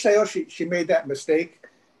first sale, she made that mistake.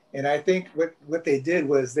 And I think what they did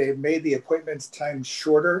was they made the appointments time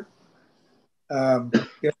shorter. You know,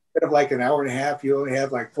 instead of like an hour and a half, you only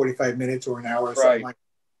have like 45 minutes or an hour or something like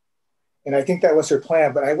that. And I think that was her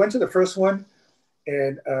plan. But I went to the first one,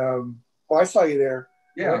 and I saw you there.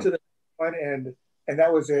 Yeah. I went to the one, and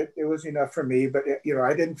that was it. It was enough for me. But you know,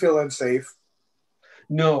 I didn't feel unsafe.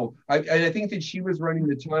 No, I think that she was running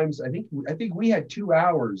the times. I think we had 2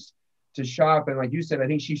 hours to shop, and like you said, I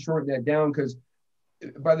think she shortened that down, because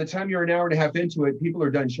by the time you're an hour and a half into it, people are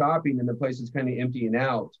done shopping and the place is kind of emptying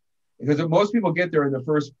out. Because most people get there in the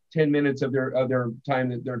first 10 minutes of their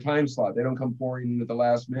time slot. They don't come pouring in at the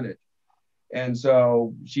last minute. And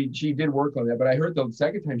so she did work on that. But I heard the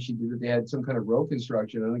second time she did it, they had some kind of road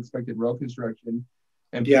construction, unexpected road construction,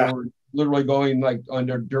 and people were literally going like on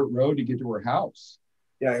their dirt road to get to her house.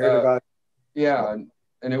 Yeah, I heard about it. Yeah,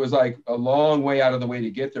 and it was like a long way out of the way to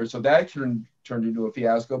get there. So that turned into a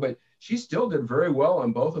fiasco. But she still did very well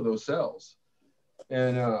on both of those sales.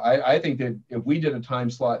 And I think that if we did a time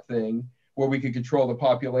slot thing where we could control the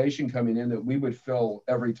population coming in, that we would fill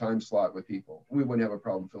every time slot with people. We wouldn't have a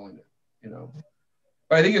problem filling it, you know.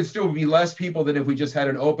 But I think it'd still be less people than if we just had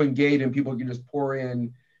an open gate and people could just pour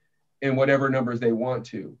in whatever numbers they want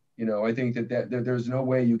to. You know, I think that there's no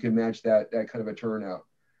way you can match that kind of a turnout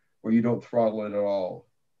where you don't throttle it at all.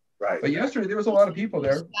 Right. But yesterday there was a lot of people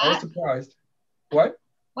there. I was surprised. What?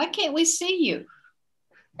 Why can't we see you?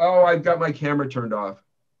 Oh, I've got my camera turned off.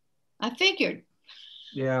 I figured.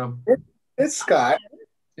 Yeah. It's Scott.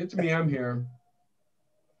 It's me. I'm here.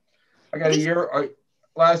 I got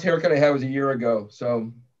last haircut I had was a year ago.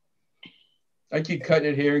 So I keep cutting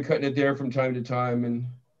it here and cutting it there from time to time. And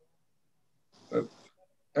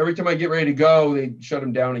every time I get ready to go, they shut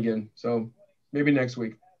them down again. So maybe next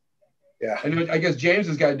week. Yeah. And I guess James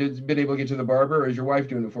has been able to get to the barber, or is your wife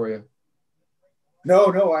doing it for you?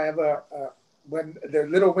 No. I have when the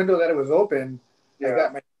little window that it was open, I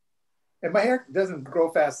got my hair doesn't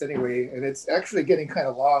grow fast anyway, and it's actually getting kind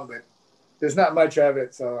of long, but there's not much of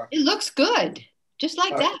it. So it looks good, just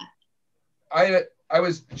like that. I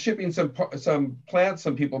was shipping some plants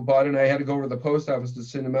some people bought, and I had to go over to the post office to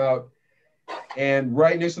send them out. And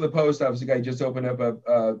right next to the post office, the guy just opened up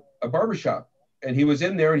a barber shop, and he was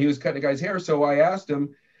in there and he was cutting a guy's hair. So I asked him,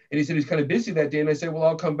 and he said he's kind of busy that day. And I said, well,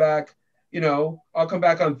 I'll come back. I'll come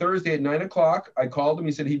back on Thursday at 9 o'clock. I called him.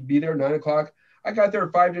 He said he'd be there at 9 o'clock. I got there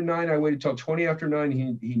at 5 to 9. I waited till 20 after 9.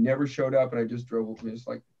 He never showed up, and I just drove over. Just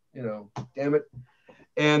like, damn it.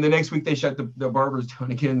 And the next week they shut the barbers down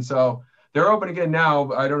again. So they're open again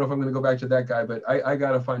now. I don't know if I'm going to go back to that guy, but I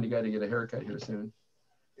got to find a guy to get a haircut here soon.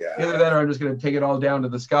 Yeah. Either that or I'm just going to take it all down to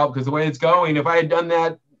the scalp, because the way it's going, if I had done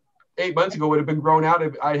that 8 months ago, it would have been grown out.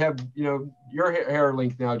 I'd have, your hair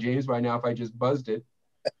length now, James, by now, if I just buzzed it.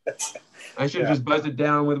 I should have just buzzed it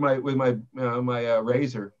down with my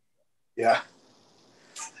razor. Yeah.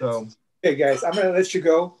 So. Hey guys, I'm gonna let you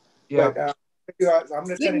go. Yeah. But, I'm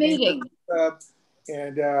gonna send an email,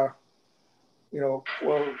 and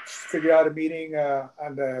we'll figure out a meeting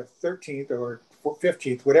on the 13th or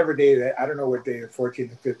 15th, whatever day that, I don't know what day the 14th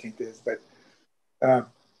and 15th is, but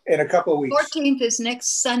in a couple of weeks. 14th is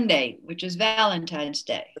next Sunday, which is Valentine's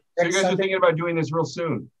Day. So you guys are thinking about doing this real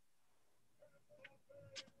soon?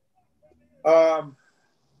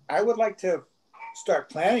 I would like to start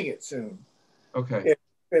planning it soon. Okay. If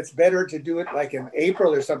it's better to do it like in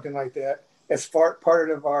April or something like that, as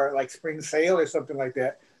part of our like spring sale or something like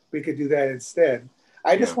that, we could do that instead.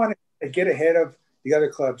 I just want to get ahead of the other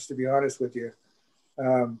clubs, to be honest with you.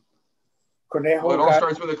 Cornejo. Well, it all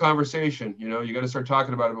starts with a conversation. You know, you got to start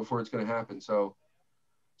talking about it before it's going to happen. So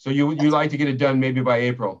you like to get it done maybe by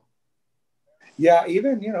April? Yeah,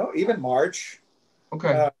 even March.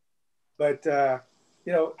 Okay. But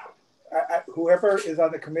whoever is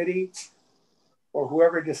on the committee or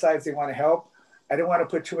whoever decides they want to help, I don't want to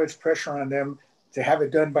put too much pressure on them to have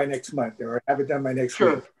it done by next month or have it done by next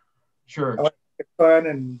week. Sure. I want to make it fun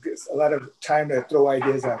and a lot of time to throw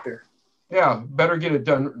ideas out there. Yeah, better get it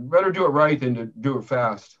done. Better do it right than to do it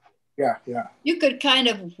fast. Yeah. You could kind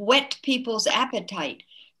of whet people's appetite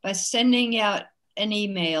by sending out an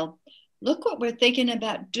email. Look what we're thinking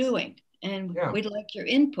about doing, and we'd like your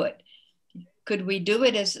input. Could we do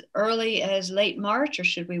it as early as late March, or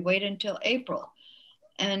should we wait until April?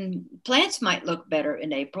 And plants might look better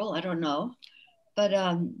in April. I don't know, but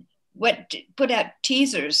put out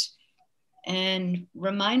teasers and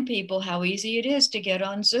remind people how easy it is to get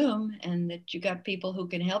on Zoom, and that you got people who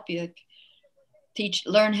can help you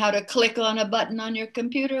learn how to click on a button on your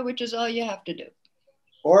computer, which is all you have to do.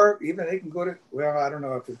 Or even they can go to, well, I don't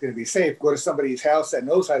know if it's going to be safe, go to somebody's house that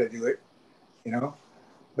knows how to do it,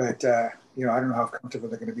 but I don't know how comfortable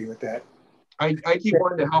they're going to be with that. I keep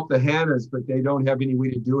wanting to help the Hannahs, but they don't have any way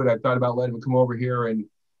to do it. I've thought about letting them come over here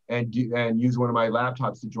and use one of my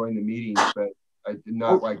laptops to join the meetings, but I did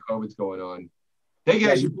not like COVID's going on. They can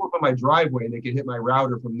actually pull up on my driveway and they can hit my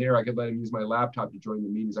router from there. I could let them use my laptop to join the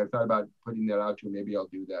meetings. I've thought about putting that out to them. Maybe I'll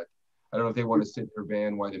do that. I don't know if they want to sit in their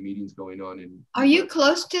van while the meeting's going on. Are you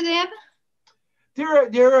close to them?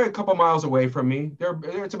 They're a couple miles away from me.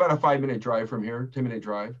 It's about a 5-minute drive from here, 10-minute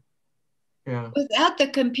drive. Yeah. Without the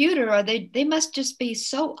computer, they must just be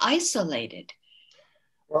so isolated.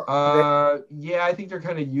 Yeah, I think they're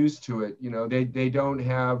kind of used to it. They don't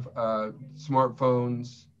have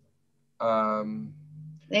smartphones.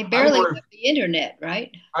 They barely have the internet,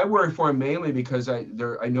 right? I worry for them mainly because I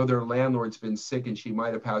know their landlord's been sick and she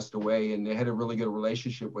might have passed away, and they had a really good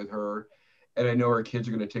relationship with her, and I know her kids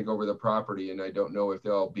are going to take over the property, and I don't know if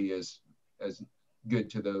they'll be as good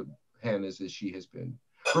to the Hannahs as she has been.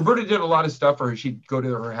 Roberta did a lot of stuff for her. She'd go to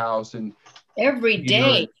her house and every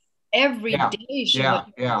day.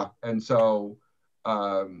 Yeah. And so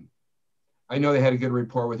I know they had a good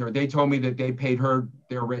rapport with her. They told me that they paid her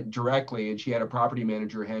their rent directly, and she had a property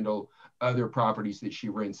manager handle other properties that she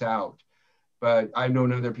rents out. But I've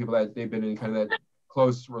known other people that they've been in kind of that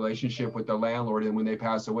close relationship with the landlord, and when they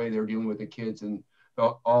pass away, they're dealing with the kids, and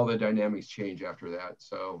all the dynamics change after that.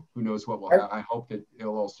 So who knows what will happen. I hope that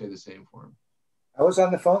it'll all stay the same for them. I was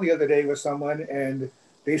on the phone the other day with someone, and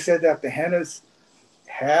they said that the Hannahs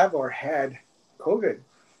have or had COVID.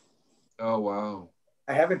 Oh, wow.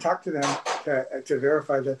 I haven't talked to them to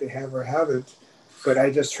verify that they have or haven't, but I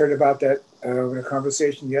just heard about that in a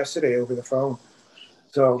conversation yesterday over the phone.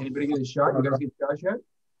 So, anybody get a shot? You guys get a shot yet?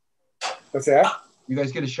 What's that? You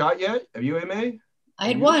guys get a shot yet? Have you, MA? I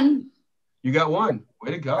had one. You got one.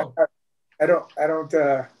 Way to go.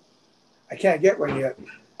 I can't get one yet.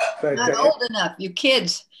 But, not old enough, you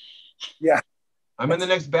kids. Yeah. I'm in the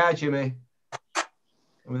next batch, MA.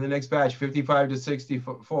 I'm in the next batch, 55 to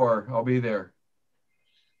 64. I'll be there.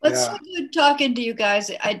 Well, it's so good talking to you guys.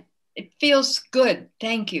 It feels good.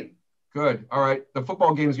 Thank you. Good. All right. The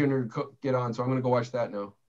football game is going to get on, so I'm going to go watch that now.